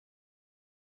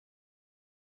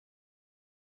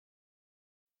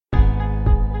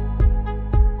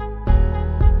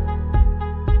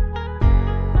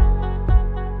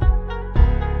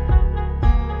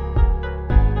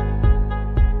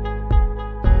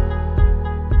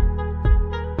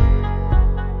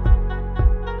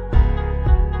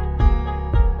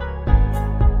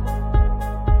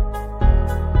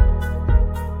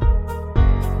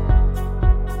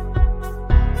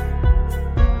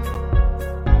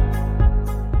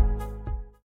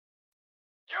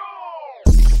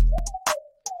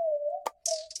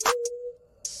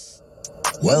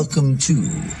Welcome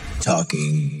to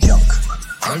Talking Junk.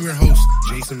 I'm your host,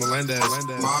 Jason Melendez.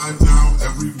 Live now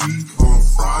every week on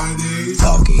Fridays.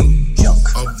 Talking Junk.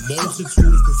 A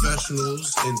multitude of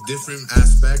professionals in different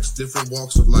aspects, different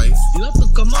walks of life. You have to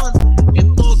come on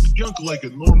and talk junk like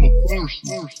a normal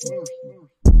person.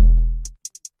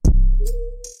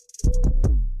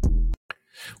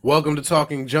 Welcome to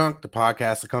Talking Junk, the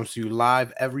podcast that comes to you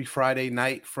live every Friday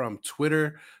night from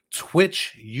Twitter,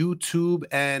 Twitch, YouTube,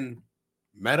 and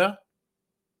Meta,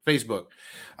 Facebook.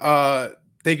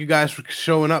 Thank you guys for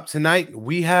showing up tonight.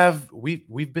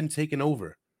 We've been taken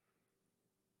over.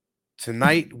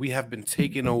 Tonight we have been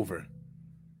taken over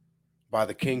by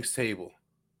the King's Table.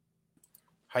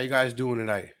 How you guys doing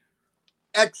tonight?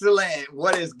 Excellent.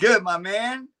 What is good, my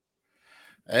man?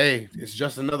 Hey, it's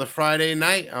just another Friday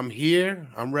night. I'm here.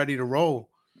 I'm ready to roll.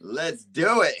 Let's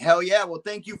do it. Hell yeah. Well,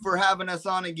 thank you for having us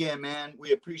on again, man.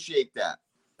 We appreciate that.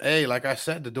 Hey, like I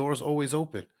said, the door's always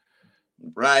open.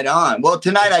 Right on. Well,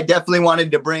 tonight I definitely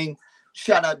wanted to bring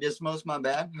shout out Dismos. My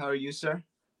bad. How are you, sir?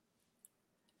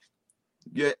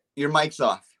 Your mic's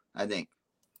off, I think.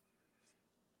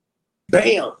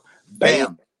 Bam.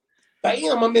 Bam.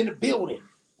 Bam. I'm in the building.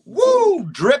 Woo!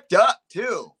 Dripped up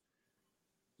too.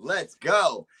 Let's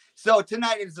go. So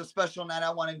tonight is a special night.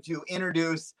 I wanted to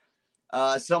introduce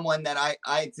someone that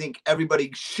I think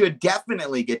everybody should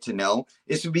definitely get to know.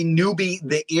 This would be Newbie,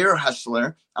 the ear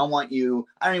hustler. I don't even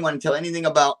want to tell anything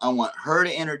about. I want her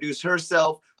to introduce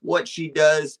herself, what she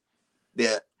does,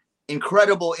 the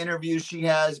incredible interviews she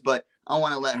has, but I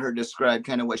want to let her describe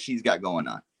kind of what she's got going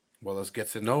on. Well, let's get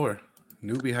to know her.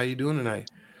 Newbie, how you doing tonight?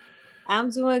 I'm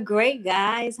doing great,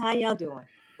 guys. How y'all doing?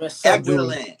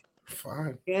 Excellent.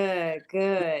 Fine.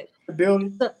 Good.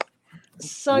 Building.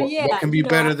 So yeah. What can be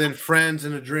better than friends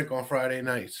and a drink on Friday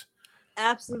nights?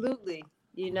 Absolutely.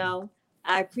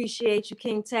 I appreciate you,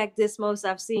 King Tech, Dismos.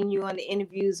 I've seen you on the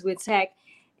interviews with Tech,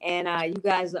 and you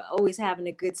guys are always having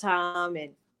a good time,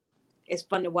 and it's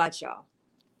fun to watch y'all.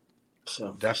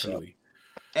 So Definitely.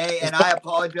 Hey, and I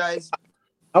apologize.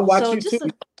 I watch you too.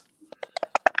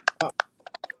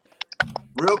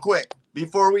 Real quick,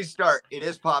 before we start, it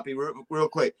is Poppy. Real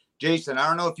quick. Jason, I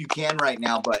don't know if you can right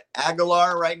now, but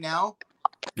Aguilar right now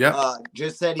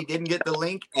just said he didn't get the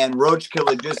link, and Roach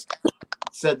Killer just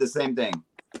said the same thing.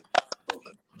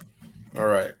 All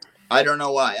right. I don't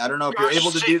know why. I don't know if you're able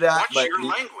to do that. What's But your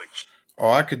language? Oh,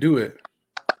 I could do it.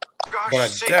 Gosh, But I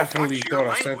sake, definitely what's your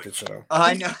thought I sent language? it to them.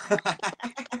 I know.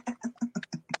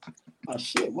 Oh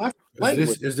shit! What?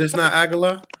 Is this not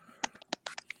Aguilar?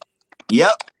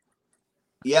 Yep.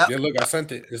 Yeah, look, I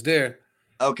sent it. It's there.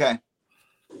 Okay.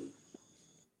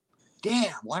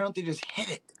 Damn, why don't they just hit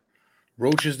it?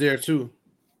 Roach is there too.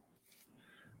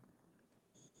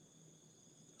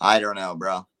 I don't know,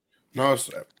 bro. No, I'll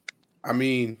send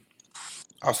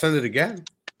it again.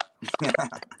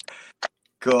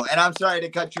 Cool. And I'm sorry to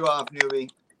cut you off, Newbie.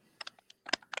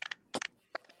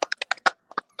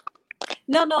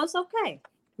 No, it's okay.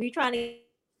 We're trying to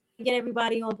get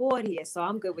everybody on board here, so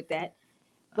I'm good with that.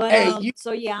 But Hey, I'm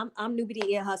Newbie the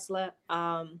ear hustler.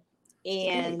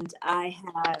 And I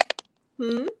have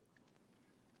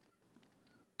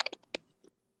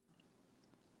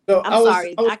So I'm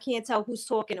sorry. I can't tell who's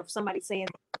talking if somebody's saying.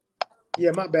 Yeah,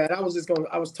 my bad. I was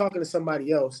talking to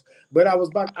somebody else, but I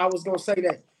was gonna say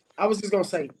that. I was just gonna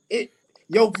say it.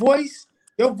 Your voice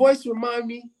remind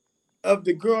me of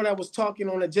the girl that was talking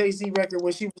on the Jay-Z record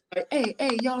when she was like, "Hey,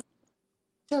 y'all,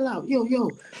 chill out, yo." You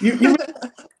know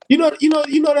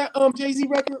that Jay-Z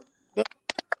record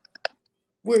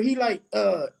where he like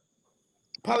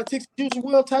politics Juice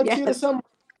WRLD type shit or something,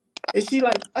 and she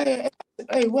like, hey,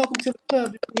 welcome to the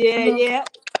club. Yeah.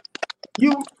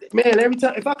 You man, every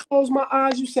time if I close my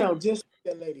eyes, you sound just like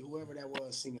that lady, whoever that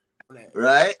was singing that.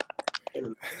 Right?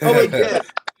 Oh, wait,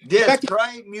 Dis,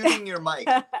 try muting your mic.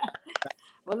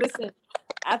 Well, listen,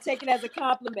 I'll take it as a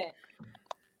compliment.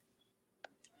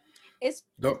 It's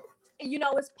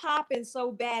popping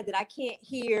so bad that I can't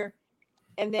hear,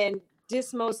 and then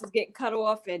Dismos is getting cut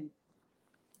off, and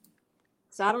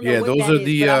so I don't know. Those are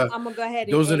the I'm gonna go ahead.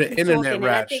 Those are the keep internet talking,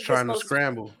 rats trying to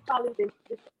scramble.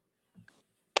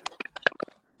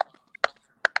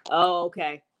 Oh,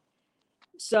 okay.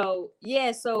 So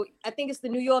I think it's the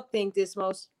New York thing,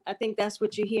 Dismos. I think that's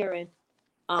what you're hearing.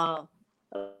 A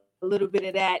little bit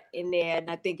of that in there,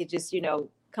 and I think it just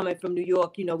coming from New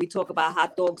York. We talk about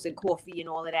hot dogs and coffee and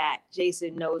all of that.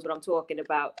 Jason knows what I'm talking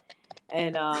about,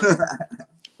 and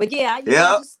but yeah,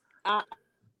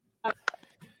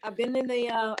 I've been in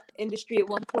the industry at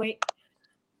one point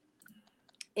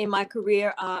in my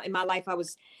career. In my life,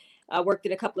 I worked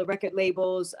at a couple of record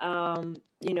labels.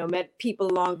 Met people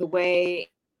along the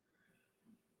way,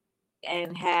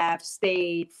 and have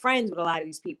stayed friends with a lot of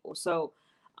these people. So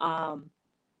I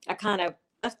kind of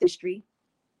left the street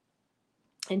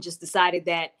and just decided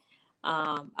that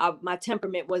my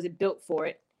temperament wasn't built for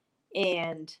it.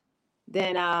 And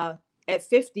then at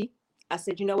 50, I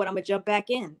said, you know what, I'm gonna jump back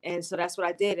in. And so that's what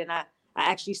I did. And I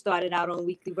actually started out on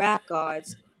Weekly Rap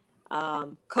Guards,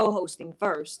 co-hosting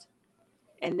first.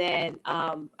 And then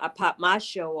I popped my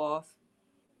show off,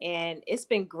 and it's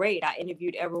been great. I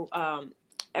interviewed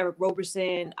Eric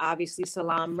Roberson, obviously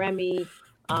Salam Remy,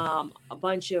 a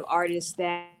bunch of artists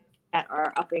that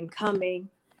are up and coming.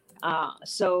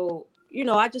 So, you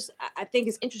know, I think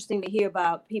it's interesting to hear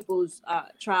about people's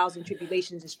trials and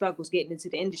tribulations and struggles getting into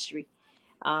the industry.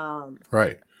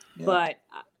 Right. But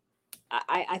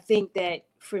I think that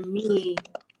for me,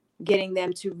 getting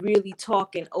them to really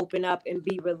talk and open up and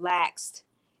be relaxed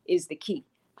is the key.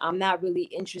 I'm not really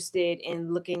interested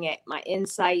in looking at my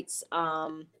insights.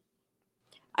 I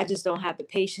just don't have the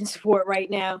patience for it right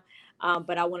now.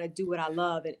 But I want to do what I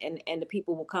love, and the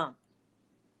people will come.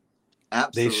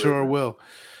 Absolutely. They sure will.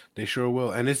 They sure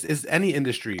will. And it's any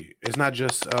industry. It's not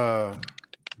just the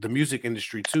music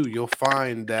industry too. You'll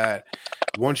find that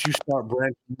once you start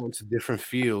branching into different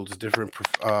fields, different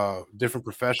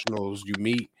professionals you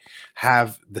meet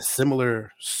have the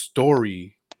similar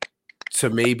story to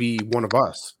maybe one of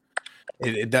us.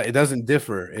 It doesn't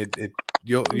differ.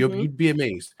 You'd be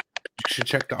amazed. You should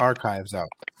check the archives out.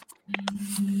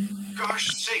 Gosh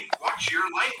sake, watch your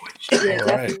language. Yeah,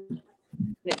 All right.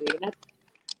 definitely.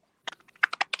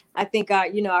 I think our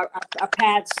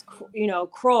paths,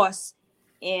 cross,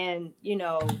 and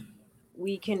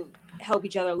we can help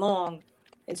each other along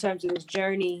in terms of this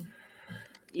journey,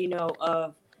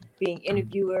 of being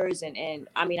interviewers, and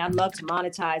I mean, I'd love to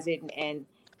monetize it and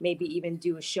maybe even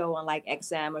do a show on like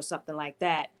XM or something like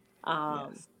that.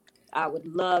 Yes. I would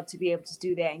love to be able to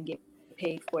do that and get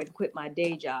paid for it and quit my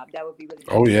day job. That would be really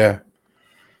good. Oh yeah.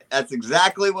 That's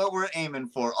exactly what we're aiming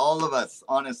for, all of us,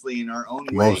 honestly, in our own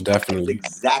way. Most definitely.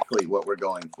 That's exactly what we're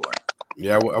going for.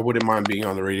 Yeah, I wouldn't mind being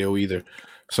on the radio either.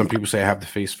 Some people say I have the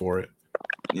face for it.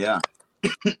 Yeah.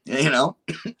 Yeah.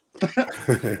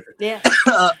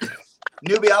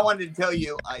 Newbie, I wanted to tell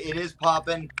you, it is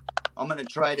popping. I'm going to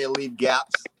try to leave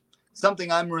gaps.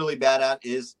 Something I'm really bad at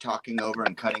is talking over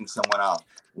and cutting someone off.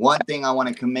 One thing I want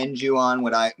to commend you on,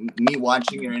 me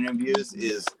watching your interviews,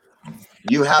 is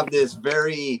you have this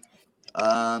very,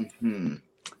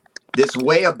 this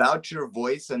way about your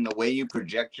voice and the way you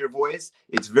project your voice.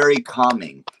 It's very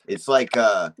calming. It's like,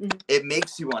 it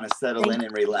makes you want to settle in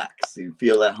and relax. You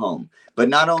feel at home. But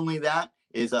not only that,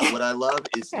 is what I love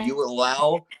is you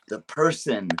allow the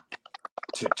person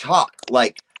to talk.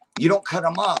 Like, you don't cut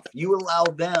them off. You allow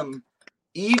them,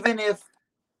 even if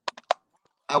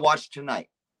I watched tonight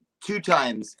 2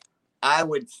 times, I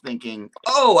was thinking,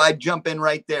 I'd jump in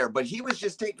right there. But he was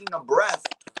just taking a breath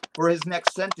for his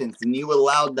next sentence, and you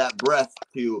allowed that breath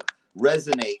to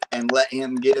resonate and let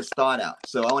him get his thought out.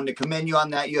 So I wanted to commend you on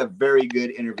that. You have very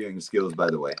good interviewing skills, by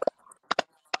the way.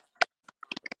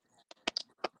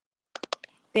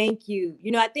 Thank you.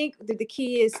 I think the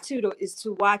key is to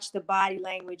watch the body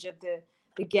language of the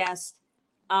guest,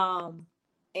 and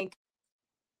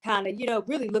kind of,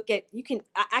 really look at,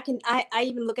 I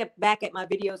even look back at my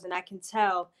videos, and I can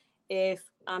tell if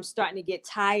I'm starting to get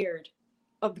tired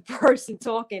of the person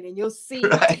talking, and you'll see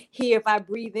here, if I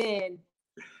breathe in,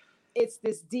 it's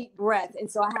this deep breath. And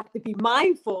so I have to be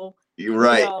mindful, You're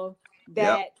right.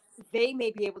 That they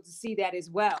may be able to see that as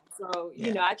well. So,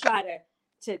 I try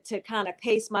to kind of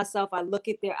pace myself. I look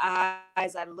at their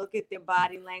eyes, I look at their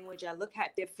body language, I look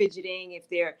at their fidgeting, if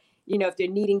they're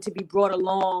needing to be brought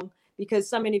along, because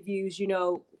some interviews,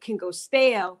 can go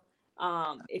stale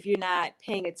if you're not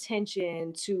paying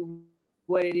attention to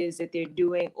what it is that they're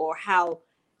doing or how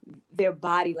their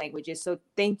body language is. So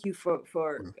thank you for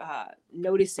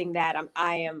noticing that.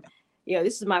 I am,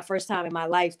 this is my first time in my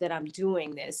life that I'm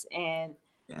doing this. And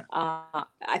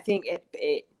I think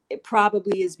it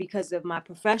probably is because of my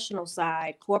professional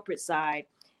side, corporate side,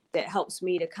 that helps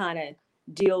me to kind of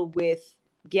deal with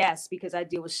guests, because I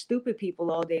deal with stupid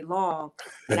people all day long,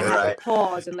 and I have to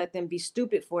pause and let them be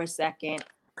stupid for a second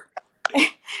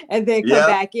and then come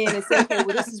back in and say, okay,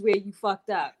 well, this is where you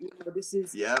fucked up. This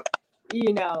is,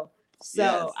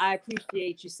 so I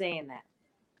appreciate you saying that.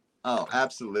 Oh,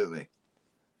 absolutely.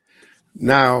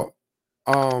 Now,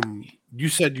 you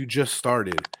said you just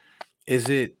started.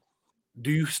 Do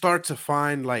you start to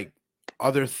find like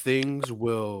other things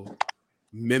will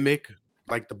mimic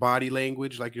like the body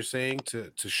language, like you're saying,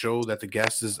 to show that the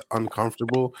guest is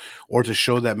uncomfortable, or to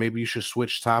show that maybe you should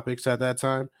switch topics at that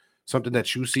time? Something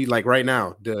that you see, like right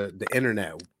now, the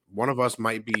internet, one of us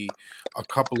might be a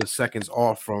couple of seconds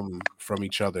off from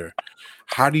each other.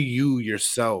 How do you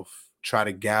yourself try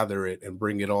to gather it and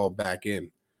bring it all back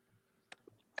in?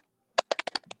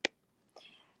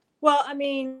 Well, I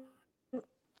mean,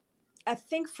 I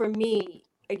think for me,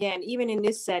 again, even in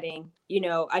this setting,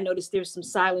 I noticed there's some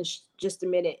silence just a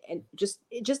minute, and just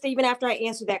even after I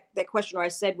answered that question, or I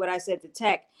said what I said to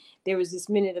Tech, there was this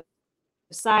minute of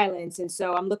silence. And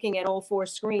so I'm looking at all four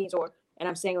screens, and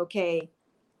I'm saying, okay,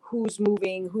 who's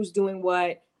moving, who's doing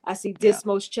what? I see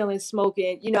Dismos chilling,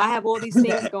 smoking. I have all these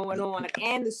things going on,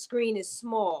 and the screen is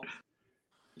small.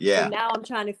 Yeah. So now I'm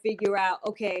trying to figure out,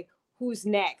 okay, who's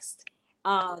next?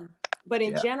 But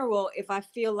in general, if I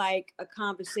feel like a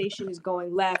conversation is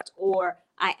going left, or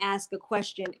I ask a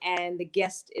question and the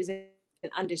guest isn't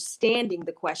understanding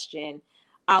the question,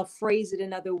 I'll phrase it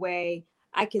another way.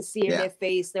 I can see in their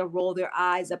face, they'll roll their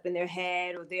eyes up in their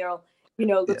head, or they'll,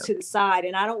 look to the side.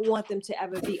 And I don't want them to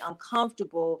ever be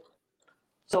uncomfortable.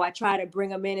 So I try to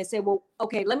bring them in and say, well,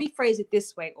 okay, let me phrase it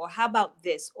this way. Or how about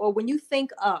this? Or when you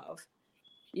think of,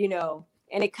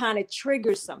 and it kind of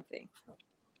triggers something.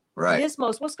 Right.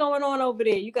 Dismos, what's going on over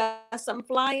there? You got something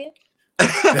flying?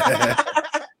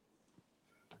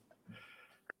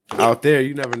 Out there,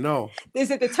 you never know.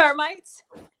 Is it the termites?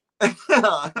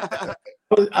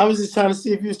 I was just trying to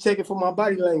see if you was checking for my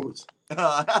body language.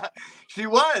 She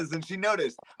was, and she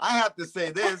noticed. I have to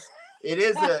say this: it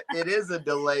is a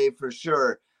delay for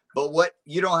sure. But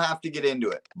you don't have to get into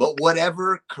it. But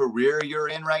whatever career you're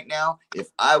in right now, if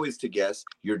I was to guess,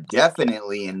 you're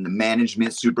definitely in the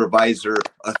management, supervisor,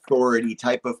 authority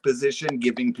type of position,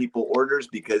 giving people orders,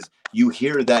 because you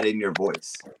hear that in your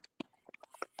voice.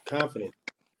 Confident.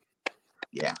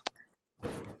 Yeah.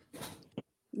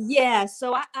 Yeah.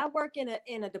 So I work in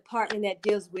a department that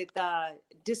deals with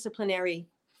disciplinary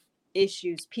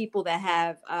issues, people that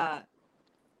have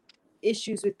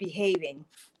issues with behaving.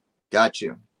 Got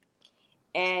you.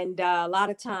 And a lot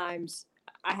of times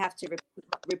I have to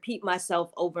repeat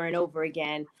myself over and over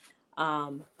again.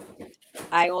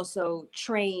 I also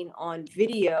train on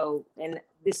video, and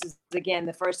this is, again,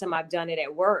 the first time I've done it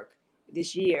at work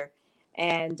this year.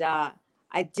 And I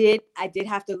did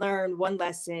have to learn one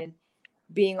lesson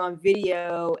being on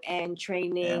video and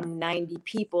training 90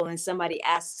 people, and somebody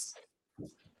asks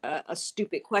a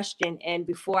stupid question. And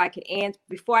before I could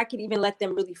even let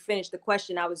them really finish the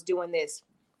question, I was doing this.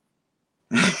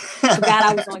 Forgot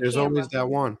I was on There's camera. always that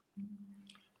one.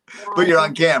 But you're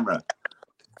on camera.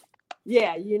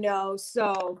 Yeah,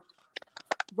 so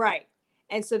right.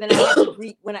 And so then I had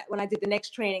to when I did the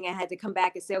next training, I had to come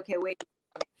back and say, okay, wait,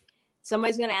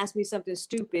 somebody's gonna ask me something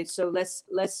stupid, so let's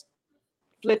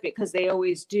flip it, because they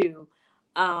always do.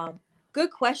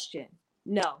 Good question.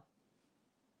 No.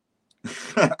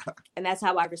 And that's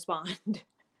how I respond.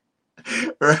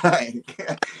 Right.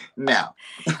 Now.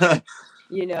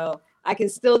 I can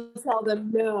still tell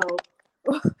them no,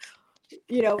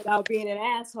 without being an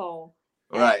asshole.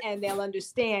 Right. And they'll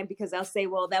understand, because I'll say,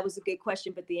 well, that was a good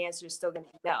question, but the answer is still going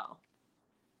to be no.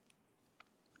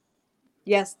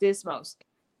 Yes, Dismos.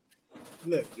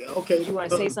 Look, okay. You want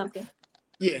to say something?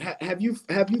 Yeah. Have you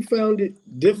found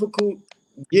it difficult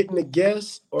getting a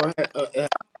guest, or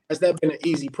has that been an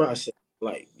easy process?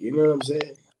 Like, you know what I'm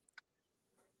saying?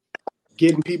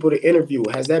 Getting people to interview,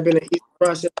 has that been an easy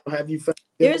process, or have you found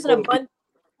there's an abundance?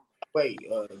 Wait,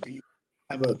 do you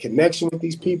have a connection with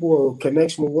these people, or a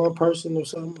connection with one person or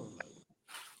something?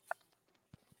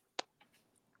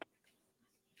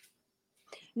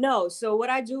 No. So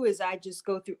what I do is I just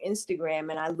go through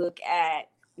Instagram and I look at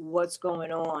what's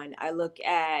going on. I look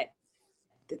at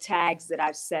the tags that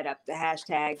I've set up, the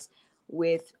hashtags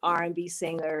with R&B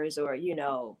singers, or,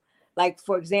 like,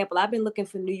 for example, I've been looking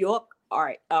for New York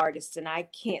artists, and I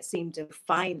can't seem to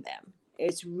find them.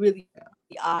 It's really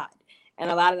odd. And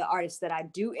a lot of the artists that I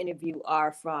do interview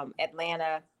are from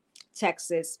Atlanta,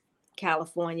 Texas,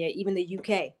 California, even the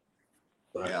UK.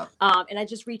 Yeah. And I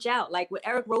just reach out, like with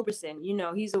Eric Roberson,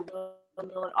 he's a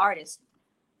well-known artist.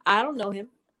 I don't know him.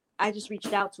 I just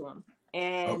reached out to him,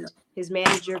 and his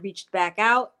manager reached back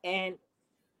out, and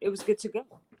it was good to go.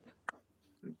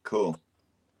 Cool.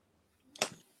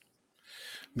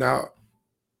 Now,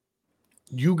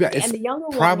 you guys, and the younger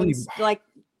probably ones, like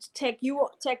Tech, you were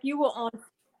on.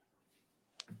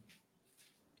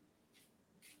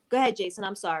 Go ahead, Jason.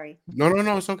 I'm sorry. No,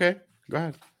 it's okay. Go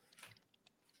ahead.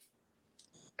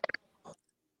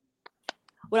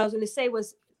 What I was going to say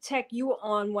was, Tech, you were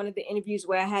on one of the interviews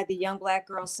where I had the young Black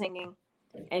girl singing,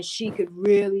 and she could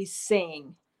really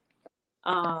sing.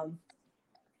 But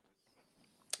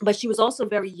she was also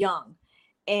very young.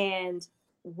 And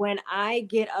when I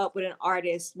get up with an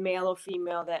artist, male or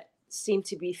female, that seem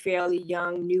to be fairly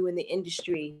young, new in the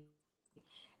industry,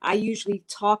 I usually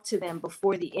talk to them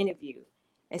before the interview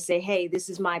and say, hey, this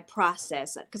is my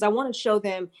process. Because I want to show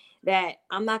them that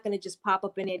I'm not going to just pop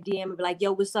up in their DM and be like,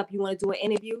 yo, what's up? You want to do an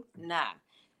interview? Nah.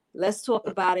 Let's talk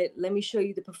about it. Let me show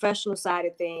you the professional side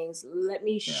of things. Let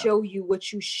me show you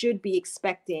what you should be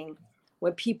expecting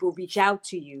when people reach out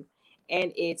to you.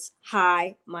 And it's,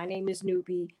 hi, my name is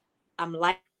Newbie. I'm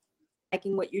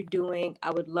liking what you're doing.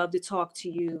 I would love to talk to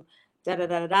you. Da da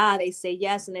da da da. They say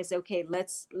yes, and they say, okay,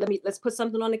 let's put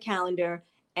something on the calendar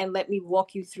and let me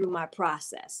walk you through my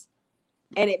process.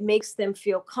 And it makes them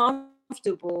feel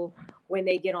comfortable when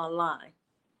they get online.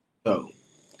 Oh,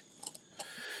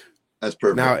 That's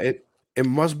perfect. Now it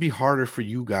must be harder for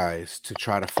you guys to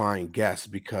try to find guests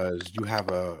because you have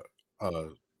a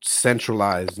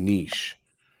centralized niche.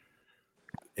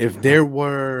 If there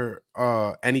were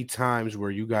any times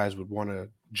where you guys would want to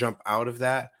jump out of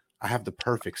that, I have the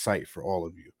perfect site for all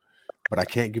of you, but I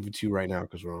can't give it to you right now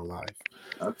because we're on live.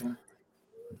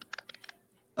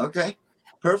 Okay.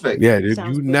 Perfect. Yeah, dude,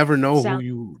 Sounds you good. never know who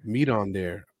you meet on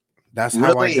there. That's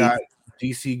how I Really? got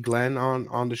DC Glenn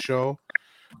on the show.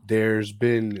 There's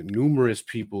been numerous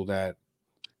people that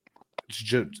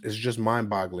it's just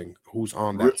mind-boggling who's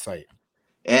on that site.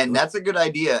 And that's a good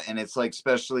idea. And it's like,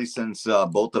 especially since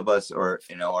both of us are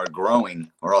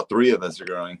growing, or all three of us are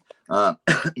growing.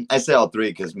 I say all three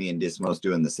because me and Dismos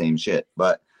doing the same shit,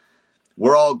 but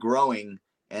we're all growing,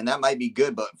 and that might be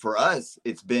good. But for us,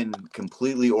 it's been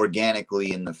completely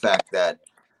organically in the fact that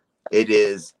it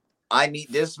is, I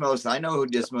meet Dismos, I know who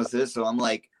Dismos is. So I'm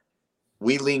like,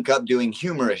 we link up doing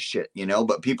humorous shit,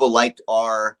 but people liked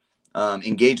our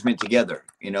engagement together.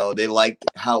 They liked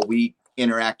how we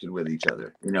interacted with each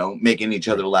other, making each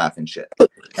other laugh and shit.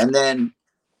 And then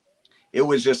it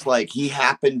was just like he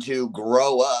happened to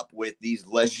grow up with these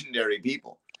legendary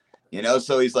people,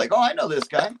 so he's like, oh, I know this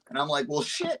guy. And I'm like, well,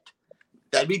 shit,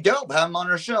 that'd be dope, have him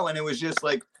on our show. And it was just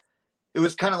like, it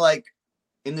was kind of like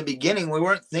in the beginning, we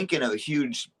weren't thinking of a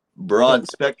huge broad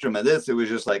spectrum of this. It was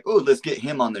just like, oh, let's get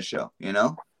him on the show,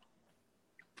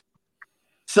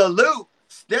 Salute,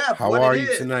 Steph. How are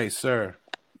you tonight, sir?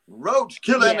 Roach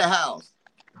Killer in the house.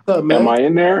 what's up, man? Am I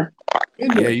in there?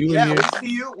 Yeah, you in Yeah, here? we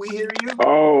see you. We hear you.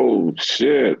 Oh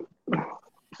shit,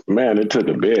 man! It took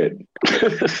a bit.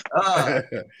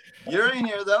 You're in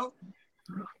here though,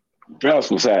 That's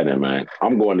what's happening, man.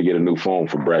 I'm going to get a new phone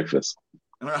for breakfast.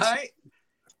 all right?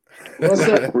 What's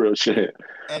up? Real shit.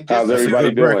 And How's just so everybody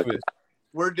Good doing? breakfast.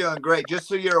 we're doing great. Just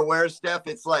so you're aware, Steph,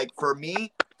 it's like for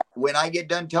me, when I get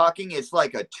done talking, it's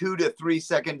like a 2 to 3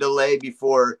 second delay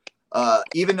before,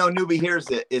 even though Newbie hears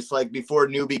it, it's like before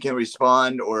Newbie can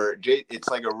respond, or it's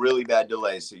like a really bad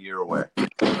delay. So you're aware.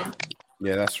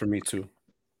 Yeah, that's for me too.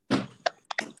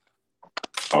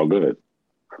 All good.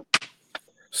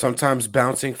 Sometimes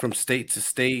bouncing from state to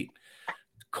state,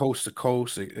 coast to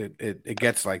coast, it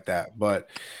gets like that. But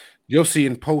you'll see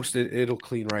in post it'll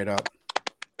clean right up.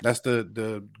 That's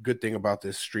the good thing about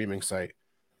this streaming site.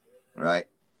 Right.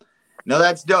 No,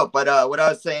 that's dope. But what I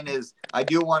was saying is I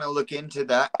do want to look into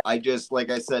that. I just,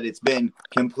 like I said, it's been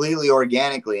completely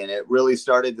organically, and it really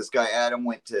started. This guy Adam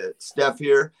went to Steph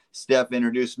here. Steph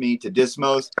introduced me to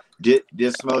Dismos.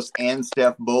 Dismos and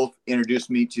Steph both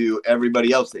introduced me to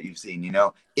everybody else that you've seen,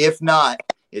 If not,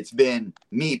 it's been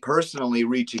me personally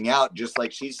reaching out, just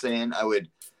like she's saying. I would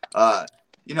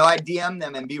I DM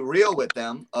them and be real with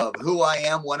them of who I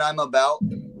am, what I'm about,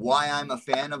 why I'm a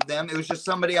fan of them. It was just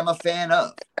somebody I'm a fan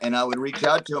of. And I would reach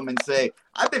out to them and say,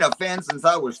 I've been a fan since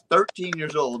I was 13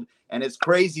 years old. And it's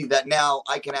crazy that now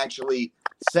I can actually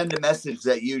send a message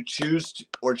that you choose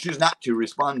or choose not to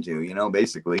respond to,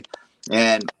 basically.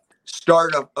 And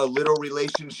start a little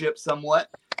relationship somewhat.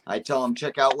 I tell them,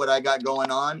 check out what I got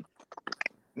going on.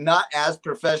 Not as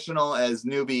professional as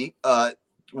Newbie,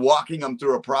 walking them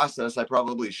through a process. I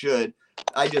probably should.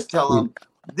 I just tell them,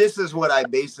 this is what I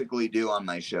basically do on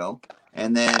my show.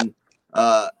 And then,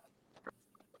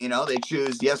 they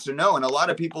choose yes or no. And a lot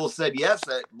of people said yes.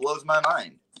 That blows my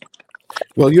mind.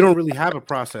 Well, you don't really have a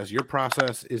process. Your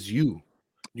process is you.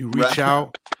 You reach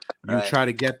out, you try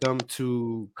to get them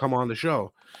to come on the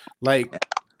show. Like,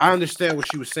 I understand what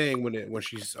she was saying when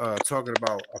she's talking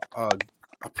about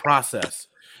a process.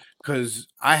 Because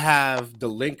I have the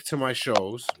link to my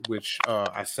shows, which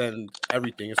I send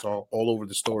everything. It's all over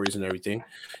the stories and everything.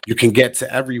 You can get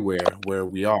to everywhere where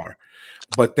we are.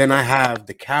 But then I have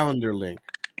the calendar link.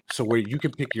 So where you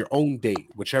can pick your own date,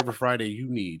 whichever Friday you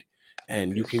need.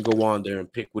 And you can go on there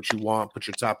and pick what you want, put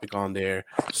your topic on there,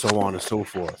 so on and so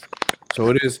forth. So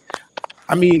it is,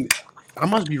 I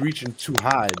must be reaching too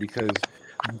high because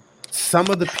some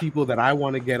of the people that I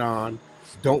want to get on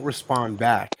don't respond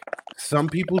back. some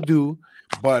people do,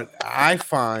 but I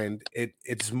find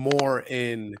it's more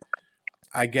in,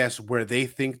 I guess, where they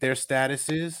think their status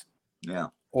is, Yeah.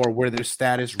 or where their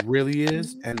status really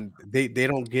is, and they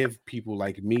don't give people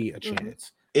like me a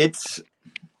chance. It's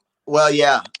well,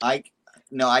 yeah. I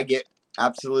get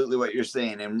absolutely what you're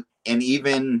saying, and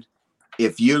even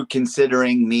if you're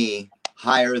considering me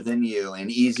higher than you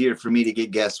and easier for me to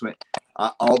get guests with,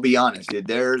 I'll be honest, dude,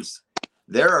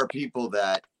 there are people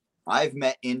that I've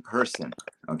met in person,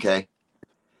 okay?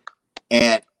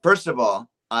 And first of all,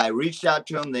 I reached out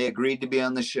to them. They agreed to be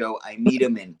on the show. I meet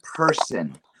them in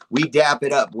person. We dap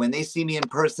it up. When they see me in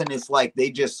person, it's like they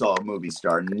just saw a movie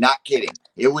star. Not kidding.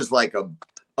 It was like a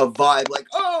vibe, like,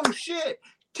 oh, shit,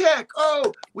 Tech.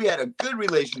 Oh, we had a good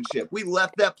relationship. We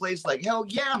left that place like, hell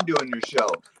yeah, I'm doing your show.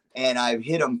 And I've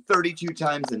hit them 32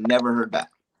 times and never heard back.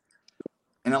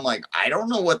 And I'm like, I don't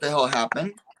know what the hell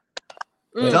happened.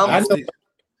 That's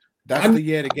the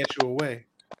year to get you away.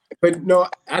 But no,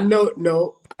 I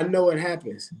know what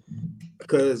happens.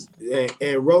 Because,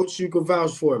 and Roach, you can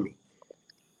vouch for me.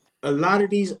 A lot of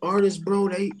these artists, bro,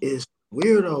 they is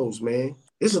weirdos, man.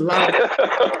 There's a lot of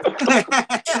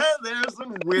there's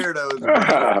some weirdos,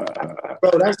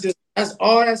 bro. That's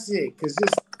all. That's it. Because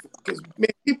man,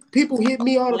 people hit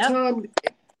me all the time.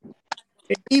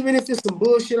 And even if it's some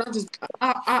bullshit,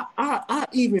 I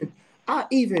even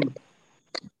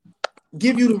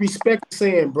give you the respect of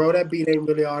saying, bro, that beat ain't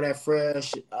really all that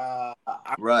fresh.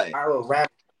 Right. I don't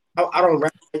rap. I don't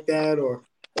rap like that. Or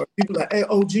people like, hey,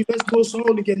 OG, let's do a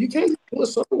song together. You can't do a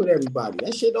song with everybody.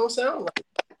 That shit don't sound right.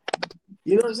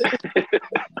 You know what I'm saying?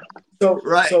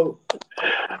 So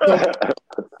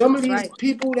some of these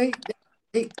people, they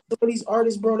some of these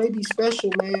artists, bro, they be special,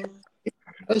 man.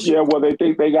 Yeah, well, they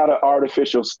think they got an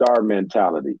artificial star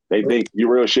mentality. They think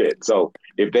you're real shit. So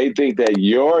if they think that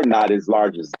you're not as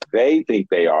large as they think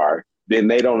they are, then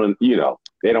they don't,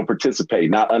 they don't participate,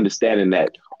 not understanding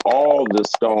that all the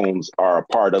stones are a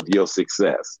part of your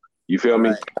success. You feel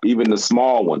me? Even the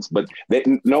small ones, but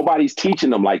nobody's teaching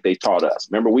them like they taught us.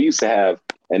 Remember, we used to have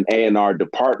an A&R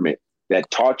department that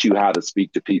taught you how to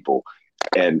speak to people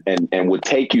and would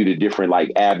take you to different like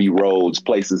Abbey Roads,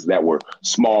 places that were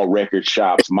small record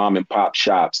shops, mom and pop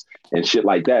shops and shit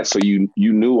like that. So you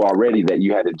knew already that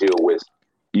you had to deal with,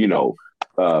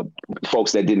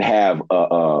 folks that didn't have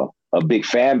a big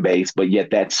fan base, but yet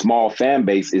that small fan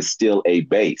base is still a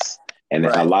base. And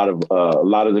a lot of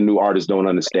the new artists don't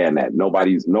understand that.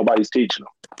 Nobody's teaching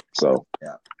them. So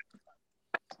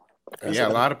a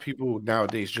lot of people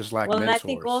nowadays just lack mentors. And I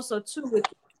think also too with,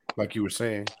 like you were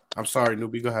saying. I'm sorry,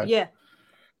 Newbie, go ahead. Yeah.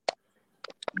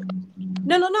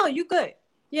 No, you good.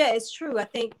 Yeah, it's true. I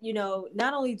think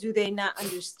not only do they not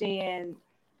understand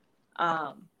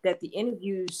that the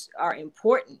interviews are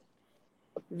important,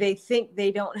 they think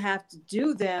they don't have to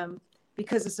do them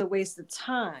because it's a waste of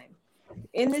time.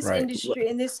 In this industry,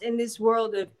 in this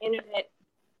world of internet,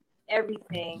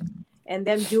 everything, and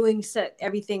them doing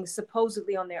everything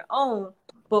supposedly on their own,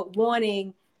 but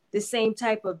wanting the same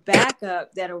type of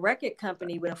backup that a record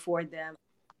company would afford them,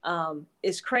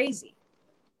 is crazy.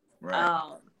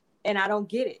 Right. And I don't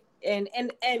get it. And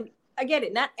I get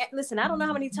it. Listen, I don't know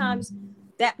how many times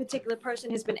that particular person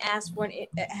has been asked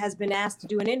to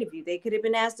do an interview. They could have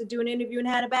been asked to do an interview and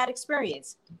had a bad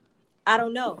experience. I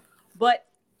don't know, but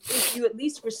if you at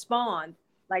least respond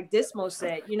like Dismo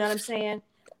said, you know what I'm saying?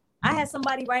 I had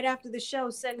somebody right after the show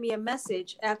send me a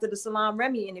message after the Salaam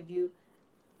Remi interview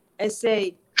and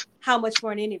say, how much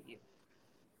for an interview?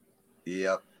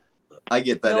 Yep. I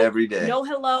get that every day. No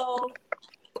hello.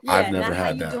 Yeah, I've never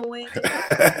had that. Doing?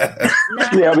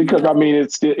 Yeah, because I mean,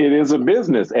 it is a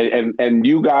business, and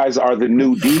you guys are the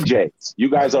new DJs. You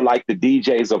guys are like the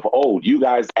DJs of old. You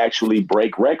guys actually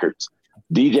break records.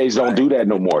 DJs don't do that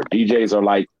no more. DJs are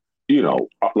like,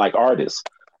 like artists.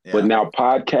 Yeah. But now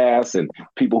podcasts and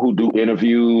people who do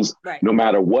interviews, no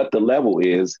matter what the level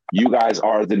is, you guys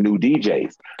are the new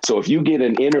DJs. So if you get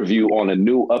an interview on a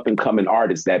new up and coming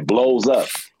artist that blows up,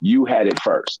 you had it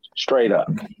first, straight up.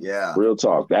 Yeah. Real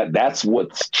talk. That's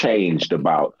what's changed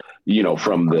about,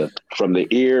 from the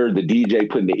ear, the DJ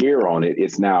putting the ear on it.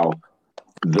 It's now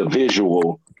the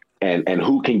visual and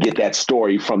who can get that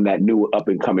story from that new up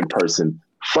and coming person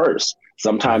first.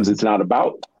 Sometimes it's not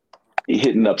about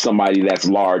hitting up somebody that's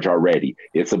large already.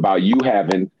 It's about you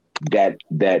having that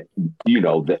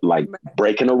like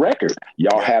breaking a record.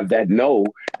 Y'all have that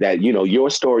that your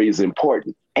story is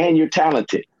important and you're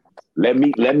talented. Let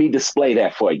me display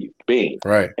that for you. Bing.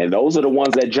 Right. And those are the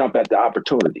ones that jump at the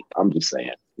opportunity. I'm just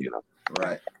saying,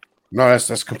 Right. No,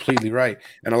 that's completely right.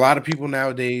 And a lot of people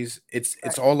nowadays,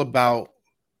 it's all about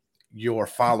your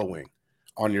following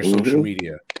on your social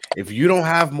media. If you don't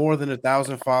have more than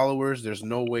 1,000 followers, there's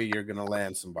no way you're gonna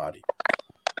land somebody.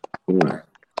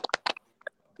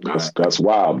 That's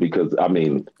wild because I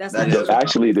mean, That's That not is- true.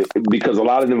 actually, because a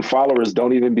lot of them followers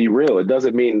don't even be real. It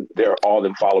doesn't mean all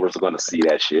them followers are going to see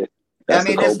that shit. That's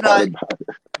mean, the cool it's part not- about it.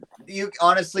 You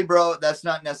honestly, bro, that's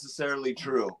not necessarily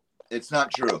true. It's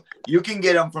not true. You can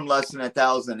get them from less than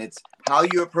 1,000. It's how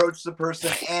you approach the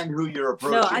person and who you're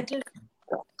approaching. No, I just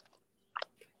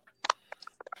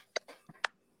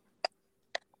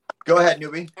Go ahead,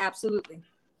 newbie. absolutely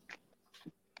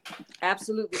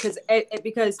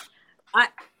because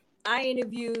I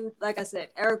interviewed, like I said,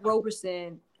 Eric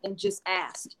Roberson and just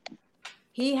asked.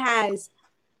 He has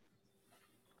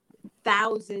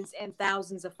thousands and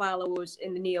thousands of followers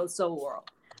in the neo soul world.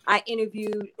 I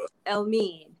interviewed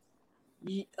Elmine,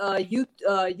 YouTube,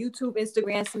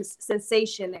 Instagram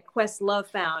sensation that Questlove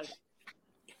found.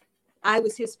 I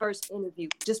was his first interview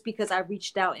just because I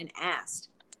reached out and asked.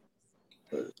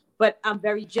 But I'm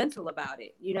very gentle about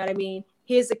it. You know what I mean?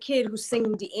 Here's a kid who's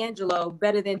singing D'Angelo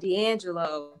better than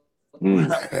D'Angelo.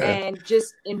 And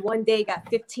just in one day got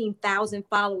 15,000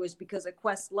 followers because of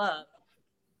Questlove.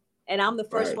 And I'm the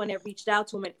first one that reached out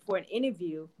to him for an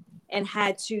interview and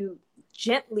had to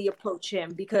gently approach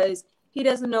him because he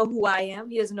doesn't know who I am.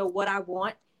 He doesn't know what I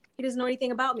want. He doesn't know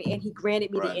anything about me. And he granted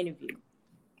me the interview.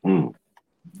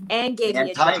 And gave me And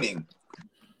a timing. job.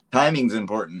 Timing's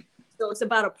important. So it's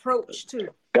about approach too.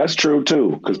 That's true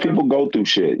too, because people go through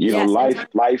shit. You know,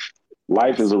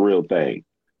 life is a real thing.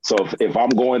 So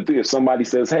if somebody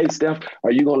says, "Hey, Steph,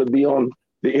 are you going to be on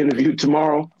the interview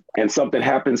tomorrow?" and something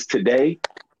happens today,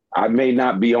 I may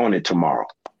not be on it tomorrow,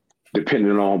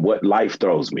 depending on what life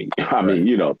throws me. I mean,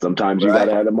 you know, sometimes you got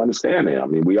to have them understanding. I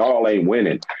mean, we all ain't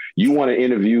winning. You want to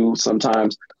interview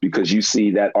sometimes because you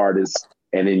see that artist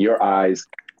and in your eyes,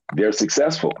 they're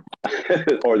successful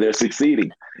or they're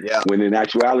succeeding. Yeah. When in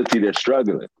actuality, they're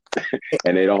struggling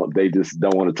and they just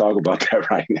don't want to talk about that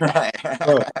right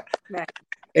now.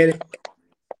 And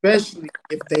especially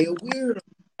if they a weirdo.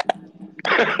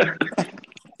 I'm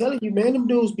telling you, man, them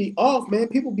dudes be off, man.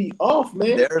 People be off,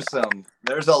 man.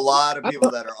 There's a lot of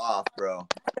people that are off, bro.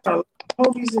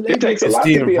 Homies and It takes a It's lot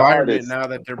the to be an environment artist. now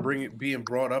that they're being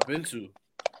brought up into.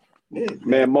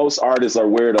 Man, most artists are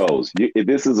weirdos.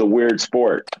 This is a weird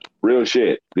sport. Real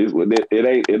shit. It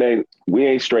ain't. We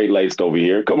ain't straight laced over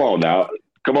here. Come on now.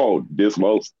 Come on,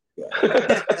 Dismos.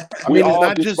 We all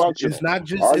dysfunctional. It's not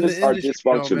just Artists in the are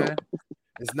industry, dysfunctional. man.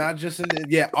 It's not just in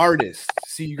the artists.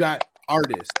 See, you got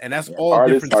artists, and that's all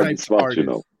Artists different are types of dysfunctional.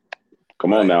 artists.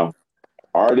 Come on now.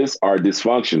 Artists are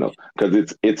dysfunctional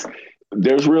because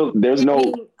there's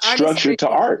no structure to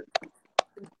art.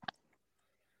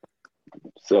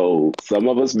 So some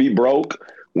of us be broke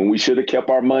when we should have kept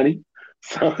our money.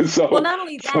 So well, not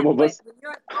only that, some of but us. when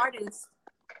you're an artist.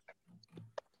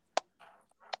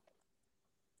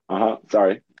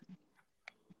 Sorry.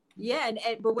 Yeah,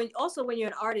 but when you're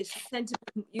an artist,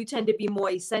 you tend to be more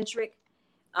eccentric.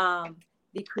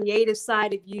 The creative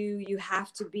side of you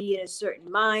have to be in a certain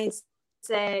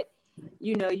mindset.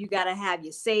 You know, you got to have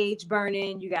your sage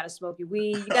burning. You got to smoke your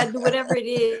weed. You got to do whatever it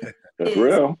is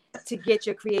Real. to get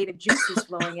your creative juices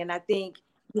flowing. And I think,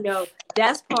 you know,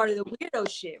 that's part of the weirdo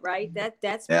shit, right?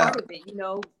 That's part of it. You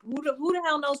know, who the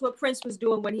hell knows what Prince was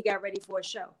doing when he got ready for a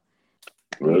show?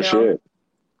 Real shit.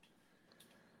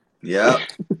 Yeah.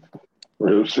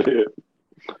 Real shit.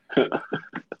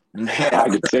 I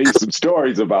can tell you some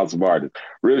stories about some artists.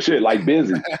 Real shit, like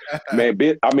Busy. Man,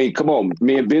 I mean, come on.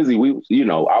 Me and Busy,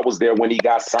 I was there when he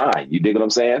got signed. You dig what I'm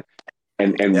saying?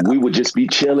 And we would just be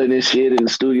chilling and shit in the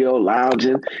studio,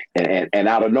 lounging, and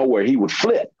out of nowhere, he would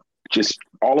flip. Just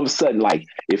all of a sudden, like,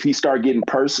 if he started getting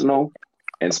personal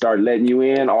and start letting you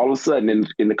in, all of a sudden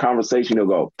in the conversation, he'll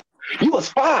go, "You was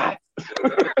fine."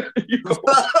 You go,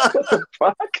 "What the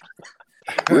fuck?"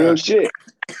 Real shit.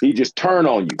 He just turned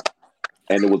on you.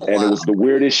 And it was the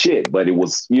weirdest shit, but it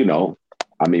was,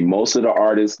 I mean, most of the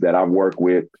artists that I work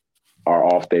with are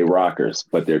off their rockers,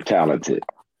 but they're talented.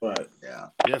 Right. Yeah.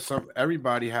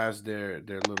 Everybody has their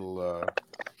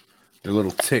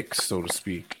little ticks, so to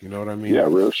speak. You know what I mean? Yeah,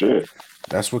 real shit.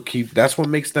 That's what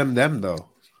makes them though.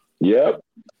 Yep.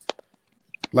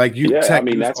 Like you, yeah. I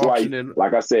mean, that's why,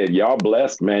 like I said, y'all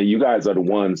blessed, man. You guys are the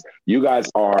ones. You guys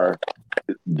are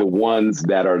the ones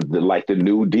that are like the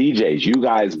new DJs.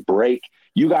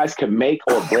 You guys can make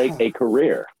or break a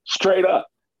career. Straight up.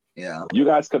 Yeah. You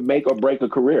guys can make or break a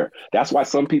career. That's why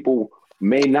some people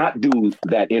may not do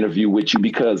that interview with you,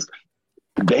 because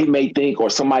they may think, or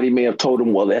somebody may have told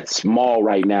them, well, that's small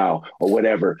right now or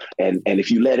whatever. And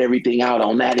if you let everything out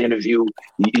on that interview,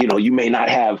 you may not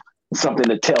have something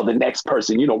to tell the next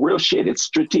person. You know, real shit. It's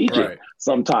strategic. Right.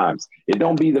 Sometimes it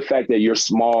don't be the fact that you're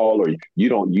small or you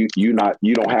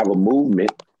don't have a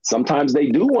movement. Sometimes they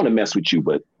do want to mess with you,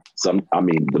 but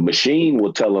the machine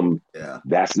will tell them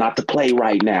that's not the play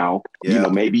right now. Yeah. You know,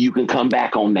 maybe you can come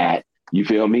back on that. You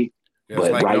feel me? It's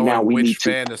but like right now we which need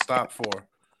fan to stop for.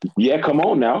 Yeah, come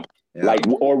on now. Yeah. Like,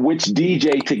 or which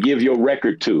DJ to give your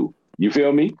record to. You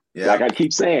feel me? Yeah. Like I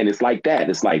keep saying, it's like that.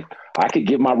 It's like I could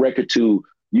give my record to,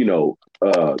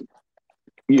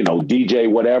 DJ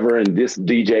whatever and this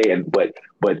DJ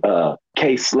but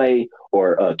K Slay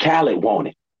or Khaled want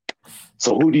it.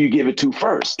 So who do you give it to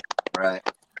first? Right.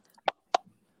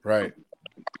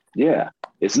 Yeah.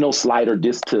 It's no slight or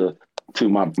diss to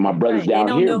my brothers Right. down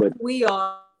They don't here, know but who we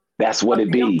are. that's what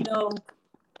it They don't be. know.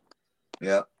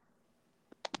 Yeah.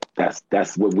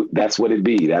 That's what it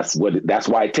be. That's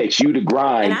why it takes you to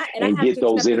grind And I have get to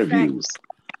those accept the fact- interviews.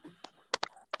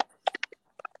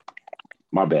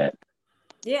 My bad.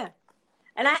 Yeah,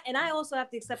 and I also have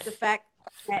to accept the fact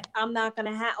that I'm not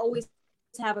gonna always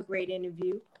have a great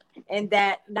interview, and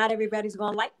that not everybody's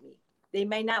gonna like me. They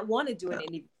may not want to do an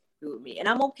interview with me, and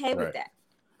I'm okay with that.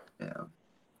 Yeah.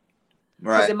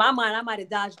 Because Right. in my mind, I might have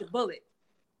dodged a bullet.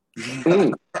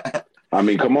 Mm. I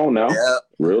mean, come on now. Yeah.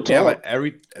 Real talk. Yeah, like Now,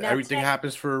 everything Tech-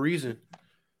 happens for a reason.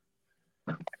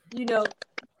 You know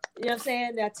what I'm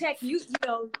saying? Now, Tech,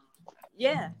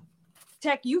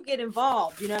 Tech, you get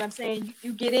involved. You know what I'm saying?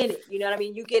 You get in it. You know what I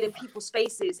mean? You get in people's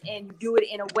spaces and you do it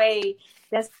in a way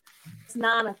that's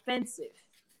non-offensive.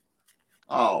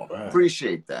 Oh, Right.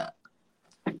 appreciate that.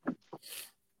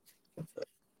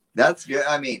 That's good.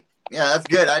 I mean, yeah, that's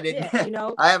good. I didn't. Yeah, you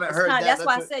know. I haven't It's heard kinda- that. that's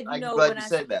why I what- said, I'm glad when you I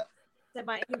said that. said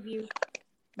my interview.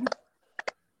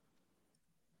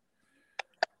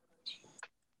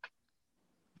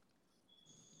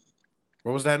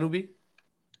 What was that, newbie?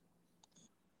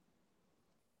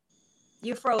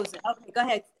 You're frozen. Okay, go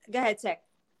ahead. Go ahead, Tech.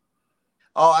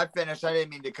 Oh, I finished. I didn't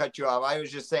mean to cut you off. I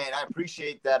was just saying I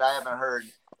appreciate that. I haven't heard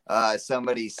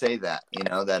somebody say that. You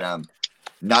know that I'm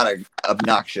not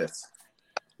obnoxious.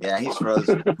 Yeah, he's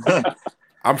frozen.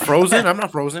 I'm frozen. I'm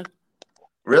not frozen.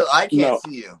 Really, I can't No.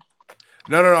 see you.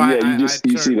 No. Yeah, you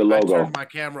see the I logo. turned my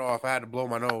camera off. I had to blow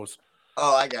my nose.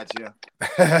 Oh, I got you.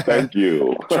 Thank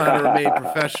you. Trying to remain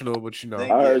professional, but Thank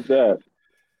I heard that.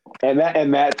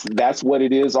 And that's what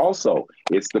it is also.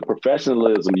 It's the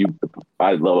professionalism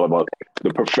I love about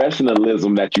the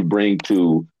professionalism that you bring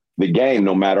to the game,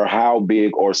 no matter how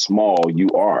big or small you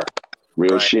are.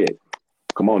 Real Right. shit.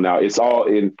 Come on now. It's all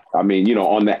in, I mean,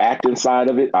 on the acting side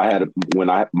of it,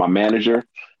 my manager,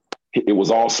 it was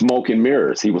all smoke and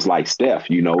mirrors. He was like, Steph,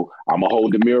 I'm gonna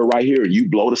hold the mirror right here. You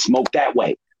blow the smoke that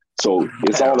way. So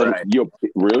it's all Right. in your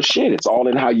real shit. It's all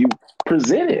in how you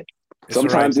present it. It's all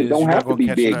right, Sometimes it Diz. don't You're have not to be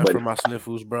gonna catch big, nothing but for my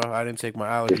sniffles, bro. I didn't take my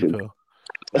allergy If it- pill.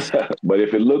 but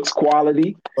if it looks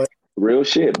quality, real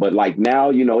shit. But like now,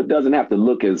 it doesn't have to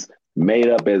look as made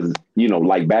up as,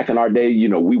 like back in our day,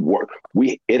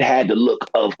 it had to look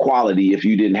of quality if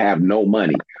you didn't have no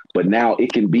money. But now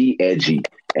it can be edgy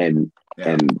and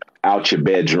out your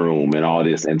bedroom and all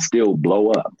this and still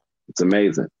blow up. It's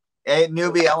amazing. Hey,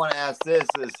 newbie, I want to ask this: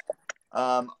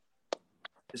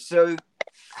 so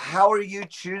how are you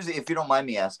choosing? If you don't mind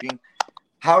me asking,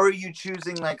 how are you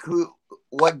choosing? Like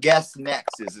what guest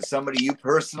next? Is it somebody you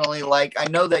personally like? I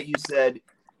know that you said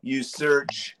you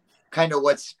search kind of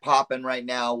what's popping right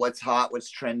now, what's hot, what's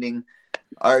trending.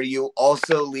 Are you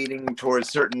also leaning towards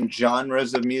certain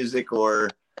genres of music, or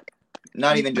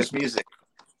not even just music?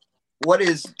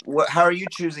 How are you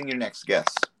choosing your next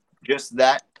guest? Just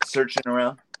that, searching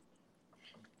around?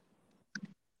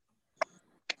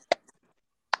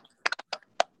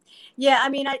 Yeah, I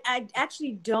mean, I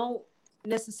actually don't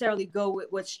necessarily go with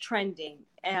what's trending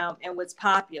and what's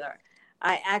popular.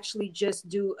 I actually just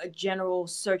do a general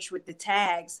search with the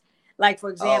tags. Like, for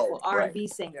example, right. R&B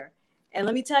singer. And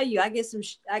let me tell you, I get some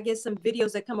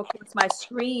videos that come across my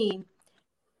screen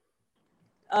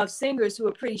of singers who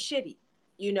are pretty shitty.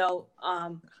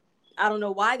 I don't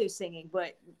know why they're singing,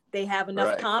 but they have enough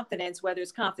Right. confidence, whether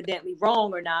it's confidently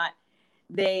wrong or not,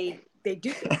 they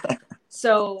do it.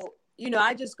 So,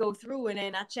 I just go through and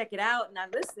then I check it out and I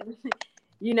listen.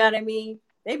 You know what I mean?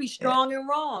 They be strong and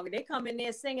wrong. They come in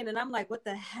there singing and I'm like, what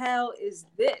the hell is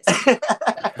this?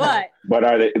 But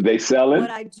are they selling? what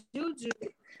I do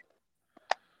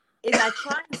is I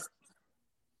try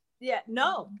to,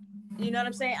 no. You know what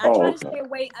I'm saying? I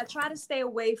try to stay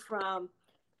away from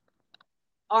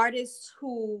artists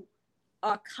who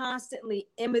are constantly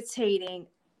imitating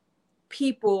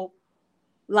people.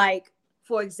 Like,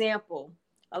 for example,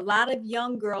 a lot of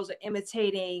young girls are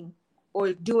imitating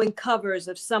or doing covers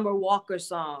of Summer Walker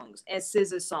songs and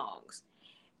SZA songs.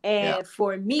 And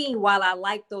for me, while I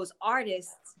like those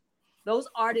artists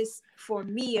for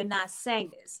me are not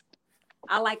singers.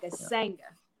 I like a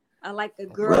singer. I like a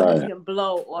girl who can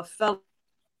blow or a fellow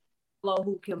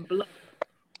who can blow.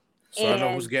 So I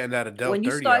know who's getting that Adele 30 when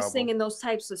you start album. singing those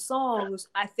types of songs,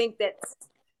 I think that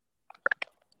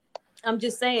I'm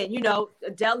just saying,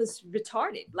 Adele is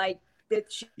retarded. Like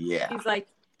that, she's like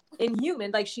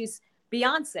inhuman. Like she's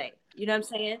Beyonce. You know what I'm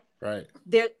saying? Right.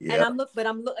 And I'm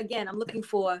looking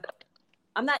for.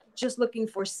 I'm not just looking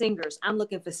for singers. I'm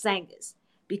looking for singers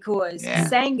because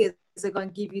singers are going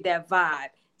to give you that vibe.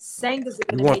 Singers are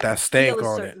going to make you feel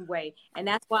a certain way, and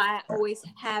that's why I always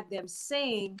have them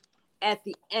sing at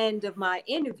the end of my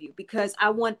interview because I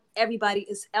want everybody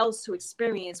else to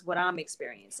experience what I'm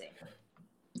experiencing.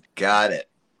 Got it.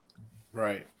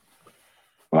 Right.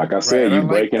 Like I said, you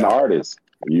breaking artists.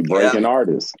 You breaking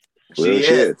artists. She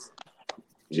is.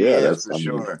 Yeah, that's for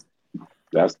sure.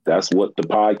 That's what the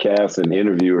podcasts and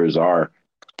interviewers are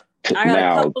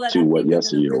now to what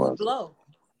yesteryear was.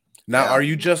 Now, are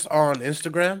you just on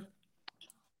Instagram?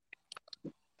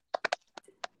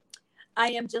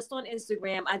 I am just on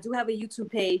Instagram. I do have a YouTube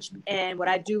page, and what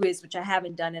I do is, which I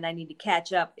haven't done and I need to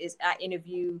catch up, is I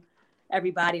interview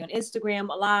everybody on Instagram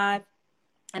live,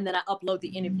 and then I upload the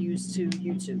interviews to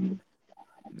YouTube.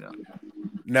 Yeah.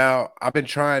 Now, I've been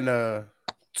trying to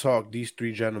talk these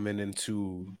three gentlemen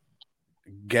into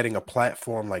getting a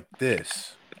platform like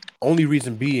this. Only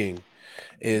reason being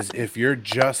is if you're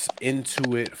just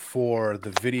into it for the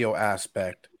video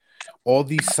aspect, all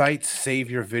these sites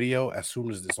save your video as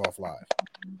soon as it's off live.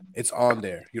 It's on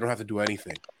there. You don't have to do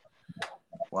anything.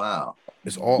 Wow.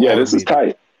 It's all this is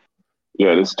tight.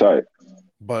 Yeah, this is tight.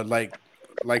 But like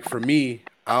for me,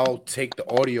 I'll take the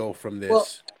audio from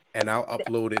this and I'll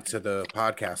upload it to the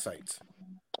podcast sites.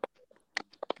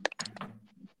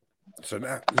 So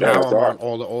now I'm on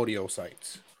all the audio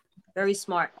sites. Very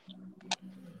smart.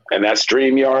 And that's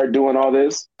StreamYard doing all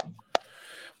this?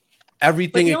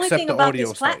 Everything except the audio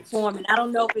this platform, and I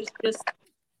don't know if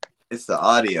it's the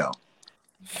audio.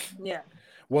 Yeah.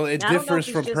 Well, it differs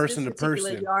from person to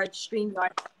person.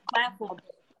 StreamYard platform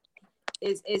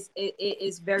is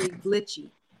very glitchy.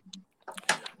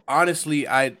 Honestly,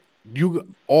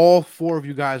 all four of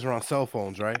you guys are on cell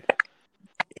phones, right?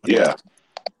 Yeah.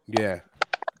 Yeah.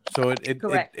 So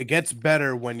it gets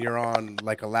better when you're on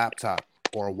like a laptop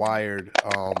or a wired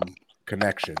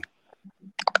connection.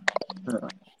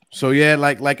 So yeah,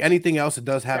 like anything else, it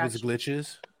does have its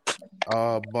glitches,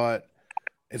 but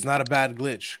it's not a bad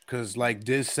glitch because, like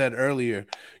Diz said earlier,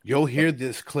 you'll hear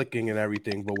this clicking and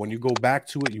everything, but when you go back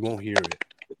to it, you won't hear it.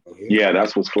 Yeah,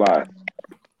 that's what's fly,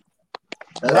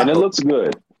 and it looks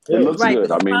good. It looks good.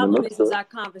 The problem it looks is our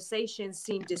conversations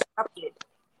seem disrupted.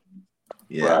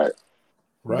 Yeah,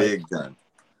 right. Big time.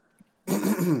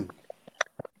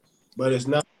 But it's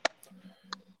not.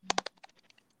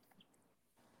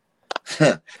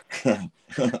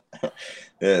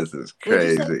 This is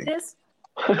crazy.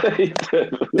 But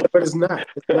it's not.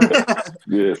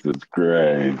 This is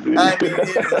crazy. I mean,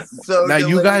 it is so now, delayed.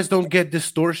 you guys don't get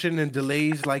distortion and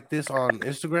delays like this on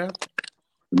Instagram?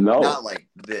 No. Not like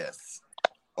this.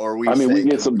 Or we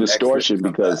get some distortion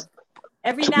because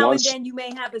every now and then you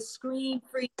may have a screen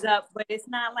freeze up, but it's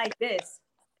not like this.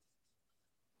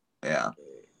 Yeah.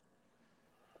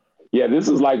 Yeah, this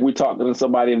is like we're talking to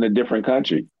somebody in a different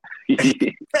country.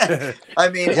 I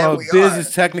mean, well, Diz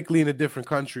is technically in a different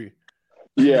country.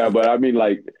 Yeah, but I mean,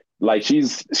 like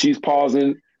she's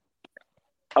pausing.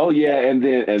 Oh yeah, and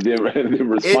then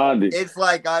responding. It's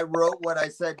like I wrote what I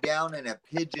said down, and a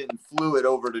pigeon flew it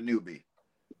over to Newbie.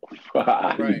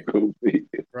 Right.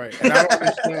 Right. And I don't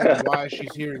understand why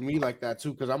she's hearing me like that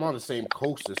too, because I'm on the same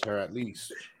coast as her at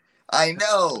least. I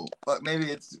know, but maybe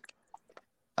it's.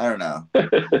 I don't know.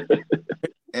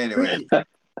 Anyway.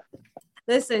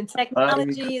 Listen,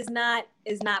 technology is not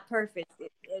perfect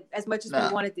as much as we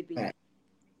want it to be.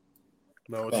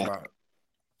 No, it's not.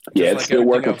 Yeah, it's still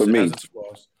working for me.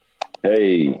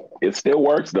 Hey, it still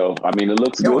works though. I mean, it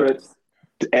looks good,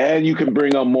 and you can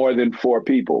bring on more than 4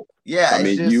 people. Yeah, I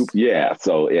mean,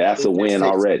 so that's a win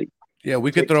already. Yeah,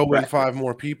 we could throw in 5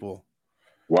 more people.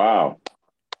 Wow.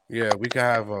 Yeah, we could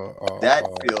have that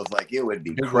feels like it would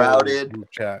be crowded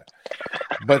group chat.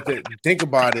 But think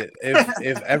about it.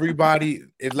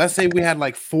 If let's say we had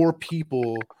like 4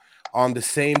 people on the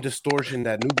same distortion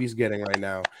that Newbie's getting right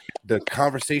now, the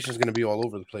conversation is going to be all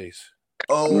over the place.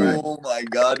 Oh my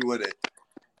God, would it?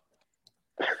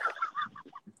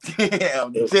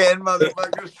 Damn, 10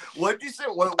 motherfuckers. What'd you say?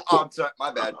 Oh, I'm sorry.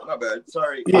 My bad.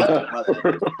 Sorry. My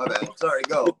bad. Sorry,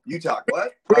 go. You talk.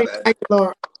 What? My bad.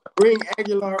 bring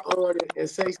Aguilar on and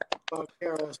say something about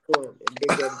Karis One and Big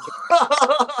Daddy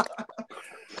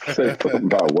Kane. Say something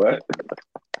about what?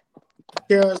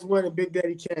 Karis One and Big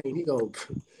Daddy Kane. He gonna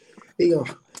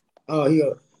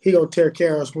tear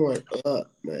Karis One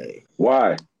up, man.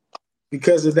 Why?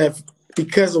 Because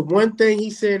of one thing he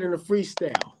said in the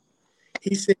freestyle.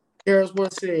 He said, Karis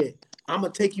One said, I'm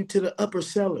gonna take you to the upper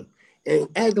cellar. And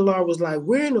Aguilar was like,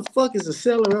 where in the fuck is the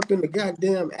cellar up in the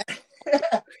goddamn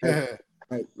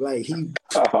like he you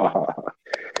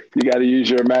gotta use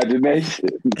your imagination.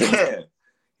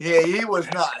 Yeah, he was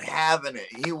not having it.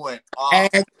 He went off.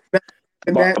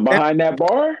 And behind that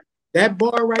bar? That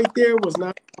bar right there was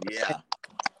not. Yeah.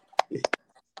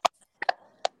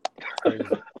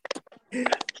 Yeah,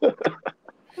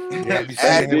 I be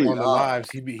seeing him on the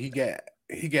lives. He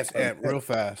gets amped real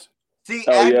fast. See,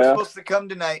 Ag was supposed to come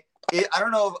tonight. I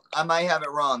don't know if I might have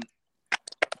it wrong.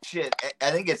 Shit,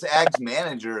 I think it's Ag's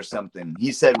manager or something.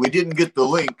 He said we didn't get the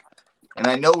link, and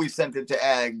I know we sent it to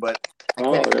Ag, but I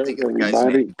can't even think of the guy's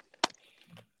name.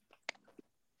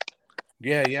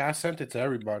 Yeah, I sent it to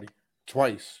everybody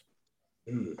twice.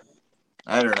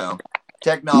 I don't know.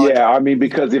 Technology. Yeah, I mean,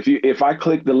 because if I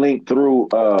click the link through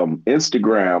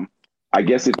Instagram, I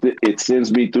guess it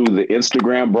sends me through the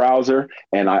Instagram browser,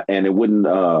 and it wouldn't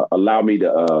allow me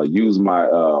to use my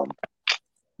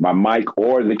my mic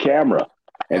or the camera.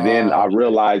 And then I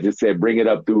realized it said bring it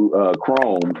up through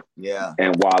Chrome. Yeah.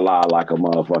 And voila, like a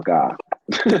motherfucker.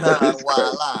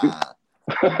 Voila.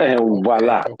 And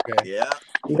voila. Okay. Yeah.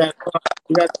 You got to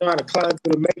know how to climb to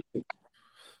the matrix.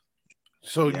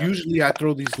 So usually I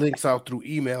throw these links out through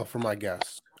email for my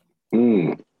guests.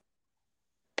 Nice.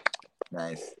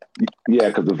 Yeah,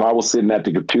 because if I was sitting at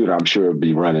the computer, I'm sure it'd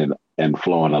be running and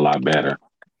flowing a lot better.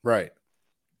 Right.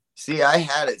 See, I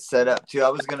had it set up too. I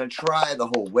was gonna try the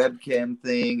whole webcam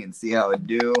thing and see how it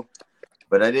do,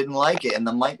 but I didn't like it, and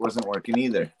the mic wasn't working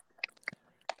either.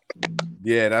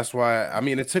 Yeah, that's why. I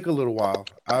mean, it took a little while.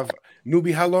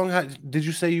 Newbie, how long did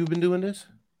you say you've been doing this?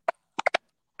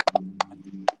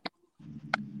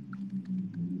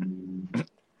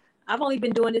 I've only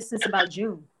been doing this since about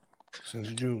June. Since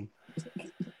June.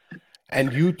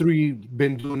 And you three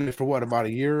been doing it for what, about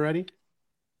a year already?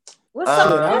 What's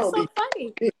so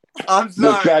funny? I'm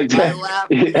sorry. I laughed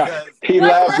because he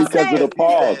laughed because of the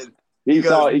pause.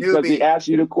 Because he asked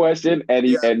you the question, and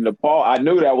the pause. I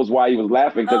knew that was why he was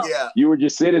laughing, because you were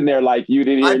just sitting there like you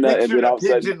didn't hear nothing, and then all of a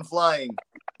sudden, pigeon flying.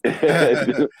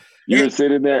 You were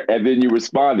sitting there, and then you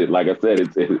responded. Like I said,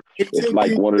 it's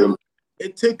like one of them.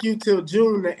 It took you till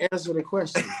June to answer the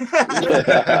question.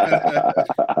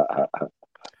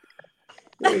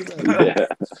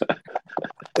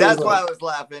 That's why I was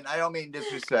laughing. I don't mean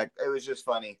disrespect. It was just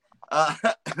funny.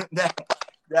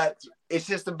 It's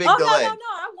just a big delay. No.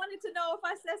 I wanted to know if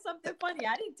I said something funny.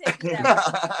 I didn't take it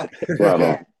that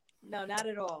way. No, not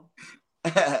at all.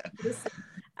 Listen,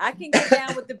 I can get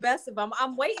down with the best of them.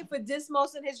 I'm waiting for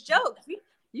Dismos and his jokes.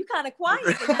 You kind of quiet.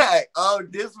 Right. Oh,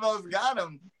 Dismos got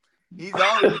him. He's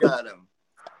always got him.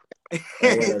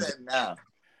 He said no.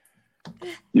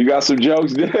 You got some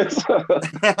jokes, Dis?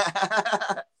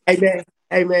 Hey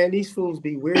man, these fools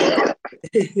be weird.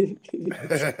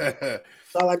 That's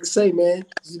all I can say, man.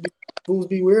 Fools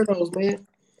be weirdos, man.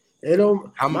 They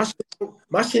don't.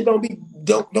 My shit don't be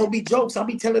jokes. I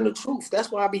be telling the truth.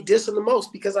 That's why I be dissing the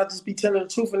most, because I just be telling the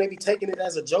truth and they be taking it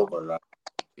as a joke.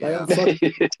 Like I'm trying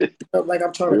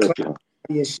to claim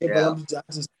and shit, but I'm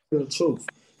just telling the truth.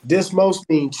 Diss most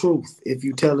mean truth. If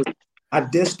you tell it, I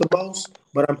diss the most,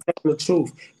 but I'm telling the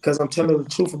truth, because I'm telling the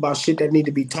truth about shit that need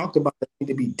to be talked about, that need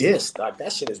to be dissed. Like,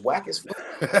 that shit is whack as fuck.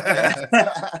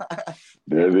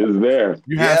 It is there.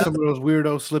 You have some of those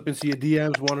weirdos slip into your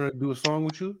DMs wanting to do a song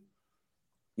with you?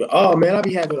 Oh man, I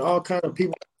be having all kind of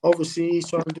people overseas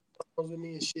trying to do songs with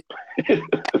me and shit.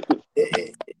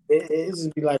 It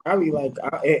just be like,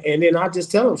 and then I just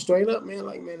tell them straight up, man,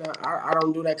 like, man, I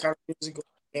don't do that kind of music.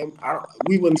 And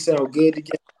we wouldn't sound good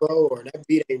together, bro, or that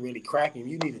beat ain't really cracking.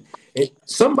 You need it. And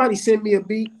somebody sent me a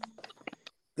beat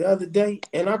the other day,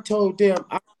 and I told them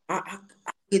I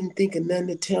didn't think of nothing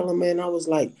to tell them, man. I was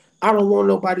like, I don't want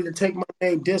nobody to take my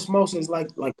name. Dismos is like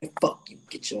fuck you,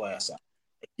 get your ass out.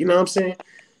 You know what I'm saying?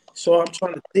 So I'm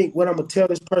trying to think what I'm gonna tell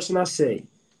this person. I say,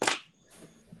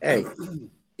 hey,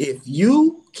 if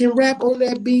you can rap on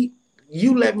that beat,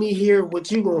 you let me hear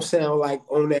what you gonna sound like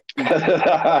on that beat.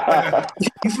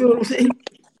 You feel what I'm saying?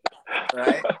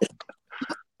 Right?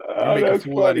 You make a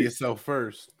fool out of yourself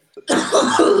first.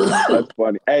 That's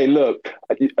funny. Hey, look,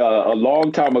 a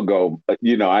long time ago, I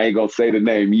ain't gonna say the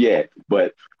name yet,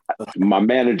 but my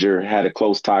manager had a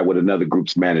close tie with another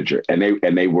group's manager, and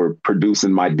they were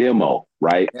producing my demo,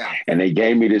 right? Yeah. And they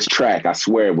gave me this track. I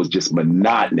swear it was just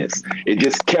monotonous. It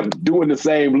just kept doing the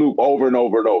same loop over and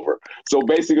over and over. So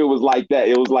basically, it was like that.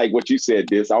 It was like what you said.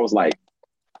 I was like,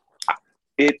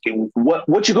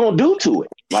 what you gonna do to it?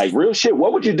 Like real shit.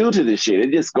 What would you do to this shit?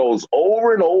 It just goes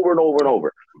over and over and over and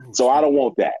over. So I don't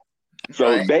want that.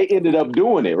 So they ended up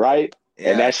doing it, right?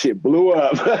 Yeah. And that shit blew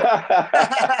up.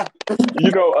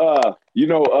 you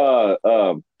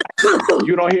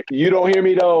don't hear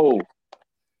me though.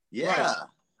 Yeah.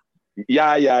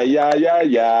 Yeah.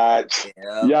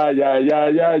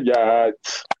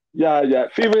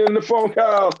 Fever in the phone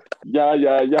call.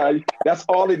 Yeah. That's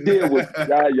all it did was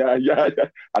yeah.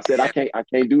 I said I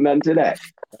can't do nothing to that.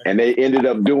 And they ended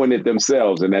up doing it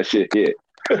themselves, and that shit hit.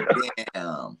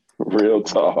 Damn. Real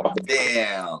talk.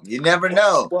 Damn. You never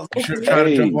know. Well, You should hopefully, try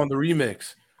to jump on the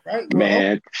remix. right? Well,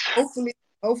 Man,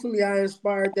 hopefully, I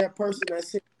inspired that person that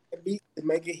sent that beat to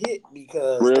make a hit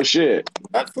because real shit.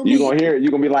 not for You me. gonna hear it, you're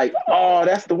gonna be like, oh,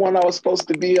 that's the one I was supposed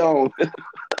to be on.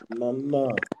 No.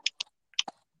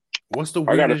 What's the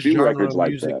I got a weirdest few genre records of like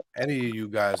music that. any of you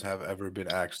guys have ever been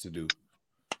asked to do?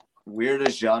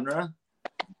 Weirdest genre?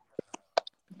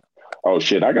 Oh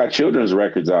shit, I got children's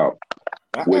records out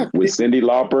I with got kids- Cindy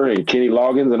Lauper and Kenny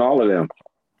Loggins and all of them.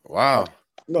 Wow.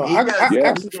 no, He I does- Yeah.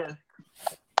 actually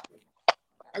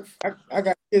I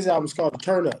got his albums called The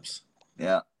Turn Ups.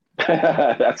 Yeah.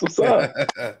 That's what's up.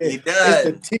 He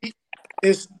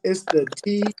It's does. the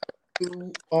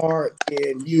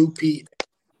TURNUP,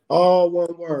 all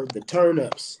one word. The Turn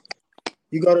Ups.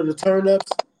 You go to the Turn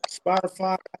Ups,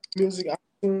 Spotify, Music,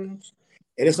 iTunes,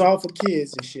 and it's all for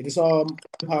kids and shit. It's all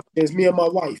hip-hop. It's me and my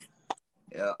wife.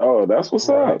 Yeah. Oh, that's what's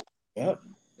up. Yep.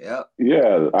 Yeah.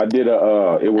 Yeah, I did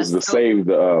it was the That's dope. Save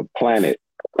the Planet.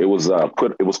 It was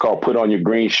called Put On Your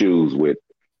Green Shoes with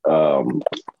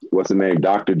what's the name?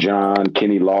 Dr. John,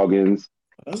 Kenny Loggins,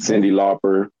 That's Cindy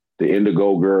Lauper, the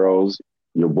Indigo Girls,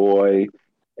 your boy,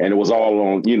 and it was all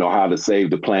on, how to save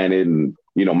the planet, and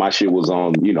my shit was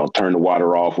on, turn the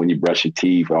water off when you brush your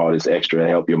teeth, all this extra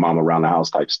help your mom around the house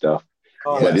type stuff.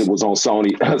 Oh, But it was on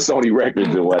Sony Records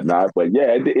and whatnot. But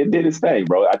yeah, it did its thing,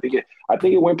 bro. I think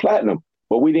it went platinum,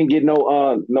 but we didn't get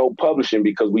no publishing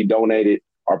because we donated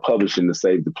our publishing to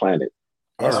save the planet.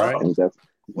 All right. I think that's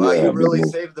Well, yeah, you really big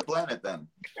move. saved the planet then.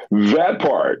 That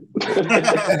part.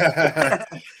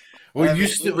 Well, I you mean,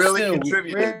 still really still,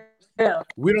 contributed. Yeah.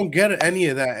 we don't get any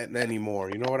of that anymore.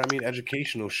 You know what I mean?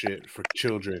 Educational shit for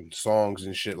children, songs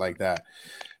and shit like that.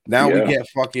 Now Yeah. we get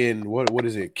fucking what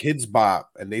is it? Kids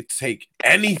Bop, and they take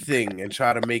anything and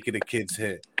try to make it a kids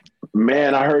hit.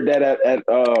 Man, I heard that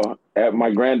at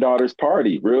my granddaughter's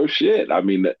party. Real shit. I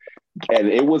mean, and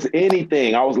it was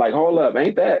anything. I was like, hold up,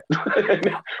 ain't that?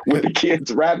 When the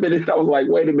kids rapping it, I was like,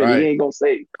 wait a minute, Right. he ain't gonna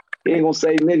say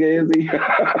nigga, is he?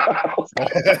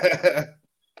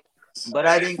 But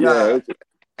I think Yeah,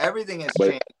 everything has but-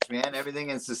 changed, man. Everything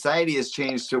in society has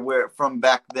changed to where from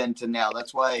back then to now.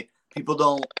 That's why people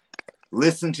don't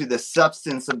listen to the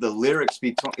substance of the lyrics.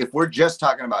 If we're just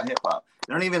talking about hip hop,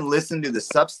 they don't even listen to the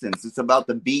substance. It's about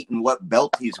the beat and what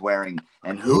belt he's wearing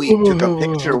and who he took a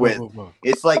picture with.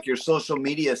 It's like your social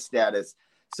media status.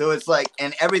 So it's like,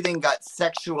 and everything got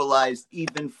sexualized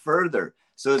even further.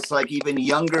 So it's like even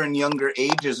younger and younger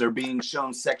ages are being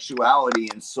shown sexuality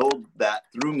and sold that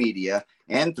through media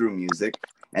and through music.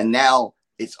 And now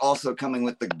it's also coming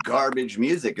with the garbage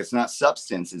music. It's not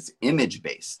substance, it's image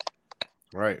based,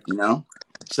 Right. you know?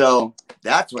 So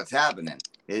that's what's happening.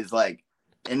 Is like,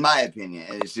 in my opinion,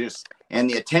 it's just, and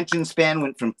the attention span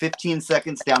went from 15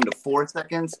 seconds down to 4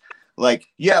 seconds. Like,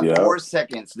 you have Yeah. 4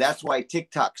 seconds. That's why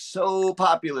TikTok's so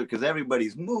popular, because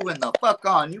everybody's moving the fuck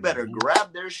on. You better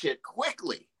grab their shit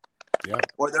quickly. Yeah.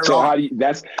 Or they're So on. how do you,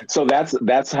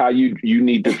 that's how you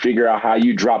need to figure out how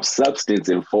you drop substance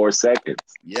in 4 seconds.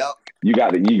 Yep. You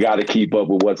got to keep up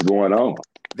with what's going on.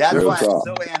 That's Real why talk.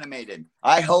 I'm so animated.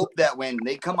 I hope that when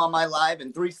they come on my live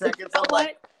in 3 seconds, You know I'm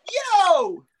like,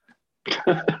 what?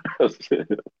 yo.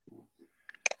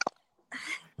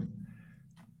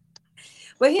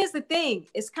 But here's the thing.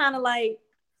 It's kind of like,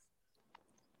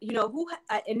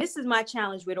 and this is my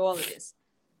challenge with all of this.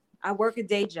 I work a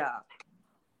day job.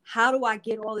 How do I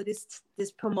get all of this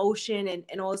promotion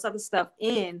and all this other stuff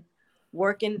in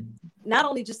working, not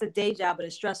only just a day job, but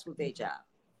a stressful day job?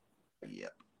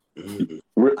 Yep.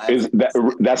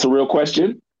 That's a real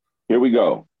question? Here we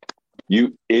go.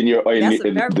 You in That's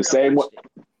a very the real same way. question.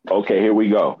 Okay, here we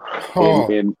go. Oh.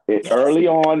 In early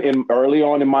on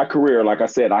in my career, like I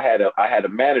said, I had a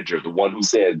manager, the one who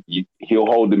said he'll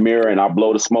hold the mirror and I'll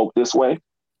blow the smoke this way.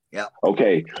 Yeah.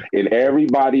 Okay. In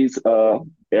everybody's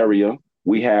area,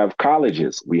 we have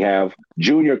colleges, we have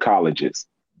junior colleges,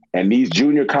 and these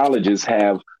junior colleges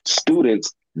have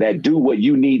students that do what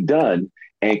you need done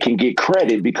and can get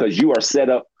credit because you are set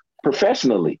up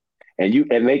professionally,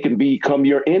 and they can become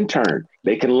your intern.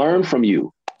 They can learn from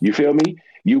you. You feel me?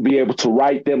 You'll be able to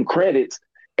write them credits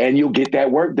and you'll get that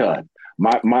work done.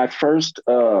 My first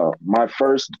real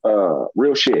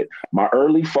shit, my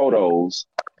early photos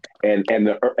and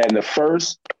the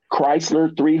first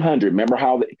Chrysler 300. Remember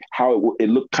how it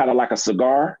looked kind of like a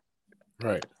cigar?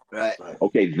 Right.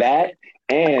 Okay, that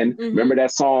and remember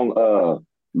that song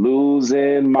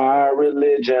Losing My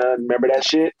Religion. Remember that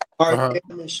shit? Uh-huh.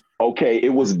 Okay,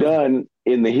 it was done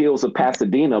in the hills of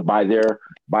Pasadena by their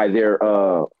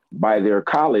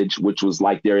college, which was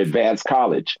like their advanced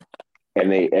college.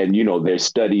 And they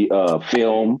study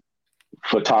film,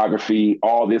 photography,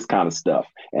 all this kind of stuff.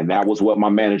 And that was what my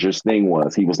manager's thing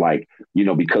was. He was like,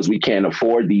 because we can't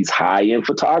afford these high-end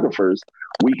photographers,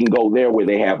 we can go there where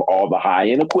they have all the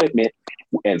high-end equipment.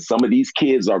 And some of these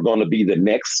kids are going to be the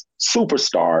next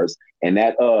superstars. And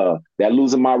that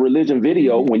Losing My Religion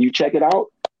video, when you check it out,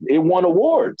 it won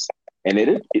awards. And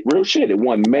it real shit. It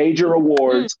won major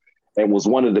awards and was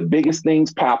one of the biggest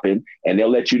things popping. And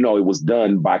they'll let you know it was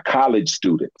done by college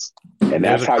students. And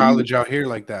There's that's a how college out here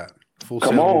like that. Full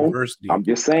Come Sail on, University. I'm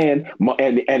just saying,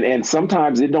 and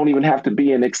sometimes it don't even have to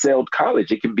be an excelled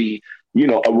college. It can be,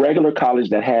 a regular college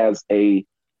that has an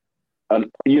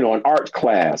art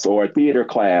class or a theater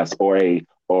class or the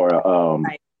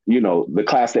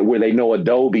class where they know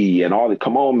Adobe and all that.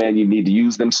 Come on, man, you need to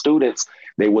use them students.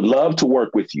 They would love to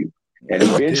work with you. And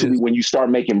eventually when you start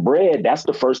making bread, that's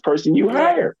the first person you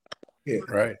hire. Yeah.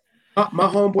 Right. My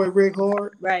homeboy Rick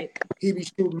Hard. Right. He be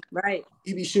shooting. Right.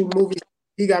 He be shooting movies.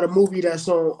 He got a movie that's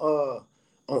on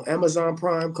Amazon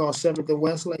Prime called 7th and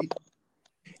Westlake.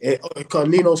 And called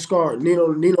Nino's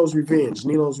Revenge.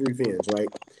 Nino's Revenge, right?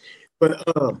 But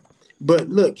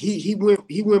look, he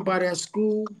went by that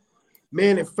school,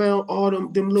 man, and found all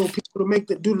them little people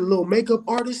to do the little makeup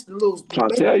artists, I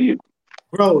tell you.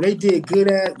 Bro, they did good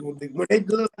at when they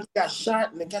got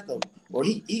shot and they got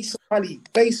he somebody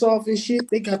face off and shit.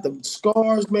 They got the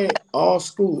scars, man. All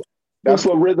school. That's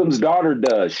what Rhythm's daughter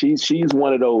does. She's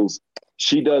one of those.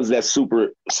 She does that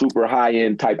super high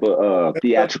end type of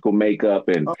theatrical makeup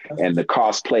and the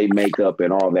cosplay makeup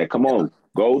and all that. Come on,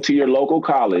 go to your local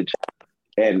college,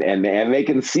 and they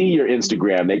can see your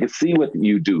Instagram. They can see what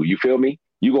you do. You feel me?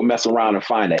 You gonna mess around and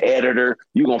find an editor.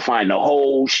 You gonna find the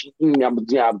whole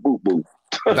boop boop.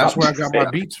 That's where I got my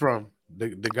beats from. The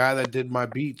guy that did my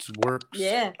beats works.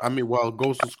 Yeah.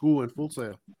 Goes to school in Full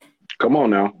Sail. Come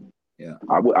on now. Yeah.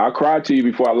 I cried to you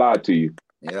before I lied to you.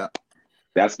 Yeah.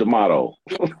 That's the motto.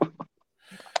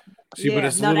 See, but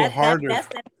it's a little harder.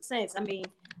 That makes sense. I mean,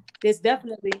 there's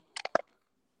definitely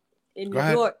in New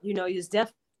York, there's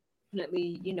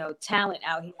definitely, talent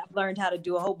out here. I've learned how to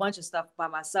do a whole bunch of stuff by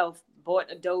myself.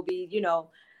 Bought Adobe,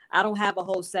 I don't have a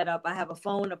whole setup. I have a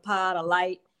phone, a pod, a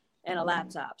light, and a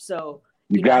laptop. So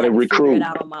you got to recruit it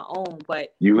out on my own,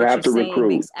 but you have to recruit.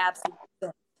 Makes absolute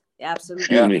sense.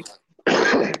 Absolutely.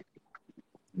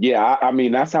 Yeah, I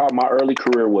mean that's how my early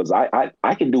career was. I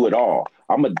can do it all.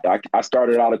 I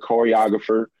started out a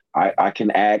choreographer. I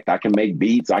can act. I can make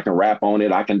beats. I can rap on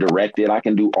it. I can direct it. I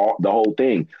can do the whole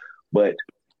thing. But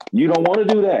you don't want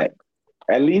to do that.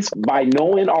 At least by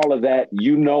knowing all of that,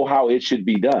 you know how it should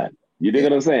be done. You dig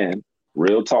what I'm saying?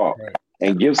 Real talk. Right.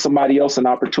 And give somebody else an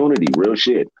opportunity. Real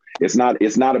shit. It's not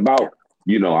about,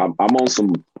 I'm on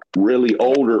some really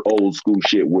old school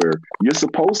shit where you're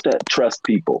supposed to trust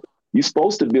people. You're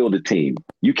supposed to build a team.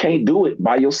 You can't do it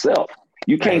by yourself.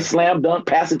 You can't slam dunk,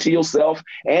 pass it to yourself,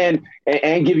 and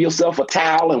give yourself a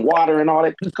towel and water and all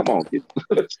that. Come on.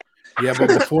 Yeah, but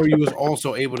before you was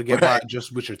also able to get by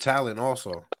just with your talent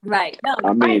also. Right. No,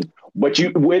 I mean, but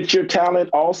with your talent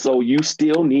also, you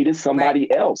still needed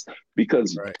somebody else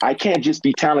because I can't just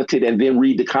be talented and then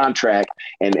read the contract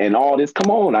and all this. Come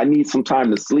on, I need some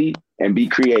time to sleep and be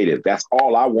creative. That's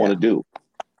all I want to do.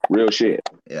 Real shit.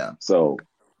 Yeah. So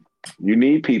you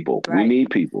need people. Right. We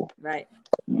need people. Right.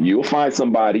 You'll find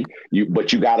somebody,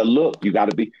 but you got to look. You got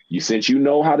to be, since you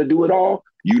know how to do it all,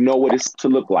 you know what it's to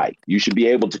look like. You should be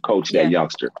able to coach that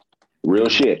youngster. Real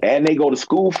shit. And they go to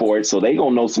school for it, so they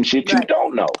going to know some shit you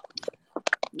don't know.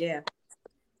 Yeah.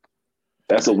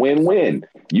 That's a win-win.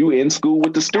 You in school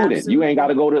with the student. Absolutely. You ain't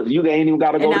even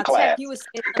got to go to class. You were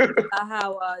saying about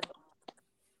how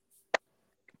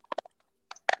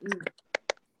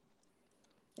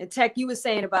and Tech, you were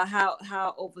saying about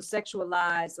how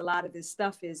over-sexualized a lot of this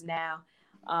stuff is now.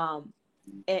 And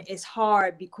it's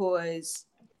hard because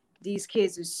these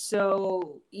kids are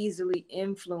so easily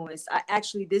influenced.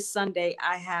 This Sunday,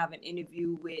 I have an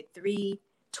interview with 3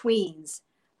 tweens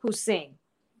who sing.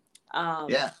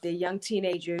 They're young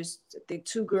teenagers. They're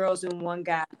 2 girls and 1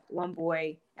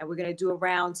 boy, and we're gonna do a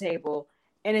round table,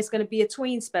 and it's gonna be a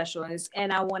tween special.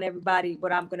 And I want everybody.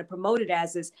 What I'm gonna promote it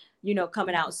as is,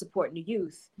 coming out and supporting the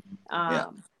youth.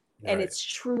 And it's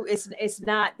true. It's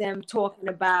not them talking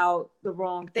about the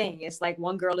wrong thing. It's like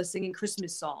one girl is singing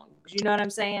Christmas songs. You know what I'm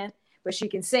saying? But she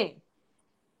can sing.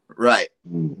 Right.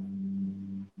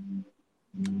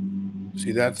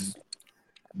 See, that's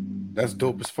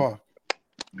dope as fuck.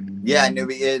 Yeah,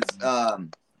 Newbie is.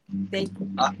 Thank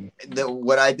you.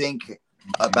 What I think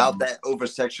about that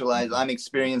over-sexualized, I'm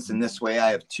experienced in this way.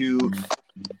 I have 2.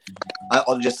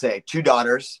 I'll just say 2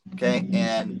 daughters. Okay,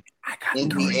 and in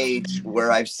the age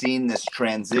where I've seen this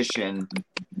transition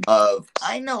of,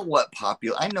 I know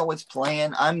what's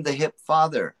playing. I'm the hip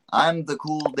father. I'm the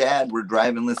cool dad. We're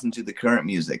driving, listen to the current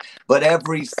music. But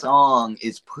every song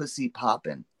is pussy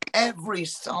popping. Every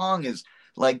song is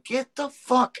like, get the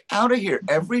fuck out of here.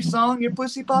 Every song you're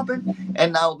pussy popping.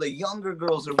 And now the younger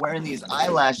girls are wearing these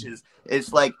eyelashes.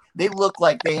 It's like, they look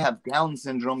like they have Down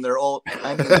syndrome. They're all,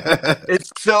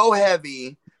 it's so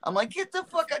heavy. I'm like, get the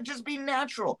fuck out. Just be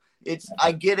natural.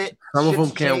 I get it. Some of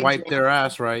them can't wipe their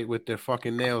ass right with their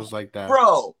fucking nails like that,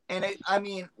 bro. And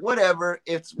whatever.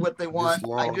 It's what they want.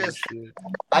 I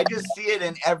just see it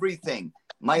in everything.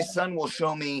 My son will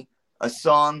show me a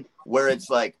song where it's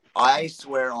like, I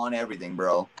swear on everything,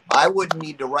 bro. I wouldn't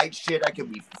need to write shit. I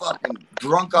could be fucking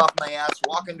drunk off my ass,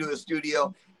 walk into a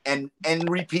studio, and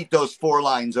repeat those 4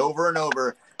 lines over and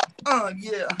over. Oh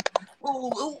yeah.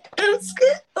 Oh, it's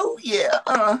good. Oh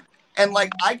yeah. And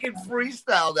like, I could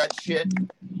freestyle that shit,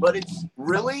 but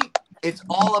it's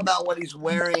all about what he's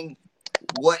wearing,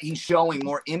 what he's showing,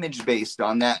 more image based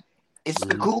on that. It's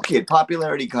the cool kid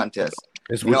popularity contest.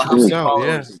 It's what you sell,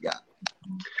 yeah.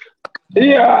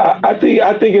 Yeah, I think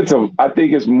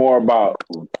it's more about,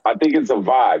 I think it's a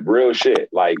vibe, real shit.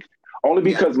 Like, only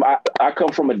because I come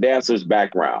from a dancer's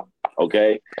background,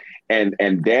 okay?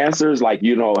 And dancers, like,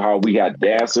 how we got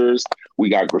dancers, we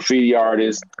got graffiti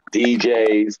artists,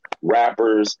 DJs,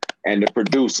 rappers, and the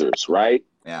producers, right?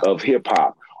 Yeah. Of hip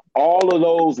hop. All of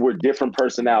those were different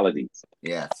personalities.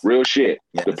 Yes. Real shit.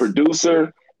 Yes. The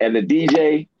producer and the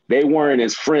DJ, they weren't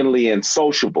as friendly and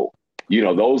sociable.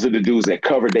 Those are the dudes that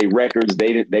covered their records.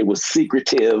 They were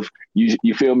secretive.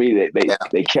 You feel me?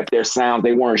 They kept their sound.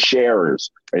 They weren't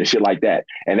sharers and shit like that.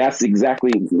 And that's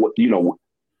exactly what,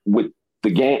 with the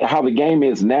game, how the game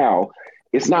is now.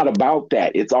 It's not about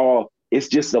that. It's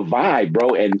just a vibe,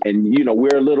 bro. And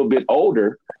we're a little bit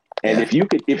older. And if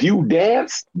you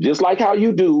dance just like how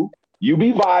you do, you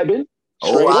be vibing. I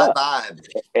vibe.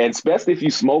 And especially if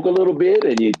you smoke a little bit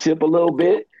and you tip a little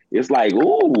bit, it's like,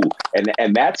 ooh,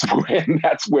 and that's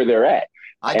where they're at.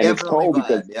 And it's cold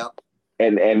because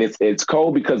and it's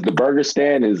cold because the burger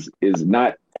stand is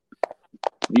not,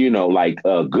 like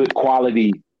good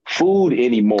quality food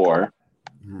anymore.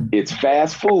 It's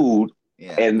fast food,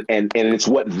 and it's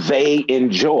what they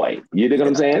enjoy. You know what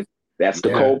I'm saying? That's the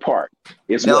cold part.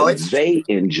 It's what they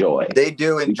enjoy. They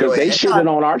do enjoy because they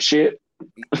shitting on our shit.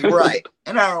 Right.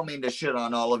 And I don't mean to shit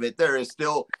on all of it. There is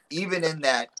still, even in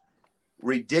that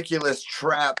ridiculous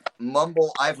trap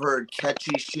mumble, I've heard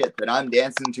catchy shit that I'm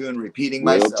dancing to and repeating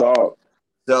myself. Talk.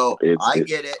 So I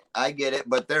get it,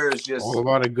 but there is just all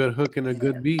about a good hook and a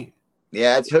good beat.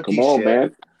 Yeah, it's hooky. Come on, shit.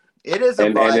 man. It is a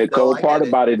and vibe, the cool part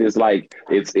about it is like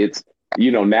it's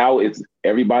now it's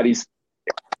everybody's.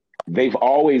 They've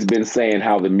always been saying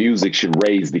how the music should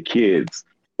raise the kids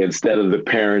instead of the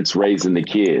parents raising the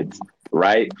kids,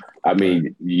 right? I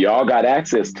mean, y'all got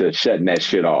access to shutting that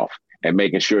shit off and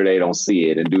making sure they don't see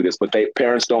it and do this, but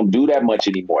parents don't do that much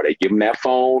anymore. They give them that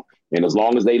phone, and as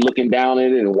long as they looking down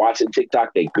at it and watching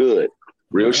TikTok, they good.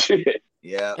 Real shit.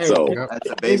 Yeah. So that's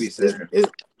a babysitter.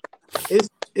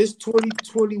 It's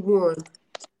 2021.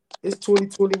 It's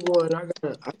 2021. I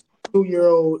got a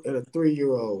 2-year-old and a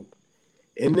 3-year-old.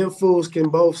 And them fools can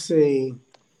both sing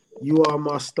 "You Are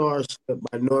My Starship"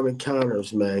 by Norman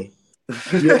Connors, man.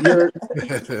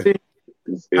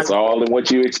 It's all in what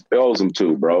you expose them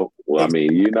to, bro. Well, I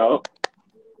mean,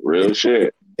 real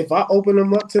shit. If I open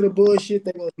them up to the bullshit,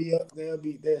 they're gonna be up.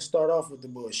 They'll start off with the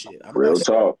bullshit. Real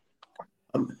talk.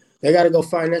 They got to go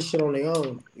find that shit on their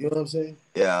own. You know what I'm saying?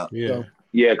 Yeah. So,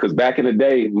 yeah, because back in the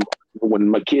day, when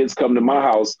my kids come to my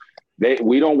house,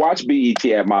 we don't watch BET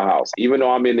at my house. Even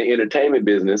though I'm in the entertainment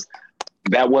business,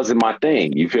 that wasn't my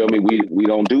thing. You feel me? We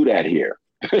don't do that here.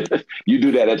 You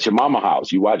do that at your mama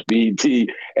house. You watch BET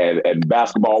and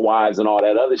Basketball Wives and all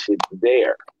that other shit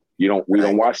there. We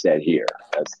don't watch that here.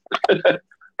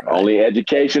 Only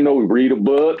educational. Read a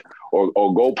book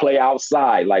or go play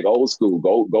outside like old school.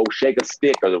 Go shake a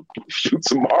stick or shoot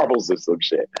some marbles or some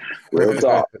shit. Real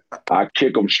talk. I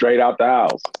kick them straight out the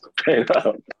house. Straight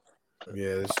up.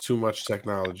 Yeah, there's too much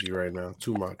technology right now.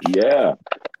 Too much. Yeah,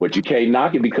 but you can't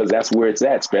knock it because that's where it's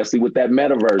at, especially with that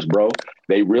metaverse, bro.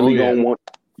 They really don't want.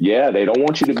 Yeah, they don't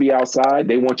want you to be outside.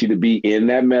 They want you to be in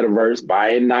that metaverse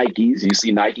buying Nikes. You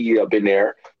see Nike up in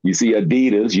there. You see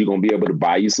Adidas. You're gonna be able to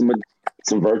buy you some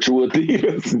virtual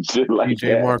Adidas and shit like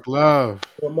DJ that. Mark Love.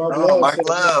 Mark Mark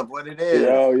Love, what it is.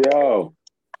 Yo.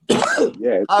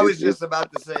 Yeah. I was just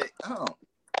about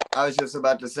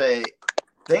to say,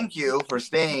 thank you for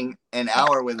staying an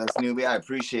hour with us, newbie. I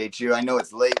appreciate you. I know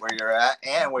it's late where you're at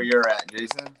and where you're at,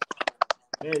 Jason.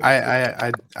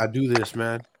 I do this,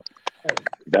 man.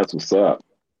 That's what's up.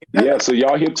 Yeah, so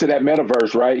y'all hip to that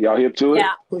metaverse, right? Y'all hip to it?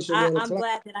 Yeah, I'm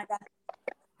glad that I got.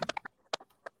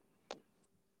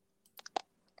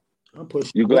 I'm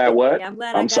pushing. You glad what? Yeah, I'm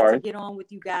glad I got to get on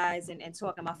with you guys and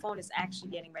talk. And my phone is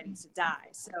actually getting ready to die.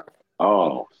 So.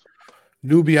 Oh.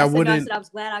 Newbie, I was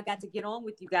glad I got to get on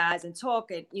with you guys and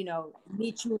talk and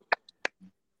meet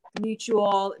you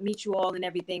all and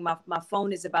everything. My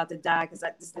phone is about to die because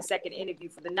this is the second interview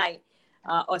for the night,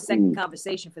 or second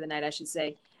conversation for the night, I should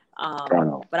say.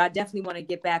 But I definitely want to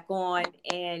get back on,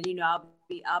 and I'll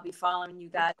be following you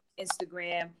guys on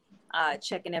Instagram,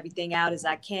 checking everything out as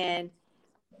I can.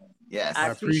 Yes, I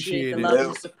appreciate the love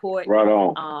and support. Right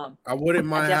on. I wouldn't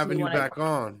mind having you back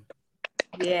on.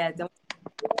 Yeah.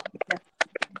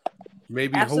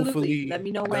 Maybe Absolutely. Hopefully let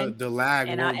me know when the lag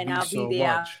won't be I'll so be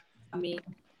there. much.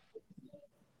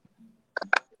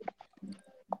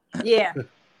 Yeah,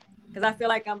 because I feel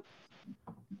like I'm.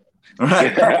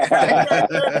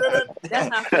 That's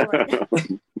not fair.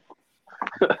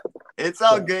 It's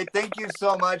all good. Thank you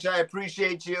so much. I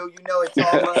appreciate you. You know it's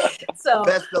all love. So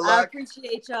best of luck. I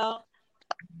appreciate y'all.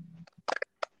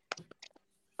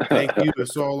 Thank you.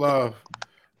 It's all love.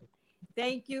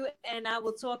 Thank you, and I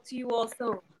will talk to you all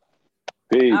soon.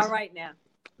 Peace. All right now.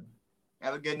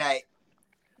 Have a good night.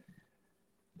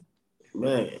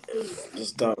 Man,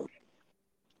 it's dope.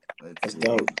 It's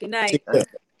dope. Good night.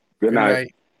 Good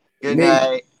night. Good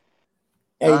night.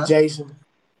 Hey, Jason.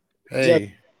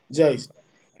 Hey. Jason.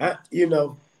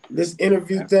 This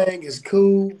interview thing is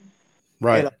cool.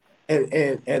 Right.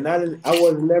 And I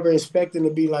was never expecting to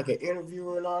be like an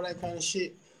interviewer and all that kind of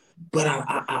shit. But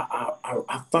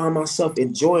I find myself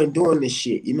enjoying doing this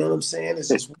shit. You know what I'm saying? It's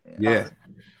just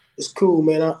it's cool,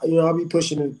 man. I'll be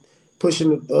pushing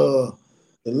the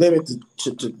limit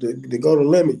to go to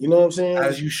limit. You know what I'm saying?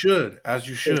 As you should.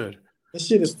 This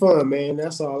shit is fun, man.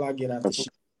 That's all I get out of shit.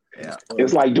 Yeah.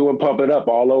 It's like doing Pump It Up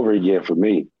all over again for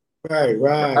me. Right.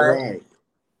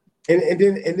 And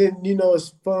then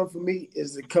it's fun for me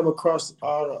is to come across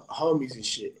all the homies and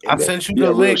shit. And I sent you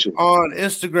the link on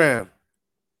Instagram.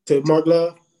 To Mark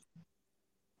Love?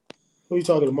 Who you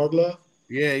talking to, Mark Love?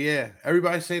 Yeah.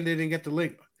 Everybody's saying they didn't get the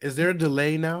link. Is there a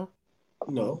delay now?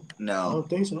 No. I don't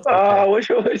think so. Oh, what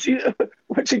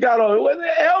you got on? Was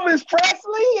it Elvis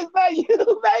Presley? Is that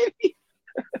you, baby?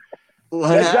 Is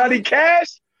that Johnny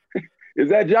Cash? Is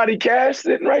that Johnny Cash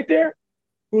sitting right there?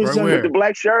 Who's right with the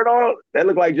black shirt on? That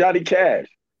look like Johnny Cash.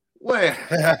 Where?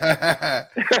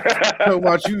 Talking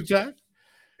about you, Jack?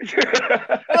 You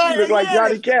look like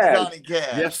Johnny Cash.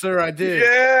 Yes, sir, I did.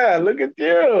 Yeah, look at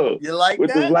you. You like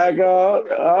with that? the black on?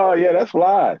 Oh, yeah, that's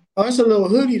fly. Oh, that's a little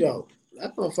hoodie though.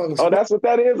 That's motherfucking. Oh, that's what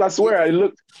that is. I swear, it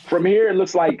looks from here. It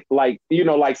looks like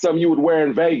something you would wear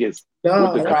in Vegas with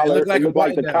the collar. It looked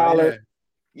like the collar.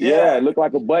 Yeah, it looked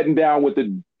like a button down with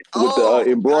the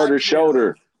embroidered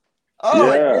shoulder.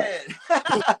 Oh, yeah.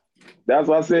 That's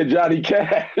why I said Johnny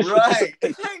Cash. Right.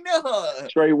 I know.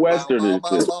 Straight Western and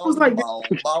shit. I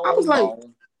was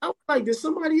like, did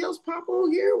somebody else pop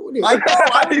on here? I know.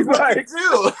 I was like,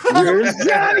 too. Where's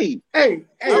Johnny? Hey,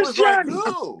 I was Johnny. like,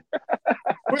 who?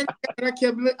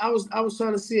 I was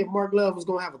trying to see if Mark Love was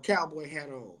gonna have a cowboy hat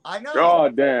on. I know. Oh,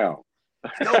 damn.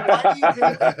 So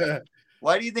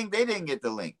why do you think they didn't get the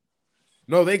link?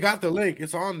 No, they got the link.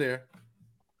 It's on there.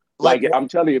 Like I'm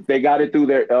telling you, if they got it through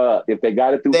they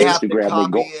Instagram, have to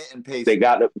copy it and paste they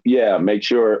got to make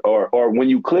sure, or when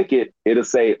you click it, it'll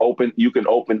say open. You can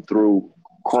open through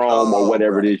Chrome or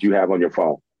whatever it is you have on your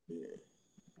phone.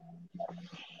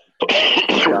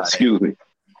 Excuse me.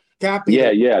 Copy.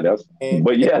 Yeah.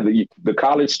 But the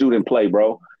college student play,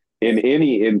 bro. In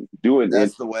the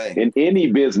way. In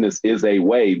any business is a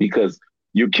way because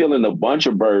you're killing a bunch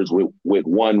of birds with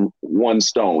one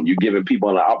stone. You're giving people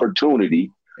an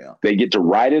opportunity. Yeah. They get to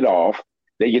write it off.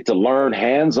 They get to learn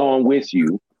hands-on with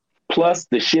you. Plus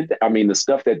the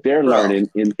stuff that they're learning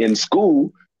in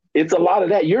school, it's a lot of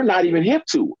that you're not even hip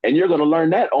to, and you're going to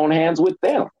learn that on hands with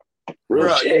them. Real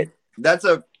Bro, shit.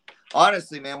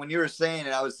 Honestly, man, when you were saying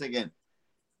it, I was thinking,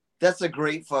 that's a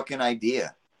great fucking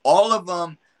idea.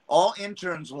 All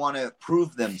interns want to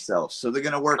prove themselves, so they're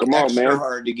going to work extra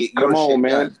hard to get your shit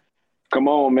done. Come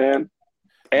on, man.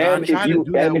 And I'm trying to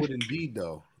do that with Indeed,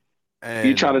 though. And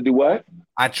you trying to do what?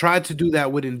 I tried to do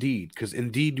that with Indeed, because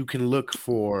Indeed you can look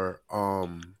for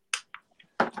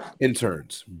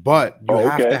interns, but you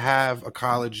have to have a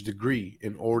college degree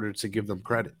in order to give them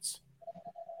credits.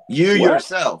 You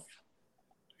yourself.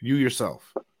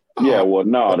 Yeah, well,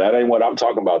 no, that ain't what I'm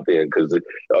talking about then. Because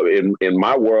in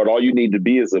my world, all you need to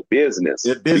be is a business.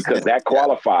 Because that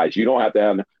qualifies. You don't have to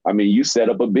have. I mean, you set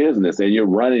up a business and you're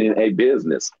running a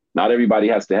business. Not everybody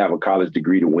has to have a college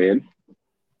degree to win,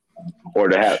 or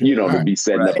to have to be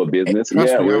setting up a business.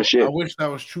 Trust me, real shit. I wish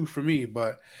that was true for me,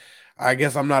 but I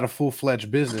guess I'm not a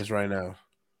full-fledged business right now.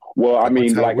 Well, I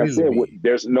mean, like I said,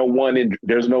 there's no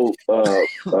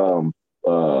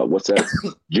what's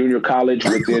that? Junior college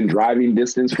within driving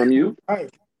distance from you. Right.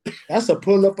 That's a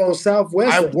pull up on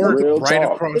Southwest. I work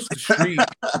across the street.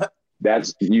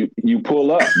 That's you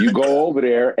pull up, you go over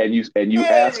there and you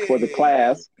ask for the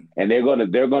class, and they're gonna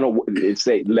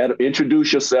say,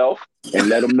 introduce yourself and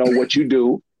let them know what you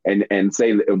do and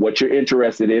say what you're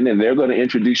interested in, and they're gonna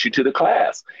introduce you to the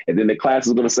class, and then the class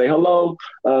is gonna say, hello,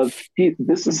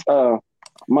 this is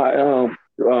my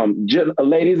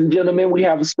ladies and gentlemen, we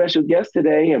have a special guest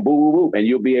today, and boo boo boo, and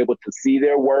you'll be able to see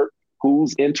their work,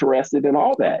 who's interested in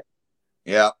all that.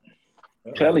 Yeah.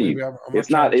 I'm telling you,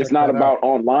 it's not about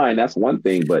online. That's one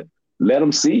thing, but let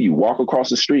them see you. Walk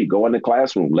across the street, go in the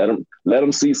classroom. Let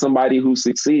them see somebody who's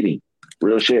succeeding.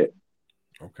 Real shit.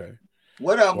 Okay.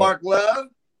 What up, Mark Love?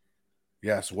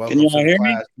 Yes, welcome to the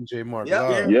class, DJ Mark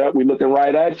Love. Yeah, we looking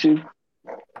right at you.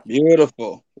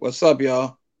 Beautiful. What's up,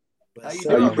 y'all? How you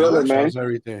feeling, man? How's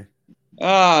everything?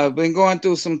 I've been going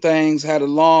through some things. Had a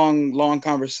long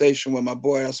conversation with my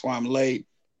boy. That's why I'm late.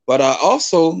 But I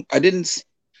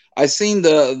seen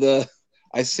you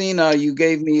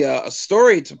gave me a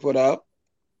story to put up,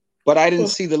 but I didn't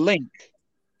see the link.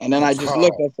 And then I just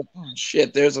looked at oh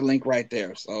shit, there's a link right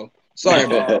there. So sorry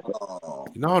about that.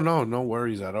 No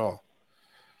worries at all.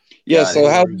 Yeah, so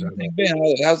how's everything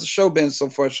been? How's the show been so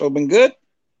far? Show been good?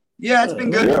 Yeah, it's been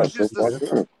good. It was just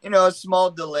a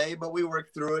small delay, but we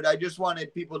worked through it. I just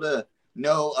wanted people to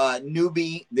know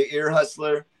Newbie, the ear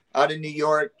hustler out of New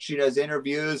York. She does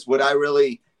interviews. What I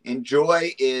really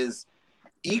enjoy is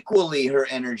equally her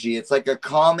energy. It's like a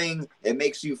calming, it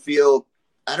makes you feel,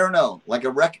 I don't know, like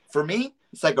for me,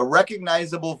 it's like a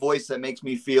recognizable voice that makes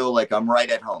me feel like I'm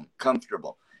right at home,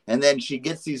 comfortable. And then she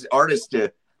gets these artists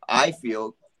to, I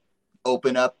feel,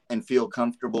 open up and feel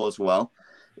comfortable as well.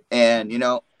 And,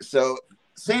 so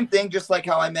same thing, just like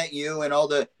how I met you and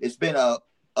it's been a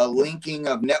linking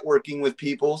of networking with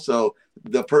people. So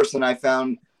the person I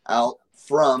found out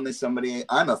from is somebody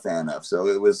I'm a fan of. So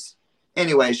it was,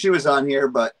 anyway, she was on here,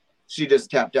 but she just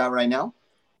tapped out right now.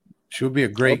 She would be a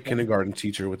great kindergarten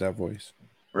teacher with that voice.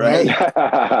 Right. Like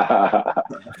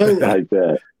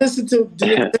that. Listen to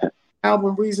the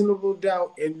album Reasonable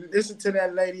Doubt and listen to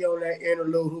that lady on that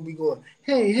interlude who be going,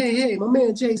 hey, my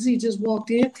man Jay-Z just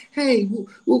walked in. Hey,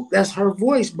 that's her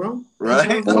voice, bro.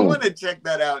 Right. I want to check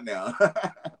that out now.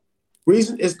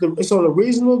 It's on the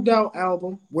Reasonable Doubt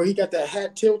album where he got that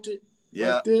hat tilted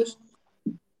like this.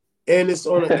 And it's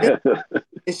on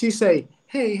and she say,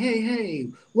 hey,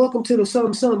 welcome to the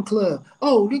something club.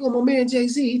 Oh, look at my man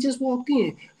Jay-Z, he just walked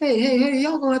in. Hey,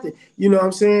 y'all gonna have to, you know what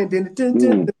I'm saying? Then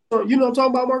you know what I'm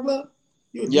talking about, Mark Love?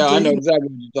 Yeah, I know exactly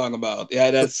what you're talking about.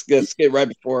 Yeah, that's skit right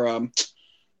before God,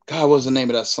 what was the name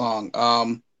of that song?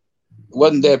 It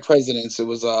wasn't Dead Presidents, it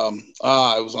was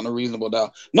it was on A Reasonable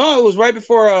Doubt. No, it was right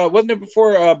before wasn't it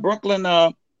before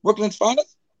Brooklyn's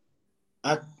Finest?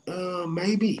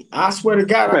 Maybe. I swear to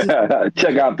God.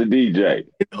 Check out the DJ.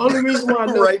 The only reason why I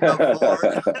know right before.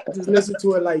 just listen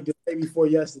to it like the day before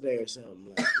yesterday or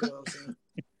something. Like, you know what I'm saying?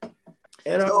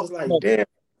 And I was like, damn.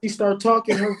 She started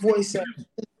talking, her voice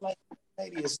like,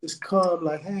 lady, it's just calm,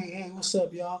 like, hey, what's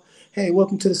up, y'all? Hey,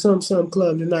 welcome to the Some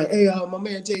Club tonight. Hey, my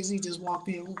man Jay-Z just walked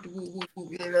in. Whoop, whoop, whoop,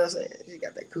 whoop. You know what I'm saying? She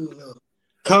got that cool little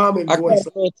calming voice.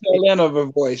 I can't tell end of her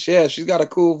voice. Yeah, she's got a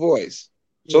cool voice.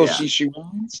 So she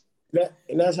runs.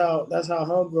 And that's how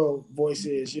Homegirl voice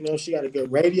is. You know, she got a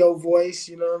good radio voice.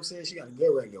 You know what I'm saying? She got a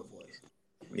good radio voice.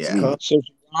 Yeah. So she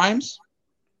rhymes?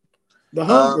 The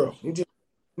Homegirl. You just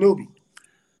Newbie.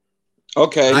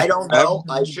 Okay. I don't know.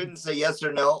 I shouldn't say yes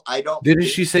or no. I don't. Didn't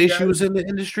she say she was in the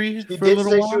industry? She did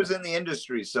say she was in the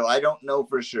industry, so I don't know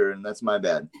for sure, and that's my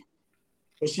bad.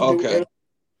 Okay.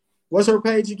 What's her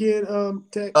page again?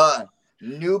 Tech?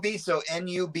 Nubi, so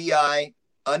NUBI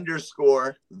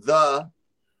 _ the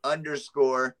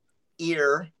 _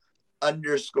 ear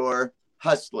 _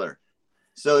 hustler.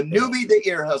 So Nubi the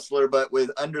ear hustler, but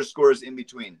with underscores in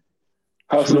between.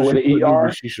 Hustler with an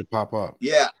ER. She should pop up.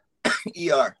 Yeah,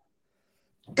 ER.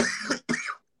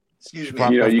 Excuse me.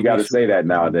 You know, you got to say that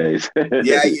nowadays.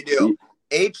 Yeah, you do.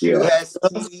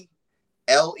 HUSTLER.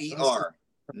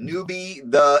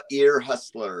 Nubi the ear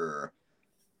hustler.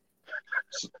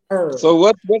 So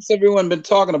what's everyone been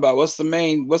talking about? What's the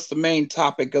main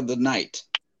topic of the night?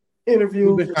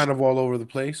 Interview. We've been kind of all over the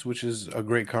place, which is a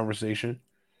great conversation.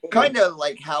 Kind of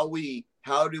like how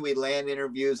do we land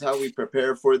interviews, how we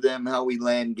prepare for them, how we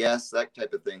land guests, that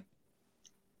type of thing.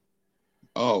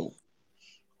 Oh,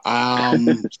 I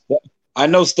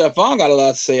know Stefan got a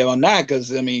lot to say on that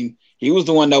because I mean he was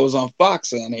the one that was on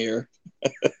Fox on here.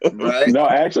 Right? No,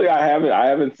 actually, I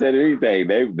haven't said anything.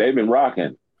 They've been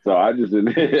rocking. So I just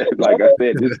like I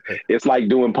said, it's like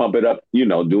doing Pump It Up. You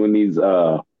know, doing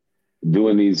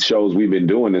these shows we've been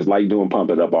doing is like doing Pump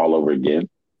It Up all over again.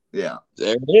 Yeah,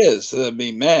 there it is. I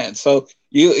mean, man. So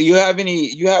you have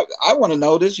any? I want to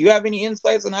know this. You have any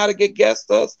insights on how to get guests,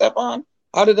 Stefan?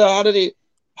 How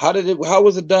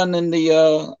was it done in the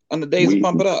on the days of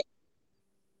Pump It Up?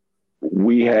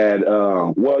 We had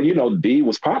well, you know, D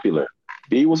was popular.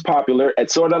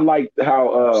 It's sort of like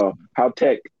how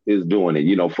Tech is doing it.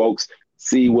 You know, folks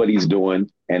see what he's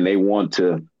doing and they want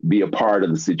to be a part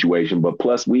of the situation. But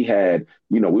plus we had,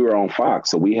 you know, we were on Fox,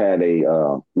 so we had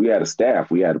a staff,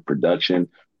 we had a production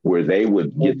where they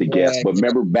would get the guests. But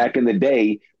remember back in the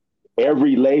day,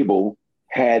 every label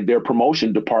had their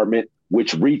promotion department,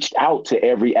 which reached out to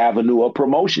every avenue of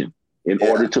promotion in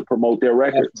order to promote their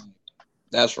records.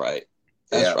 That's right.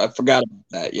 Right. I forgot about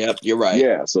that. Yep, you're right.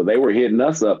 Yeah, so they were hitting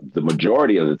us up the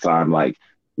majority of the time. Like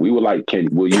we were like,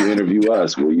 will you interview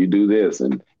us? Will you do this?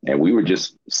 And we were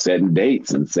just setting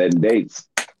dates.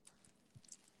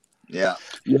 Yeah.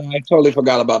 Yeah, I totally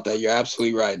forgot about that. You're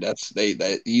absolutely right. That's the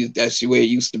way it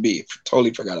used to be.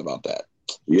 Totally forgot about that.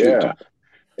 Yeah.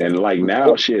 And like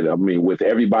now, shit, I mean, with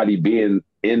everybody being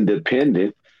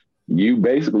independent, you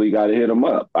basically got to hit them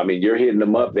up. I mean, you're hitting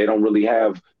them up. They don't really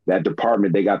have that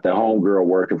department. They got the homegirl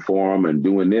working for them and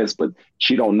doing this, but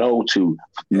she don't know to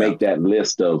make that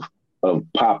list of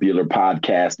popular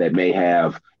podcasts that may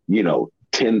have, you know,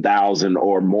 10,000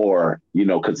 or more, you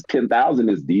know, because 10,000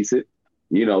 is decent,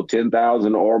 you know,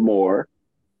 10,000 or more.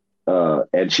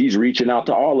 And she's reaching out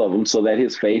to all of them so that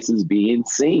his face is being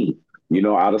seen, you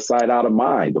know, out of sight, out of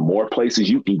mind. The more places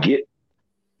you can get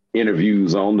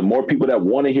interviews on, the more people that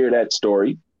want to hear that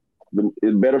story,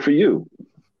 it's better for you.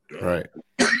 Right.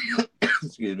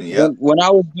 Excuse me. Yeah. When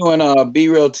I was doing Be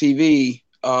Real TV,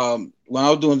 when I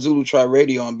was doing Zulu Tribe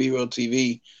Radio on Be Real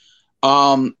TV,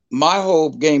 my whole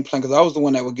game plan, because I was the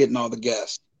one that was getting all the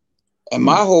guests, and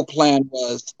my whole plan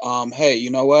was, hey, you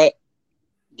know what?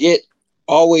 Get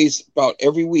always about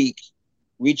every week,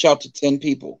 reach out to 10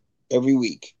 people every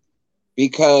week,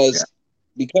 because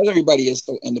everybody is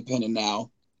so independent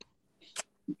now.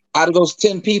 Out of those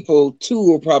 10 people, 2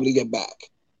 will probably get back.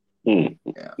 Yeah,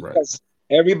 because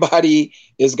everybody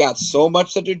has got so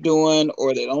much that they're doing,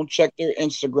 or they don't check their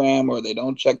Instagram, or they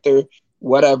don't check their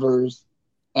whatevers,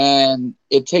 and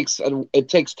it takes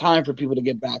time for people to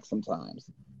get back sometimes.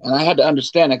 And I had to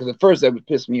understand that, because at first that would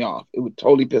piss me off. It would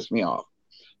totally piss me off.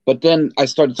 But then I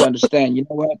started to understand, you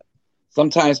know what?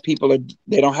 Sometimes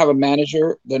they don't have a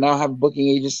manager, they don't have a booking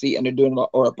agency, and they're doing it,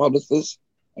 or a publicist,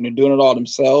 and they're doing it all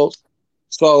themselves.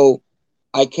 So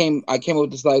I came up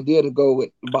with this idea to go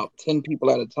with about 10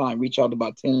 people at a time, reach out to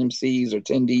about 10 MCs or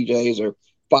 10 DJs or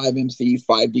 5 MCs,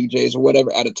 5 DJs or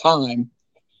whatever at a time.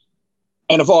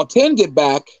 And if all 10 get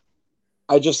back,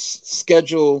 I just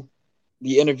schedule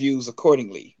the interviews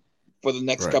accordingly for the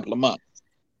next couple of months.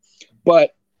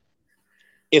 But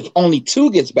if only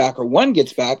 2 gets back or 1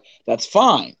 gets back, that's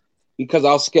fine, because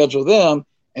I'll schedule them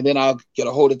and then I'll get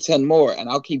a hold of 10 more, and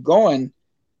I'll keep going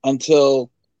until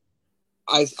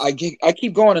I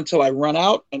keep going until I run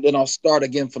out, and then I'll start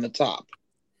again from the top.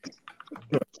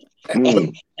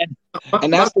 And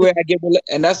that's where I get,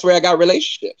 and that's where I got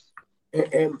relationships.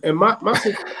 And my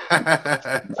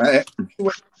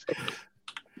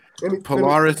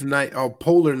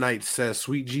Polar Night says,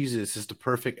 "Sweet Jesus is the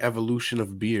perfect evolution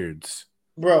of beards."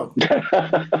 Bro.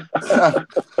 All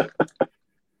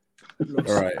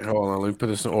right, hold on. Let me put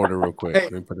this in order real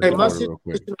quick. My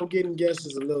situation of getting guests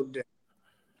is a little different.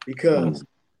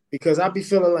 Because I be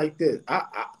feeling like this.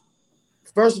 I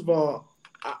first of all,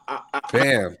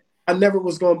 I never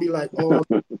was gonna be like, oh,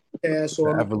 yeah, so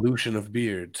the evolution of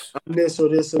beards. I'm this or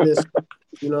this or this.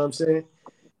 You know what I'm saying?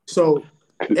 So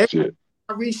everyone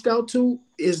I reached out to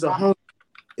is a home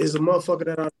is a motherfucker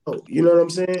that I know. You know what I'm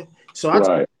saying? So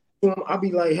I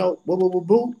be like, help, boo, boo, boo,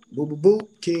 boo, boo, boo, boo,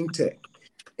 King Tech.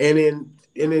 And then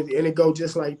it go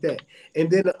just like that. And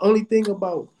then the only thing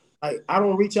about, like, I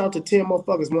don't reach out to 10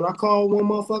 motherfuckers. When I call one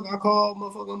motherfucker, I call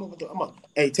motherfucker. I'm like,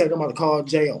 hey, Tech, I'm about to call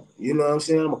J.O. You know what I'm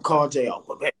saying? I'm going to call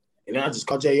J.O. And I just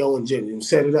call J.O. and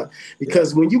set it up.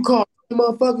 Because when you call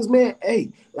motherfuckers, man,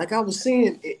 hey, like I was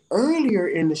saying earlier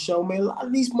in the show, man, a lot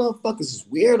of these motherfuckers is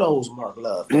weirdos, Mark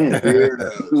Love.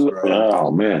 Weirdos, bro.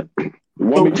 Oh, man.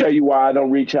 Let me tell you why I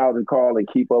don't reach out and call and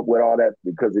keep up with all that,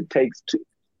 because it takes,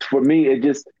 for me,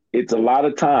 it's a lot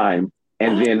of time.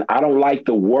 And then I don't like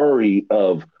the worry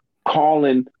of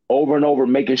calling over and over,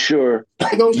 making sure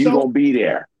you're going to be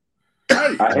there.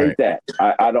 I hate that.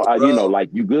 I don't, you know, like,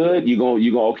 you good? You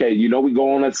go, okay, you know, we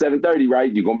go on at 7:30,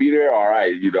 right? You're going to be there? All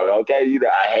right. You know, okay.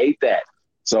 I hate that.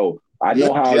 So I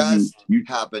know how you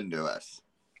happened to us.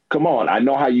 Come on. I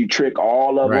know how you trick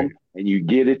all of them and you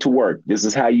get it to work. This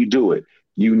is how you do it.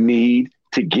 You need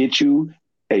to get you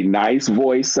a nice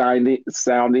voice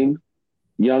sounding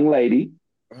young lady,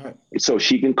 so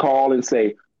she can call and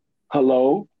say,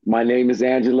 hello, my name is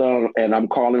Angela, and I'm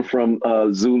calling from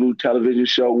Zulu television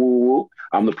show, Woo Woo.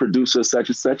 I'm the producer of such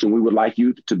and such, and we would like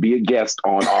you to be a guest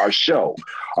on our show.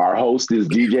 Our host is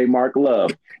DJ Mark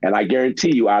Love, and I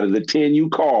guarantee you, out of the 10 you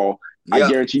call, I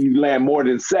guarantee you land more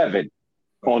than 7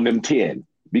 on them 10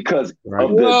 because of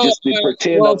the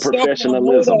pretend of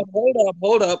professionalism.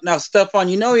 Hold up. Now, Stefan,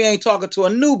 you know you ain't talking to a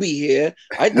newbie here.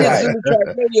 I did Zulu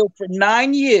Track Radio for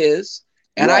 9 years,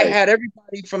 and I had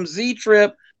everybody from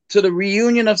Z-Trip to the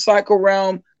reunion of Psycho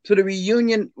Realm to the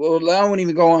reunion. Well, I won't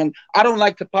even go on. I don't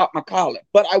like to pop my collar,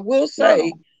 but I will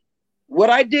say what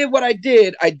I did,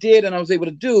 and I was able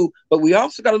to do. But we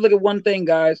also got to look at one thing,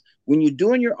 guys. When you're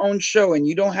doing your own show and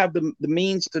you don't have the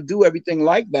means to do everything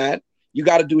like that, you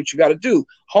got to do what you got to do.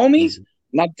 Homies,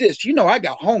 not this. You know, I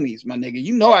got homies, my nigga.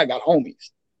 You know, I got homies.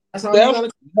 That's all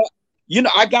you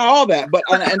know, I got all that, but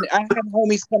and I have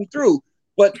homies come through.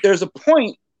 But there's a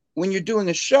point when you're doing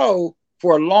a show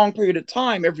for a long period of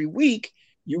time every week,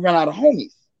 you run out of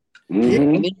homies. And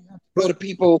then you have to go to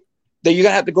people that you're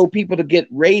gonna have to go people to get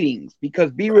ratings,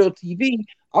 because Be Real TV,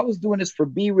 I was doing this for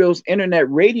Be Real's internet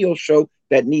radio show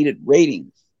that needed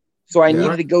ratings. So I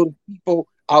needed to go to people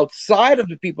outside of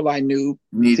the people I knew.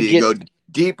 Needed to go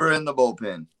deeper in the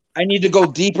bullpen. I need to go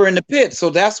deeper in the pit. So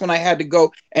that's when I had to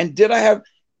go. And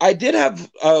I did have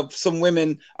some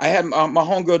women. I had my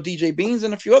homegirl DJ Beans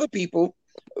and a few other people,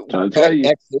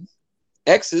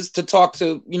 exes to talk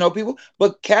to, you know, people.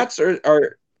 But cats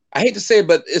are I hate to say it,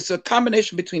 but it's a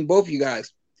combination between both of you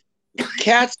guys.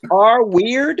 Cats are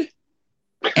weird,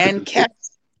 and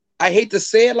cats, I hate to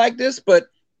say it like this, but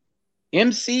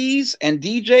MCs and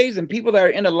DJs and people that are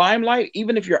in the limelight,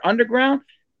 even if you're underground,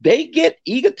 they get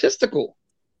egotistical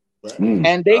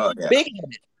and they get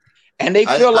big-headed, and they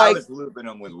feel like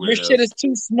your shit is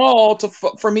too small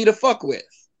for me to fuck with.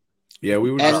 Yeah,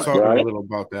 we were just talking a little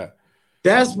about that.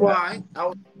 That's why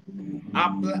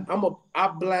I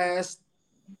blast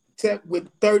Tech with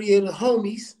 30 of the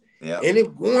homies, and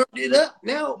it warmed it up.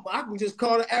 Now I can just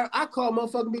call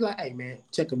motherfucker and be like, hey man,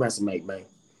 check the resume, man.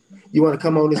 You want to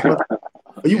come on this motherfucker?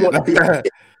 Or you want to be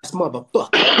this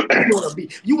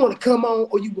motherfucker? You want to come on,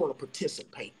 or you want to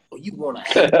participate, or you want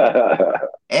to?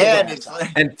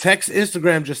 And Tech's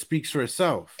Instagram just speaks for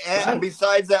itself. And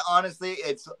besides that, honestly,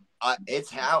 it's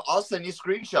how I'll send you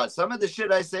screenshots. Some of the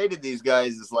shit I say to these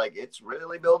guys is like, it's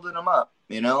really building them up.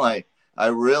 You know, I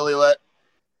really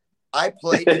I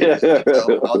play to the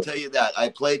ego. I'll tell you that. I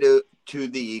play to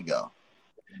the ego.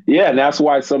 Yeah, and that's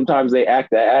why sometimes they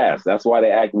act the ass. That's why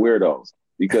they act weirdos,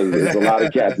 because there's a lot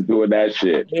of cats doing that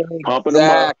shit, pumping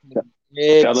them up,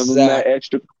 telling them that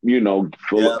extra, you know,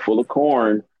 full of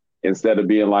corn, instead of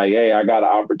being like, hey, I got an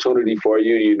opportunity for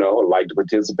you, you know, like to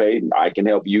participate. I can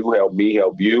help you, help me,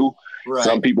 help you. Right.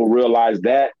 Some people realize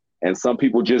that, and some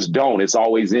people just don't. It's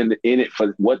always in it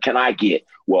for what can I get?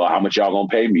 Well, how much y'all gonna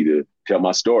pay me to tell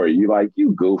my story? You like,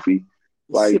 you goofy.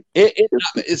 Like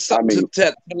it's something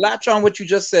to latch on what you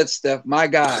just said, Steph. My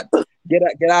God, get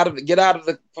out of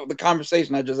the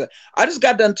conversation I just had. I just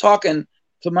got done talking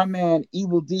to my man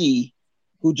Evil D,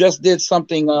 who just did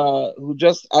something. Who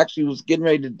just actually was getting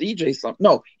ready to DJ something.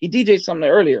 No, he DJed something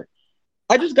earlier.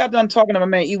 I just got done talking to my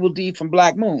man Evil D from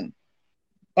Black Moon,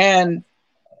 and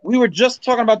we were just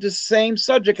talking about this same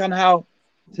subject on how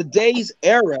today's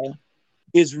era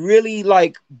is really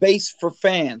like based for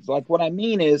fans. Like what I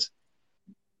mean is,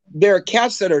 there are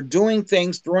cats that are doing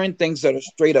things, throwing things that are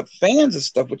straight up fans and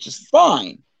stuff, which is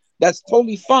fine. That's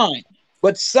totally fine.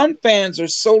 But some fans are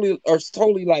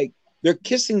totally like, they're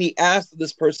kissing the ass of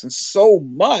this person so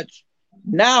much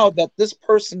now that this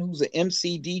person who's an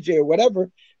MC, DJ, or whatever,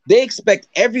 they expect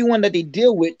everyone that they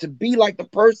deal with to be like the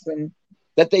person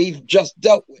that they've just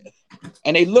dealt with.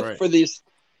 And they look for this,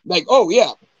 like, oh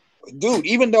yeah, dude,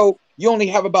 even though you only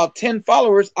have about 10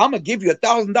 followers, I'm gonna give you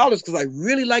 $1,000 because I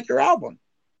really like your album.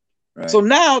 Right. So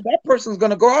now that person's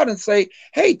gonna go out and say,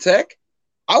 hey, Tech,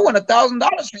 I want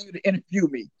 $1,000 for you to interview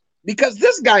me because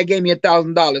this guy gave me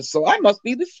 $1,000, so I must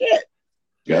be the shit.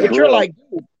 Yeah, but you're like,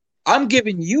 dude, I'm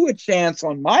giving you a chance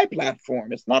on my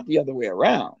platform. It's not the other way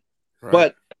around. Right.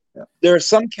 But there are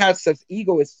some cats that's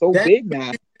ego is so big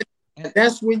now.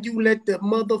 That's when you let the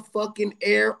motherfucking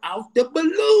air out the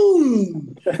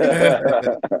balloon.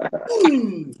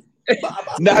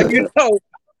 Now you know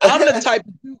I'm the type.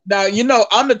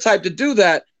 I'm the type to do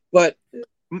that, but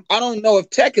I don't know if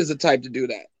Tech is the type to do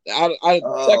that.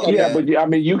 But I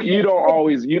mean, you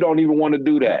don't even want to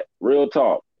do that. Real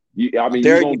talk. You're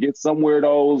gonna get somewhere of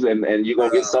those, and you're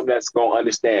gonna get some that's gonna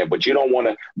understand. But you don't want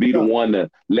to be the one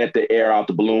to let the air out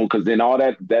the balloon, because then all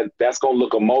that's gonna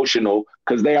look emotional,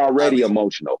 because they already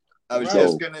emotional. I was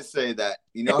just gonna say that.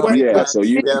 You know, how you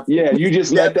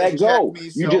just let that go.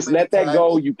 You just let that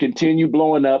go. You continue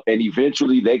blowing up, and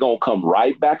eventually they gonna come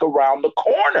right back around the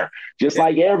corner, just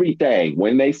like everything.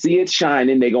 When they see it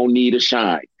shining, they gonna need a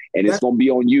shine, and it's gonna be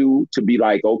on you to be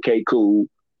like, okay, cool.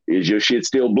 Is your shit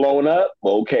still blowing up?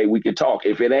 Okay, we can talk.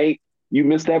 If it ain't, you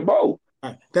missed that boat.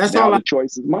 That's now all. The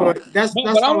choice is mine.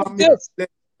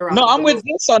 I'm with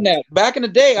this on that. Back in the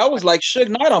day, I was like Suge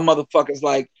Knight on motherfuckers.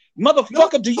 Like,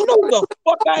 motherfucker, do you know who the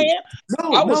fuck I am?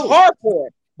 I was hardcore,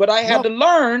 but I had to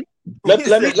learn. Let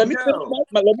me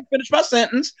finish my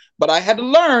sentence. But I had to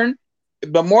learn.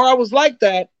 The more I was like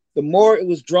that, the more it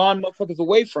was drawing motherfuckers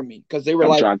away from me, because they were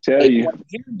trying to tell you,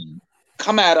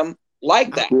 come at them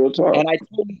like that. And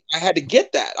I had to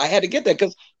get that. I had to get that,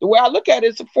 because the way I look at it,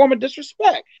 it's a form of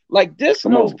disrespect. Like, this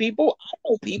knows people. I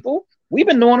know people. We've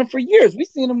been knowing them for years. We've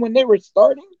seen them when they were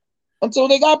starting until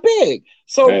they got big.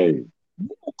 So we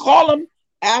don't call them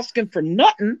asking for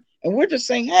nothing, and we're just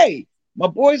saying, hey, my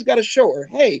boy's got a show, or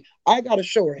hey, I got a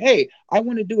show, or hey, I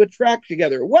want to do a track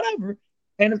together, or whatever.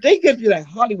 And if they give you that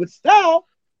Hollywood style,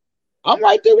 I'm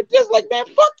right there with this. Like, man,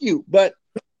 fuck you. But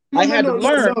I had to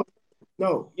learn.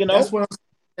 No, you know,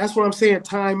 that's what I'm saying.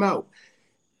 Time out.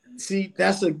 See,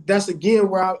 that's again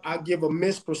where I give a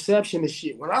misperception of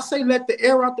shit. When I say let the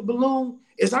air out the balloon,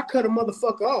 is I cut a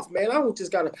motherfucker off, man. I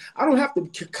don't have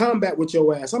to combat with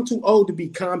your ass. I'm too old to be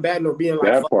combating or being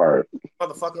like that part,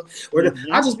 motherfucker. Or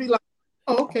I just be like,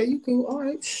 oh, okay, you cool, all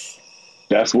right.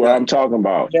 That's what I'm talking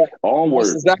about. Yeah. Onward,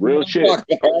 exactly real shit.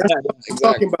 That's what I'm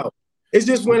talking about. It's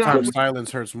just when silence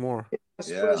hurts more.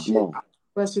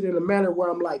 Express it in a manner where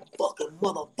I'm like, fucking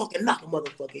motherfucking knock a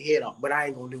motherfucking head off, but I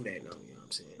ain't gonna do that. No, you know what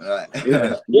I'm saying? Right.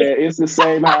 Yeah, it's the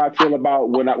same how I feel about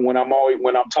when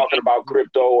I'm talking about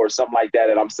crypto or something like that,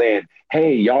 and I'm saying,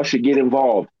 hey, y'all should get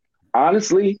involved.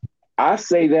 Honestly, I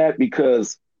say that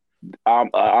because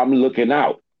I'm looking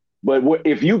out. But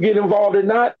if you get involved or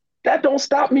not, that don't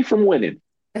stop me from winning.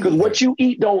 Because what you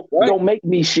eat don't make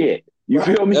me shit. You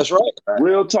feel me? That's right.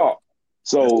 Real talk.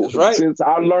 So since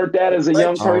I learned that as a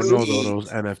young person, those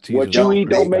NFTs what you eat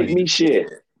don't make me shit.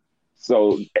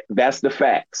 So that's the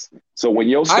facts. So when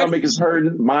your stomach is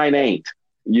hurting, mine ain't.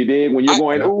 You did when you're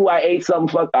going, ooh, I ate something.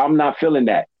 Fuck, I'm not feeling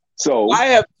that. So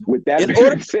with that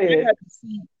being said,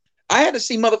 I had to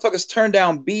see motherfuckers turn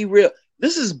down Be Real.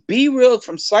 This is Be Real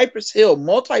from Cypress Hill,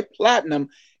 multi-platinum,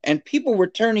 and people were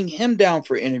turning him down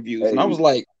for interviews. And I was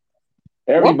like,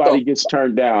 everybody gets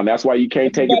turned down. That's why you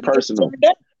can't take it personal.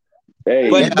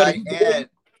 Hey, but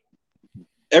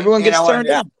everyone gets turned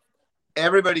down.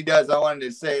 Everybody does. I wanted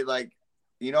to say, like,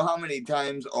 you know how many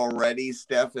times already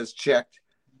Steph has checked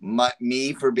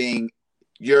me for being,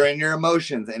 you're in your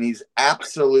emotions, and he's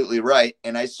absolutely right.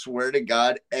 And I swear to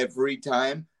God, every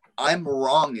time I'm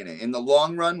wrong in it. In the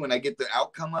long run, when I get the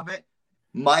outcome of it,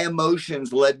 my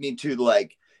emotions led me to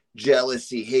like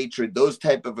jealousy, hatred, those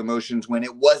type of emotions when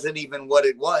it wasn't even what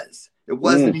it was. It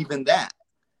wasn't even that.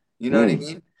 You know what I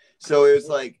mean? So it was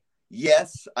like,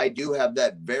 yes, I do have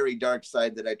that very dark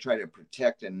side that I try to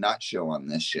protect and not show on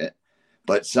this shit.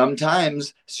 But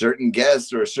sometimes certain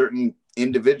guests or certain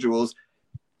individuals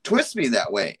twist me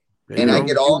that way. And I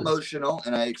get all emotional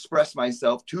and I express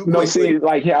myself too quickly. No, see,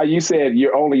 like how you said,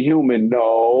 you're only human.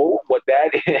 No, what that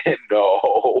is,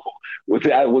 no.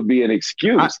 That would be an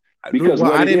excuse. Because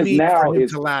what I didn't it is mean now for him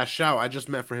is to lash out. I just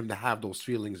meant for him to have those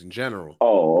feelings in general.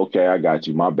 Oh, okay, I got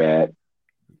you. My bad.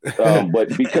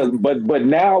 But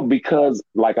now because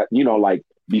like like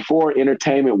before,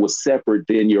 entertainment was separate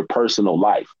than your personal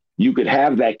life. You could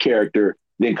have that character,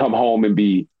 then come home and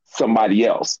be somebody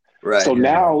else. Right. So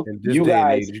now in this you day and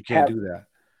guys age, you can't do that.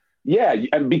 Yeah,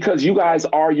 and because you guys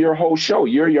are your whole show,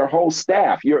 you're your whole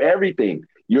staff, you're everything.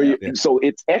 So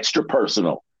it's extra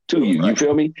personal to you. You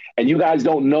feel me? And you guys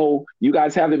don't know. You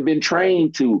guys haven't been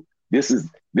trained to. This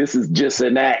is just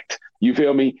an act. You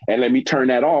feel me? And let me turn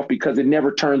that off, because it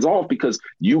never turns off, because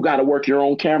you got to work your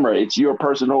own camera. It's your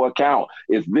personal account.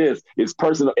 It's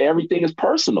personal. Everything is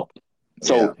personal.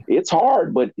 So it's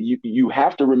hard, but you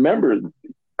have to remember,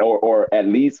 or at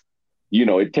least,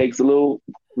 it takes a little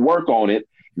work on it,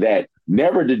 that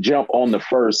never to jump on the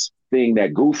first thing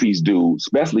that goofies do,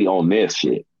 especially on this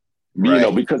shit.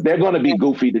 Because they're going to be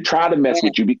goofy to try to mess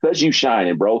with you because you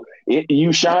shining, bro.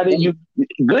 You shining,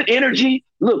 good energy.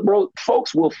 Look, bro,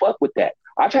 folks will fuck with that.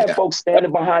 I've had folks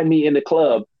standing behind me in the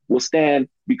club will stand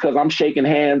because I'm shaking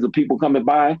hands of people coming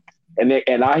by, and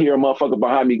I hear a motherfucker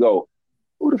behind me go,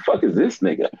 "Who the fuck is this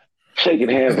nigga?" Shaking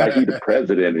hands like he the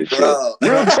president and shit.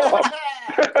 Real talk.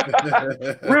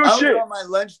 Real I shit. was on my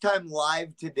lunchtime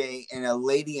live today, and a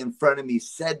lady in front of me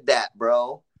said that,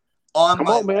 bro. Come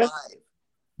on, man. Live.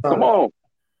 Come on.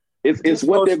 It's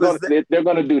what they're gonna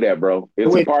do that, bro.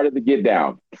 It's a part of the get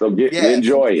down. So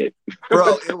enjoy it.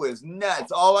 Bro, it was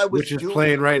nuts. All I was Which is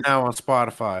playing right now on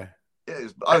Spotify.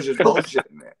 I was just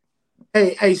bullshitting it.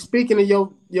 Hey, speaking of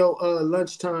your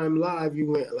lunchtime live, you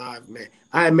went live, man.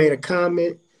 I made a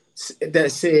comment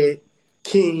that said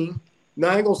King. Now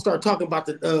I ain't gonna start talking about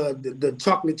the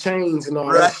chocolate chains and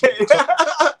all that shit.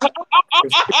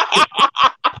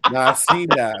 Nah, I seen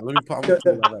that. Let me pop.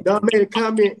 I made a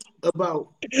comment about.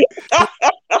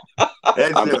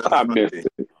 I missed it.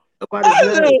 About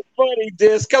his That was funny,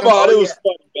 Dis. Come on, it was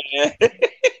funny, man.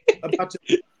 About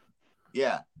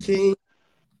King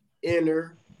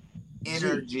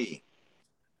Energy.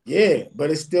 Yeah,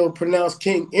 but it's still pronounced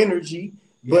King Energy,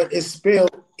 but it's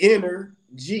spelled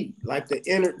energy, like the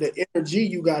energy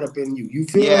you got up in you. You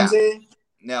feel what I'm saying?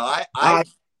 No,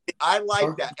 I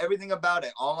like that. Everything about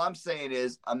it. All I'm saying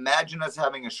is, imagine us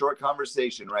having a short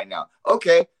conversation right now.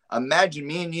 Okay, imagine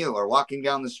me and you are walking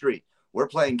down the street. We're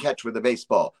playing catch with a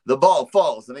baseball. The ball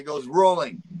falls and it goes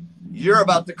rolling. You're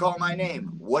about to call my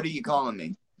name. What are you calling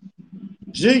me?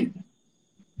 G.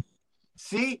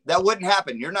 See, that wouldn't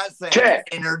happen. You're not saying tech.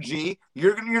 Energy.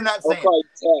 You're not saying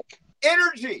tech.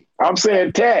 Energy. I'm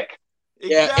saying tech.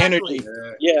 Yeah, Exactly.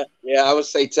 energy. Yeah, I would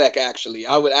say tech. Actually,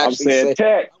 I would actually say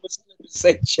tech. I would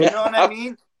say tech. You know what I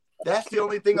mean? That's the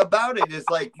only thing about it. Is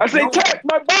like I say tech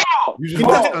my ball. You just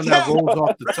ball. That rolls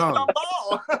off the tongue.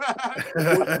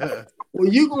 Well,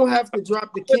 you gonna have to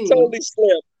drop the King.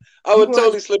 I would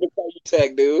totally slip and call you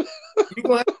tech, dude. You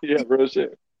gonna have real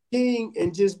shit. King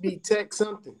and just be tech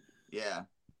something. Yeah.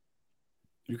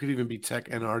 You could even be Tech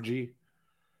NRG.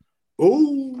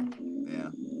 Ooh.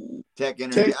 Yeah. Tech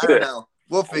Energy. I don't know.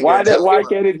 We'll figure why it out. Why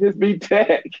can't it just be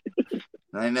tech?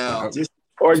 I know. Just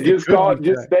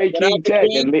stay King Tech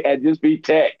and just be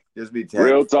tech. Just be tech.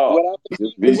 Real talk.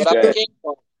 Just be tech.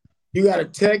 You got a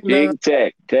tech King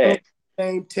Tech.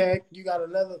 Same tech. You got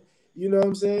another. You know what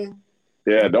I'm saying?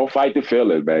 Yeah, don't fight the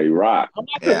feelings, man. Rock. I'm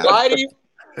not gonna lie to you.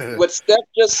 What Steph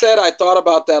just said, I thought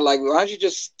about that. Like, why don't you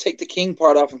just take the King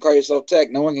part off and call yourself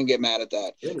Tech? No one can get mad at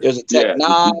that. There's a Tech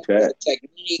 9, there's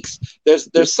Techniques.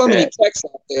 There's so many techs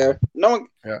out there. No one.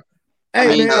 Yeah.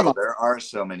 Hey, man, there are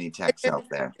so many techs out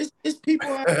there. It's people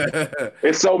out there.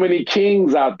 There's so many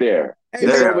kings out there.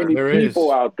 There's so many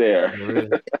people out there.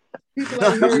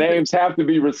 The names have to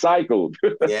be recycled.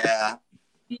 Yeah.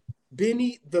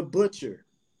 Benny the Butcher.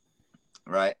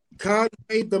 Right.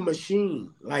 Conway the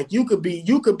Machine. Like you could be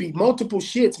multiple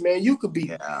shits, man. You could be.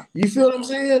 You feel what I'm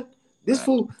saying? This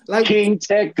fool, like King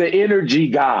Tech, the energy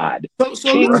god.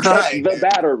 King Tech, the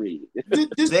battery.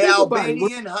 The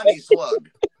Albanian honey slug.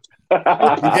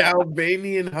 The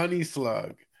Albanian honey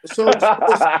slug. So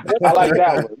I like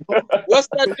that one. What's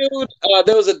that dude?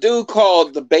 There was a dude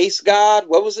called the Bass God.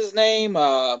 What was his name?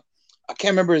 I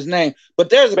can't remember his name. But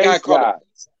there's a guy called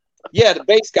the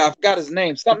Bass God. I forgot his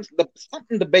name. Something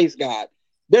the Bass God.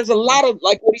 There's a lot of,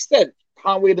 like what he said,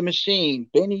 Conway the Machine,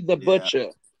 Benny the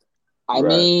Butcher. I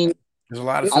mean, there's a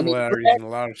lot of similarities and a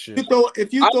lot of shit.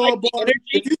 If you throw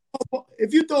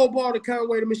a ball to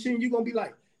Conway the Machine, you're gonna be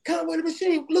like, Conway the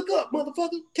Machine, look up,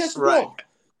 motherfucker, catch the ball.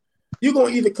 You're gonna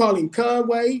either call him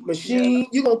Conway, Machine,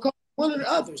 you're gonna call him one or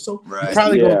the other. So you're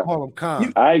probably gonna call him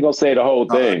Con. I ain't gonna say the whole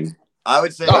thing. I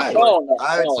would say short.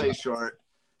 I would say short.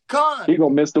 Con. He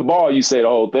gonna miss the ball, you say the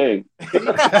whole thing.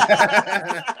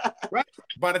 Right.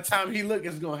 By the time he look,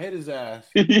 it's gonna hit his ass.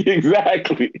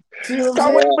 Exactly.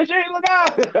 Conway the Machine, look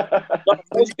out.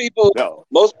 Most people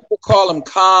call him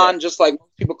Con, just like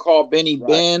most people call Benny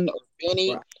Ben or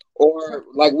Benny, or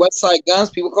like Westside Guns,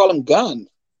 people call him Gun.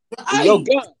 Yo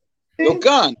Gun. Yo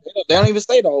Gun. They don't even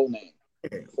say the whole name.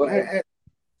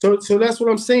 So that's what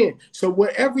I'm saying. So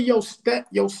wherever your step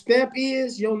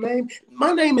is, your name.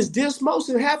 My name is Dismos,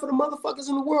 and half of the motherfuckers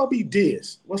in the world be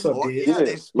Diz. What's up, Diz? Yeah,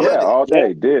 they split it. all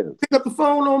day, Diz. Pick up the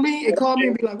phone on me and call me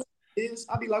and be like, "What is?"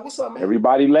 I'll be like, "What's up, man?"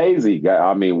 Everybody lazy.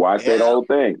 I mean, why say the whole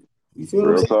thing? You feel what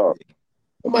I'm Real saying? talk.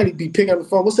 Somebody be picking up the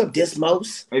phone. What's up,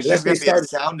 Dismos? It's Unless just gonna they be a start.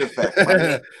 sound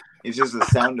effect. It's just a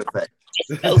sound effect.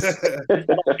 What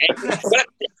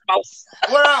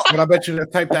else? But I bet you they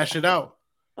type that shit out.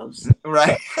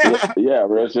 Right. Yeah,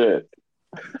 real shit.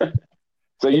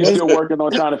 So you still working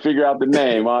on trying to figure out the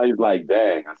name? Huh? He's like,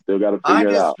 dang, I still got to I'm figure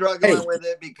it just out. struggling with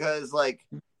it because, like,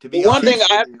 to be One honest, thing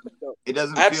I it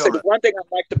doesn't I have to feel say, right. one thing I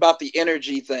liked about the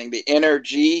energy thing, the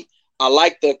energy, I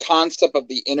like the concept of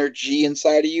the energy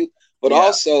inside of you, but Yeah.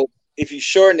 also if you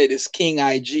shorten it, it's King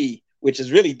IG, which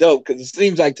is really dope because it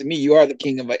seems like to me you are the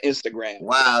king of Instagram.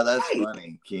 Wow, that's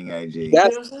funny, King IG.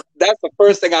 That's the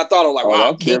first thing I thought of. Like, Oh,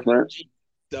 wow, that's King different. IG,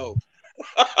 dope.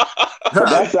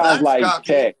 That sounds That's like cocky.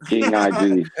 tech, King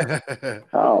IG. I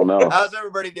don't know. How's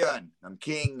everybody doing? I'm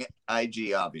King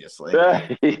IG, obviously.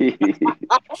 I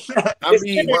It's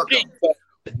mean, welcome.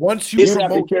 but once you You have to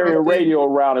promote carry a something, radio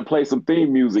around and play some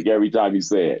theme music every time you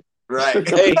say it. Right.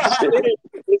 hey,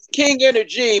 it's King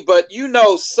Energy, but you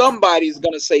know somebody's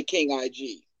gonna say King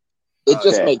IG. It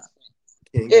just Okay. makes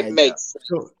King it IG. makes sense.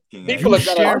 so King People IG.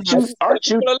 are gonna Aren't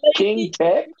you people are King lazy.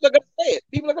 Tech? People are gonna say it.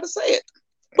 People are gonna say it.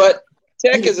 But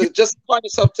tech is just calling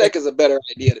yourself tech is a better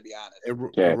idea, to be honest.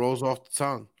 it rolls off the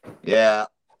tongue. Yeah,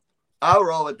 I'll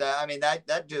roll with that. I mean,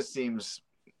 that just seems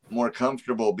more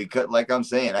comfortable because, like I'm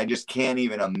saying, I just can't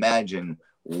even imagine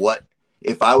what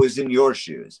if I was in your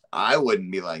shoes. I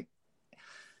wouldn't be like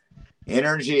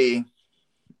energy.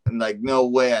 And like, no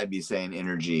way I'd be saying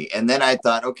energy. And then I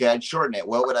thought, okay, I'd shorten it.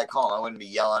 What would I call it? I wouldn't be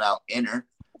yelling out inner,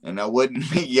 and I wouldn't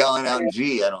be yelling out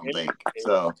G, I don't think.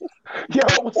 So Yo,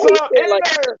 what's up, Say it like-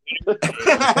 inner?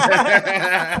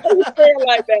 Why you say it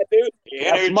like that, dude?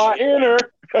 That's my inner.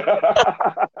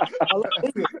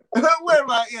 where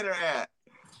my inner at?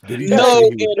 Did he No, say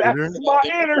he was inner. inner? My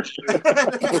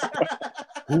inner.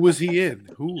 Who was he in?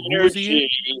 Who was he in?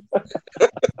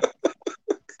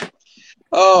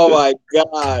 Oh my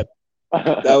god,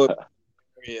 that was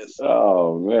hilarious.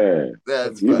 Oh man,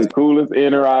 That's you're funny. the coolest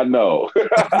inner I know. Who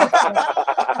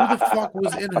the fuck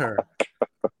was in her?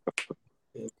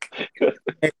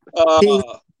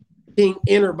 King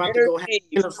Inner about to go have Energy,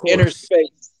 intercourse. inner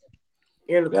space,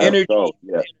 Intercourse. energy, dope,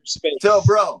 yeah. inner space. So,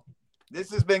 bro,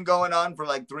 this has been going on for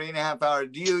like 3.5 hours.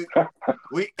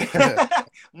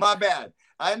 My bad.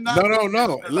 I'm not.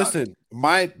 No. Listen,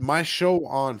 my show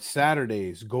on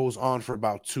Saturdays goes on for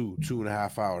about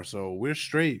 2.5 hours, so we're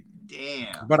straight.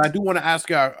 Damn. But I do want to ask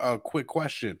you a quick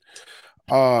question.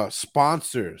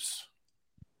 Sponsors,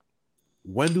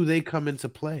 when do they come into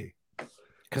play?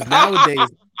 Because nowadays,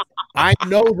 I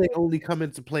know they only come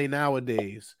into play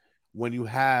nowadays when you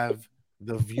have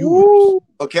the viewers.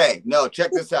 Okay, no,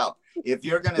 check this out. If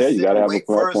you're gonna Yeah, you sit gotta and have a wait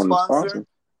for a platform to sponsor, sponsor.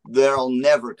 they'll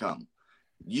never come.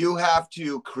 You have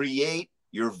to create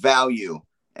your value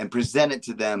and present it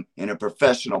to them in a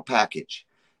professional package.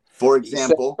 For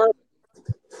example,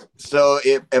 so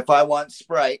if I want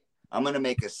Sprite, I'm gonna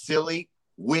make a silly,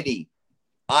 witty,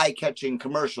 eye-catching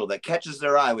commercial that catches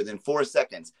their eye within 4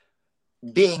 seconds,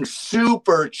 being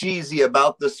super cheesy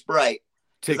about the Sprite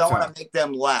because I want to make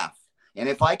them laugh. And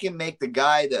if I can make the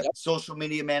guy, the social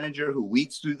media manager who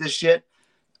weeds through this shit,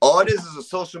 all it is a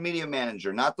social media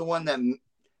manager, not the one that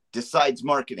decides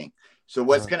marketing. So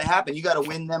what's going to happen? You got to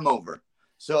win them over.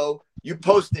 So you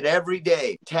post it every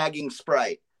day, tagging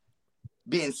Sprite,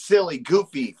 being silly,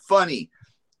 goofy, funny.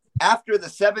 After the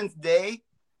 7th day,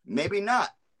 maybe not.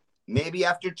 Maybe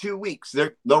after 2 weeks,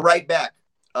 they'll write back.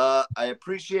 I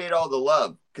appreciate all the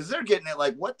love, because they're getting it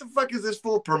like, what the fuck is this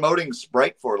fool promoting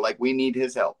Sprite for? Like, we need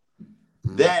his help.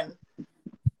 Then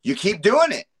you keep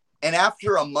doing it. And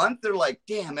after a month, they're like,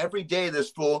 damn, every day this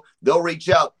fool, they'll reach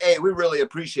out. Hey, we really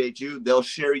appreciate you. They'll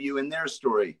share you in their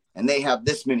story. And they have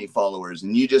this many followers.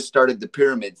 And you just started the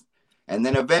pyramids. And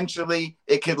then eventually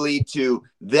it could lead to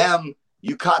them.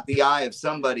 You caught the eye of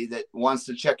somebody that wants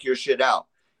to check your shit out.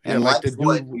 Yeah, And like that's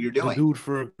what you're doing. The dude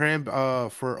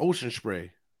for Ocean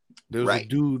Spray. There was a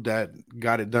dude that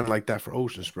got it done like that for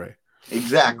Ocean Spray.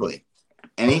 Exactly.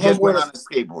 And he just went on a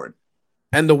skateboard.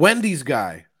 And the Wendy's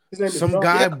guy. Some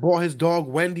guy bought his dog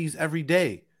Wendy's every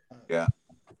day. Yeah.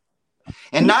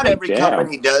 And not every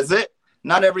company does it.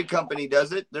 Not every company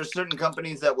does it. There's certain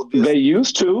companies that will do it. They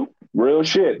used to. Real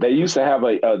shit. They used to have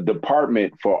a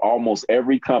department for almost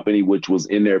every company, which was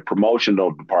in their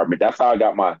promotional department. That's how I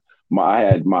got I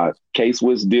had my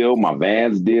K-Swiss deal, my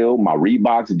Vans deal, my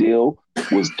Reeboks deal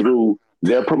was through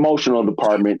their promotional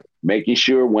department, making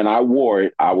sure when I wore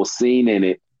it, I was seen in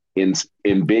it in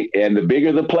big, and the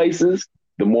bigger the places,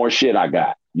 the more shit I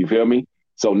got. You feel me?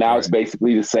 So now it's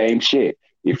basically the same shit.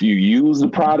 If you use the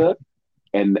product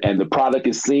and the product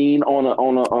is seen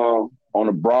on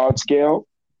a broad scale,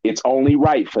 it's only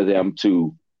right for them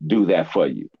to do that for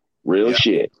you. Real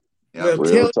shit. Yeah.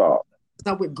 Real talk.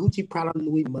 Stop with Gucci, Prada,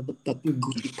 Louis, motherfucking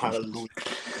Gucci, Prada, Louis.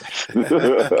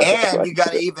 And you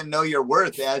got to even know your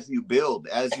worth as you build,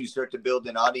 as you start to build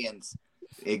an audience.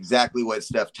 Exactly what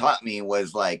Steph taught me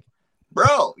was like,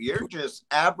 bro, you're just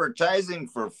advertising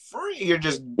for free. You're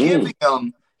just giving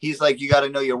them. He's like, you got to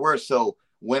know your worth. So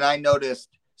when I noticed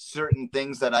certain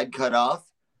things that I'd cut off,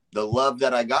 the love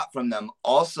that I got from them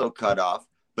also cut off,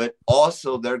 but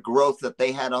also their growth that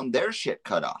they had on their shit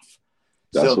cut off.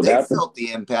 So they felt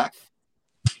the impact.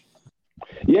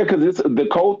 Yeah, because it's the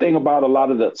cool thing about a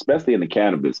lot of the, especially in the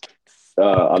cannabis,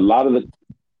 a lot of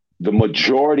the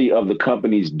majority of the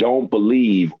companies don't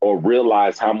believe or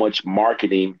realize how much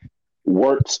marketing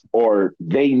works or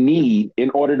they need in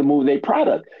order to move their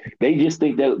product. They just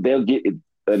think that they'll get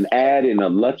an ad in a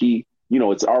lucky,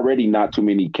 it's already not too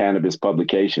many cannabis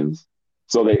publications.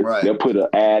 So they'll put an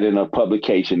ad in a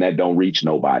publication that don't reach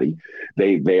nobody.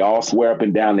 They all swear up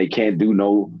and down they can't do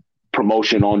no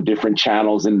promotion on different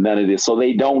channels and none of this. So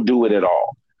they don't do it at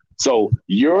all. So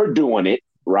you're doing it,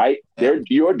 right?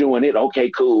 You're doing it. Okay,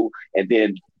 cool. And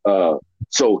then,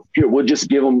 so here, we'll just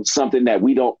give them something that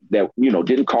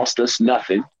didn't cost us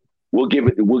nothing. We'll give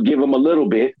them a little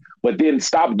bit, but then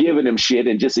stop giving them shit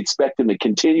and just expect them to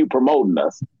continue promoting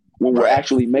us when we're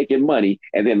actually making money,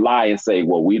 and then lie and say,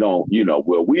 well, we don't,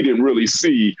 we didn't really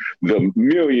see the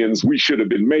millions we should have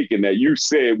been making that you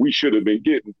said we should have been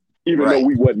getting, even though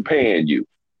we wasn't paying you.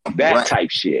 That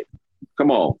type shit. Come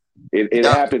on. It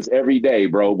happens every day,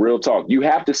 bro. Real talk. You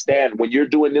have to stand when you're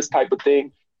doing this type of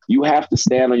thing. You have to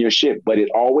stand on your shit, but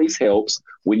it always helps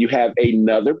when you have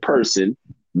another person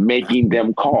making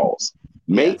them calls.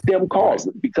 Make them calls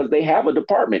because they have a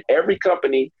department. Every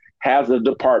company has a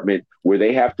department where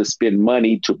they have to spend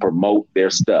money to promote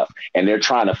their stuff. And they're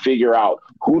trying to figure out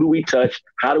who do we touch?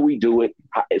 How do we do it?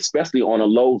 Especially on a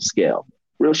low scale.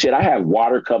 Real shit. I have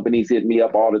water companies hit me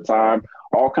up all the time,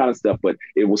 all kind of stuff. But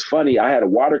it was funny. I had a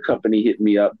water company hit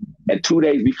me up, and 2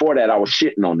 days before that, I was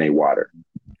shitting on their water.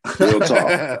 Real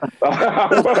talk.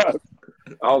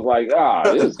 I was like,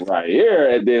 this right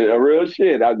here. And then a real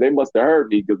shit. They must have heard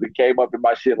me because it came up in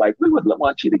my shit like, we would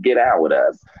want you to get out with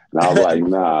us. And I was like,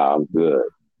 nah, I'm good.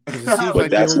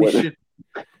 It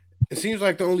seems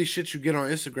like the only shit you get on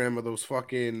Instagram are those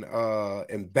fucking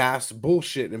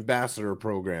bullshit ambassador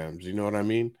programs. You know what I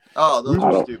mean? Oh, those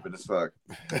are stupid as fuck.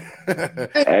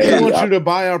 They want you to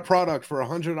buy our product for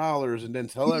 $100 and then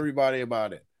tell everybody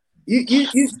about it. You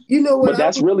know what? But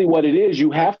that's really what it is.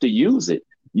 You have to use it.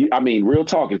 Real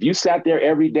talk. If you sat there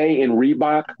every day in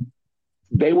Reebok,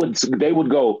 they would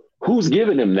go, who's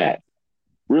giving them that?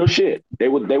 Real shit. They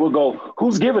would go,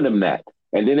 who's giving them that?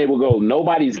 And then they would go,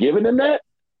 nobody's giving them that.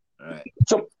 Right.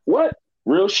 So what?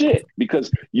 Real shit. Because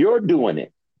you're doing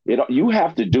it. You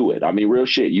have to do it. Real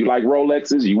shit. You like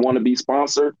Rolexes, you want to be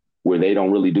sponsored where they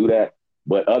don't really do that.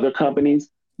 But other companies,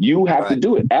 you have to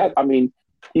do it.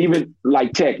 Even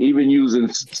like tech, even using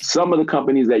some of the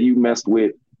companies that you messed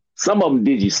with, some of them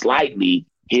did you slightly,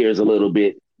 here's a little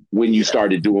bit when you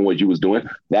started doing what you was doing.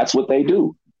 That's what they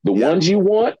do. The ones you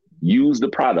want, use the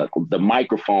product, the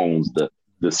microphones, the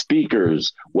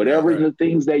speakers, whatever the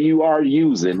things that you are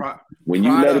using. When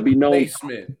you let it be known,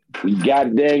 you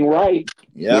got dang right.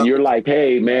 Yep. When you're like,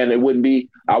 hey man, I wouldn't be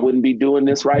doing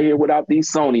this right here without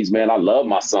these Sonys, man. I love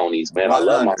my Sonys, man. I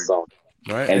love my Sony.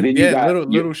 Right. And then you got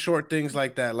little short things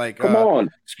like that. Like, come on.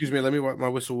 Excuse me, let me wipe my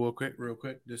whistle real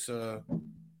quick. This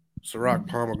Ciroc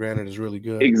pomegranate is really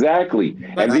good. Exactly.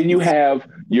 And then you have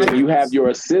your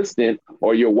assistant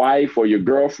or your wife or your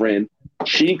girlfriend.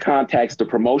 She contacts the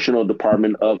promotional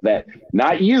department of that.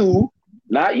 Not you.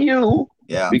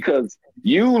 Yeah. Because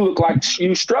you look like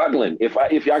you struggling.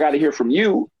 If y'all got to hear from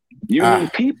you,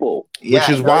 need people. Which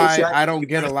is why I don't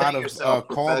get a lot of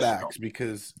callbacks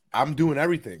because I'm doing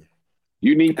everything.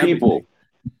 You need people.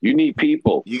 You need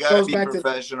people. You got to be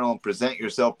professional and present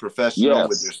yourself professional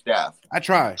with your staff. I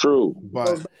try. True.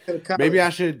 But maybe I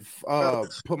should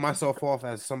put myself off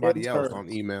as somebody else on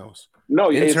emails. No,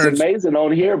 it's amazing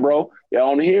on here, bro. Yeah,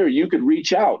 on here, you could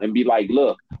reach out and be like,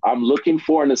 look, I'm looking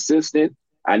for an assistant.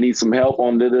 I need some help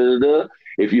on da-da-da-da.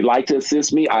 If you'd like to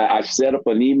assist me, I've set up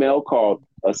an email called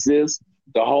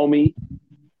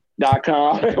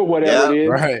assistthehomie.com, whatever it is,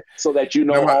 right? So that you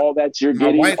know all that you're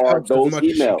getting are those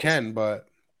emails. Can, but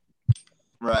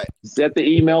right. Set the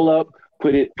email up,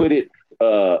 put it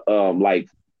like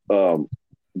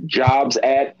jobs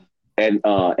at and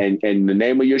the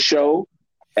name of your show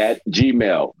at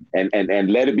Gmail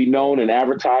and let it be known and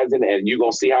advertising, and you're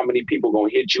gonna see how many people gonna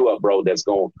hit you up, bro, that's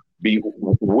gonna be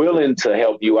willing to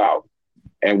help you out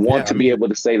and want to be able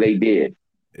to say they did.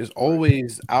 It's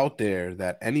always out there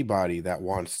that anybody that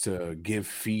wants to give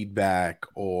feedback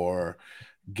or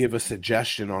give a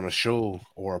suggestion on a show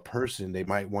or a person they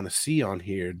might want to see on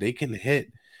here, they can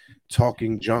hit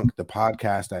Talking Junk, the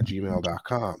podcast at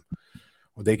gmail.com.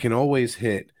 Or they can always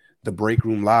hit the Break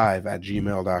Room Live at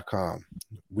gmail.com.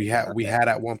 We had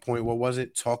at one point, what was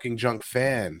it? Talking Junk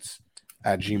Fans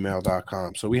at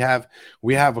gmail.com. So we have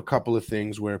a couple of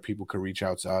things where people can reach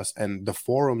out to us, and the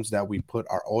forums that we put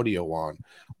our audio on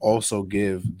also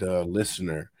give the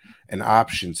listener an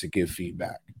option to give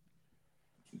feedback.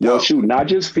 Well, shoot, not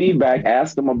just feedback.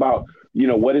 Ask them about,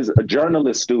 what is a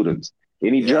journalist students,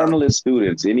 any journalist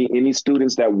students, any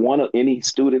students that any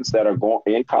students that are going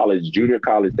in college, junior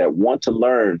college, that want to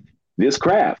learn this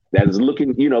craft, that is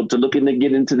looking to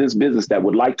get into this business, that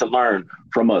would like to learn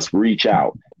from us, reach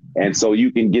out. And so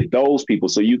you can get those people,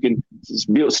 so you can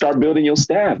start building your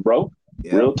staff, bro.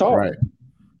 Yeah. Real talk. Right.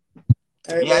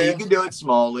 Hey, you can do it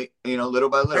smallly, little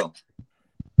by little.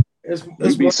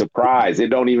 You'd be surprised. It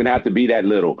don't even have to be that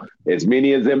little. As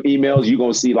many of them emails, you're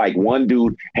going to see like one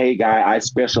dude, hey, guy, I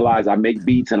specialize. I make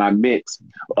beats and I mix.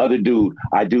 Other dude,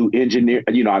 I do engineer.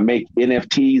 I make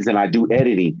NFTs and I do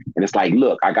editing. And it's like,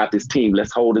 look, I got this team.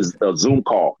 Let's hold a Zoom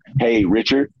call. Hey,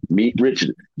 Richard, meet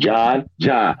Richard. John,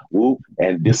 whoop.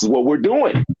 And this is what we're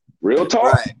doing. Real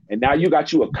talk. Right. And now you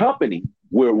got you a company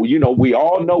where, we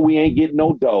all know we ain't getting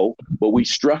no dough, but we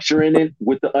structuring it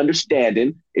with the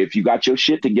understanding. If you got your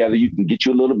shit together, you can get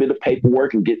you a little bit of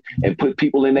paperwork and put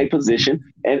people in a position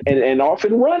and off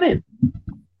and running.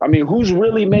 I mean, who's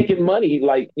really making money?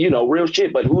 Like, real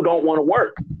shit, but who don't want to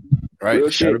work? Right. Real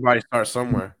shit. Everybody starts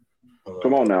somewhere.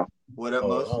 Come on now. What up,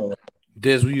 Mos?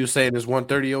 Diz, what you saying? There's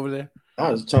 1:30 over there?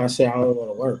 I was trying to say I don't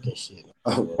want to work and shit.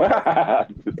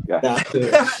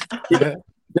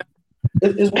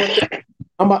 It's one thing.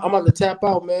 I'm about to tap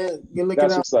out, man. You're looking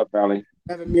That's out. what's up, Valley.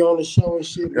 Having me on the show and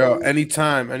shit. Yo, man.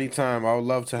 anytime. I would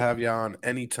love to have you on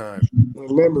anytime.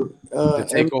 Remember, the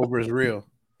takeover is real.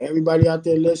 Everybody out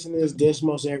there listening is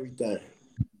Dismos everything.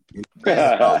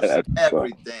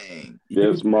 Everything.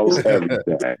 Dismos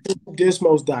everything.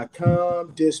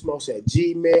 Dismos.com, Dismos at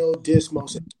Gmail,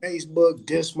 Dismos at Facebook,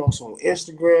 Dismos on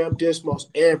Instagram, Dismos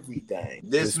everything.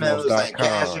 Dismos like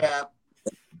Cash App.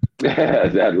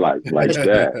 That like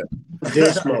that.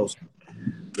 Dismos.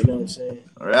 You know what I'm saying?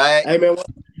 All right. Hey man,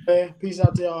 peace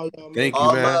out to all y'all. Man. Thank you,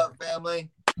 all man. love, family.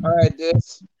 All right,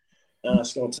 Dis.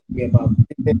 It's gonna take me about.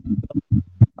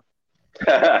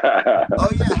 Oh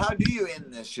yeah, how do you end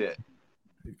this shit?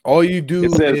 All you do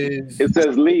it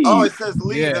says leave. Oh, it says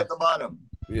leave at the bottom.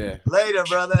 Yeah. Later,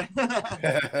 brother.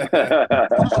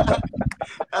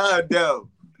 Oh, dope.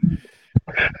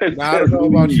 Now, I don't know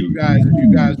about you guys. If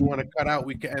you guys want to cut out,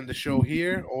 we can end the show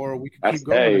here, or we can keep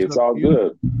going. Hey, it's all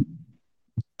good.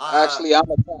 Actually, I'm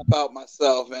gonna tap out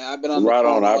myself, man. I've been on right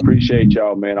on. I appreciate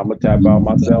y'all, man. I'm gonna tap out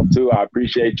myself too. I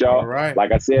appreciate y'all. All right.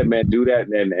 Like I said, man, do that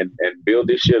and build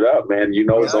this shit up, man.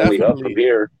 It's only up from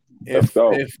here. Let's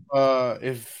go.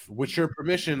 If with your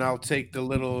permission, I'll take the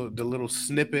little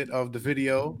snippet of the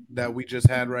video that we just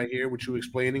had right here, with you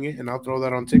explaining it, and I'll throw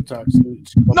that on TikTok.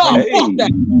 No, fuck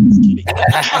that.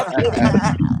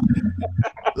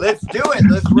 Let's do it.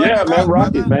 Let's man,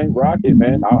 rock it,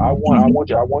 man. I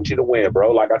want you to win,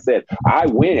 bro. Like I said, I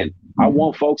win. I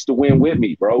want folks to win with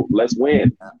me, bro. Let's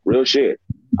win. Real shit.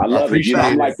 I love it.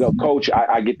 I'm like the coach.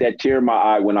 I get that tear in my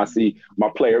eye when I see my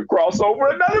player cross over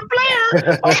another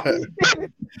player.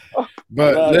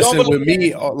 But listen, with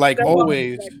me, like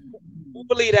always. Who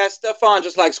believe that Stefan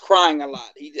just likes crying a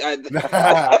lot?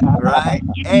 Right?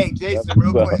 Hey, Jason,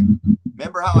 real quick.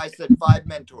 Remember how I said 5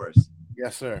 mentors?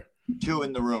 Yes, sir. 2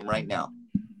 in the room right now.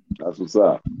 That's what's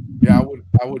up. Yeah,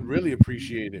 I would really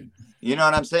appreciate it. You know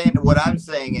what I'm saying? What I'm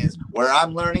saying is, where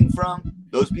I'm learning from,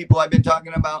 those people I've been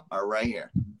talking about are right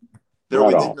here. They're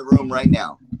within the room right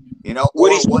now.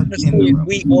 What he's trying to say is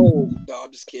we old. No,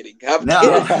 I'm just kidding.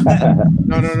 No.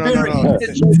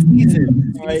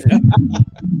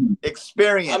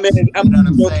 Experience. I'm you know what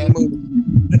I'm saying?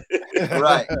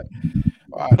 Right.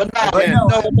 But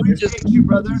I appreciate you,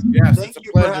 brother. Yes, Thank it's a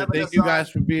you pleasure. for Thank you guys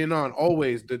for being on.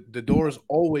 Always, the door is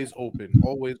always open.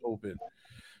 Always open.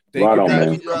 Thank right you on, guys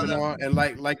man. for coming on. And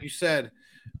like you said,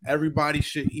 everybody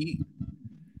should eat,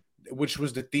 which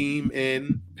was the theme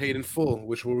in Paid in Full,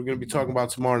 which we're going to be talking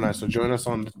about tomorrow night. So join us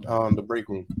on the break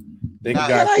room. Thank you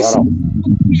guys. Nice.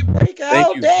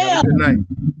 Thank you. Damn. Have a good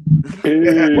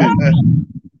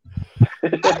night.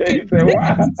 He said,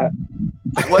 "Why?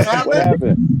 What What happened?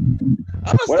 happened?"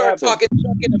 I'm gonna What start happened? talking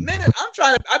junk in a minute.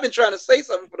 I've been trying to say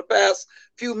something for the past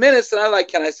few minutes, and I'm like,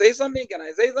 can I say something? Can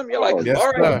I say something? You're like, Oh, yes,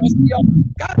 all right, sir.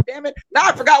 God damn it. Now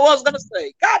I forgot what I was gonna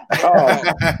say. God damn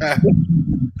it.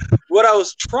 What I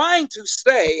was trying to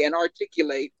say and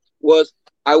articulate was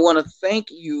I want to thank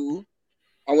you.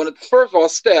 First of all,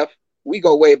 Steph, we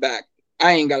go way back.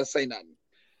 I ain't gotta say nothing.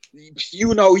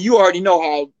 You already know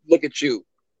how I look at you.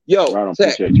 Yo, I don't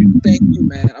Tech, appreciate you. thank you,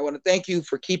 man. I want to thank you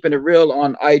for keeping it real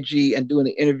on IG and doing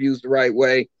the interviews the right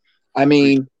way. I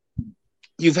mean,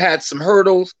 you've had some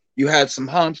hurdles, you had some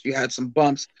humps, you had some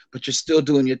bumps, but you're still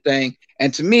doing your thing.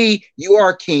 And to me, you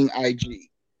are King IG.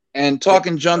 And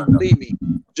talking junk, believe me,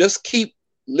 just keep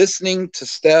listening to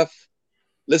Steph,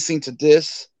 listening to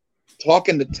this,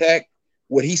 talking to Tech.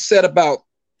 What he said about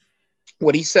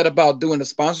doing the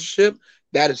sponsorship,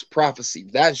 that is prophecy.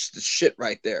 That's the shit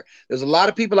right there. There's a lot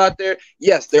of people out there.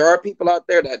 Yes, there are people out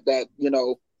there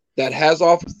that has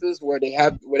offices where they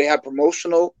have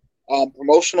promotional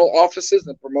offices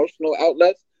and promotional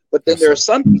outlets. But then there are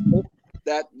some people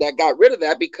that got rid of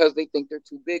that because they think they're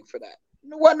too big for that. You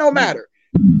know what? No matter.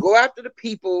 Go after the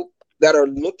people that are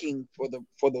looking for the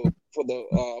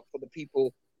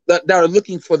people that are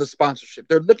looking for the sponsorship.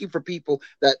 They're looking for people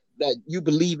that you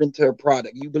believe in their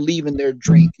product, you believe in their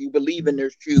drink, you believe in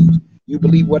their shoes, you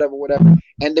believe whatever.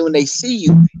 And then when they see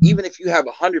you, even if you have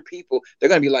 100 people, they're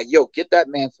gonna be like, "Yo, get that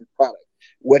man some product."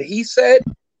 What he said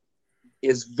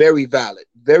is very valid,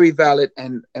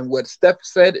 and what Steph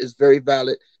said is very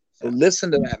valid. So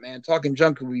listen to that, man. Talking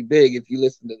junk will be big if you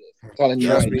listen to this. I'm telling you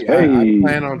Trust right me, now. I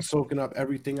plan on soaking up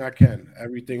everything I can.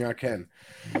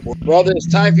 Well, brother, it's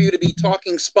time for you to be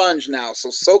talking sponge now. So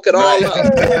soak it all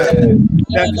up.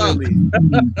 Definitely.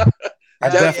 I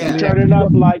definitely turning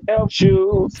up like elf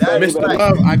shoes. Mr. right.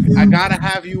 Love, I gotta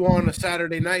have you on a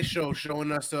Saturday night show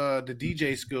showing us the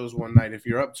DJ skills one night if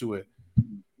you're up to it.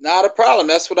 Not a problem.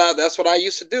 That's what I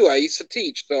used to do. I used to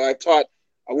teach. So I taught.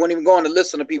 I wasn't even going to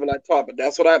listen to people I taught, but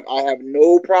that's what I have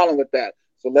no problem with that.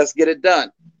 So let's get it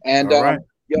done. And all right.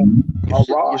 you're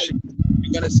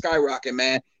gonna skyrocket,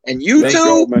 man. And you Thank too.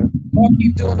 you, man.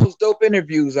 Keep doing those dope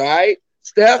interviews, all right,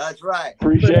 Steph? That's right.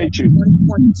 Appreciate you.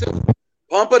 2022.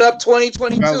 Pump it up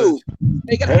 2022. Fellas.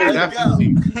 Make it Hey, happen.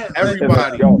 Definitely.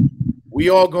 Everybody, Let's go. we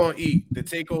all gonna eat. The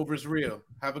takeover is real.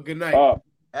 Have a good night.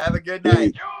 Have a good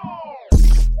night.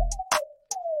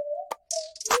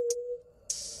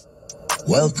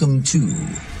 Welcome to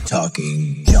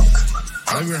Talking Junk.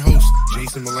 I'm your host,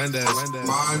 Jason Melendez.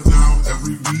 Live now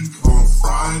every week on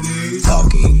Fridays.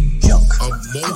 Talking Junk. A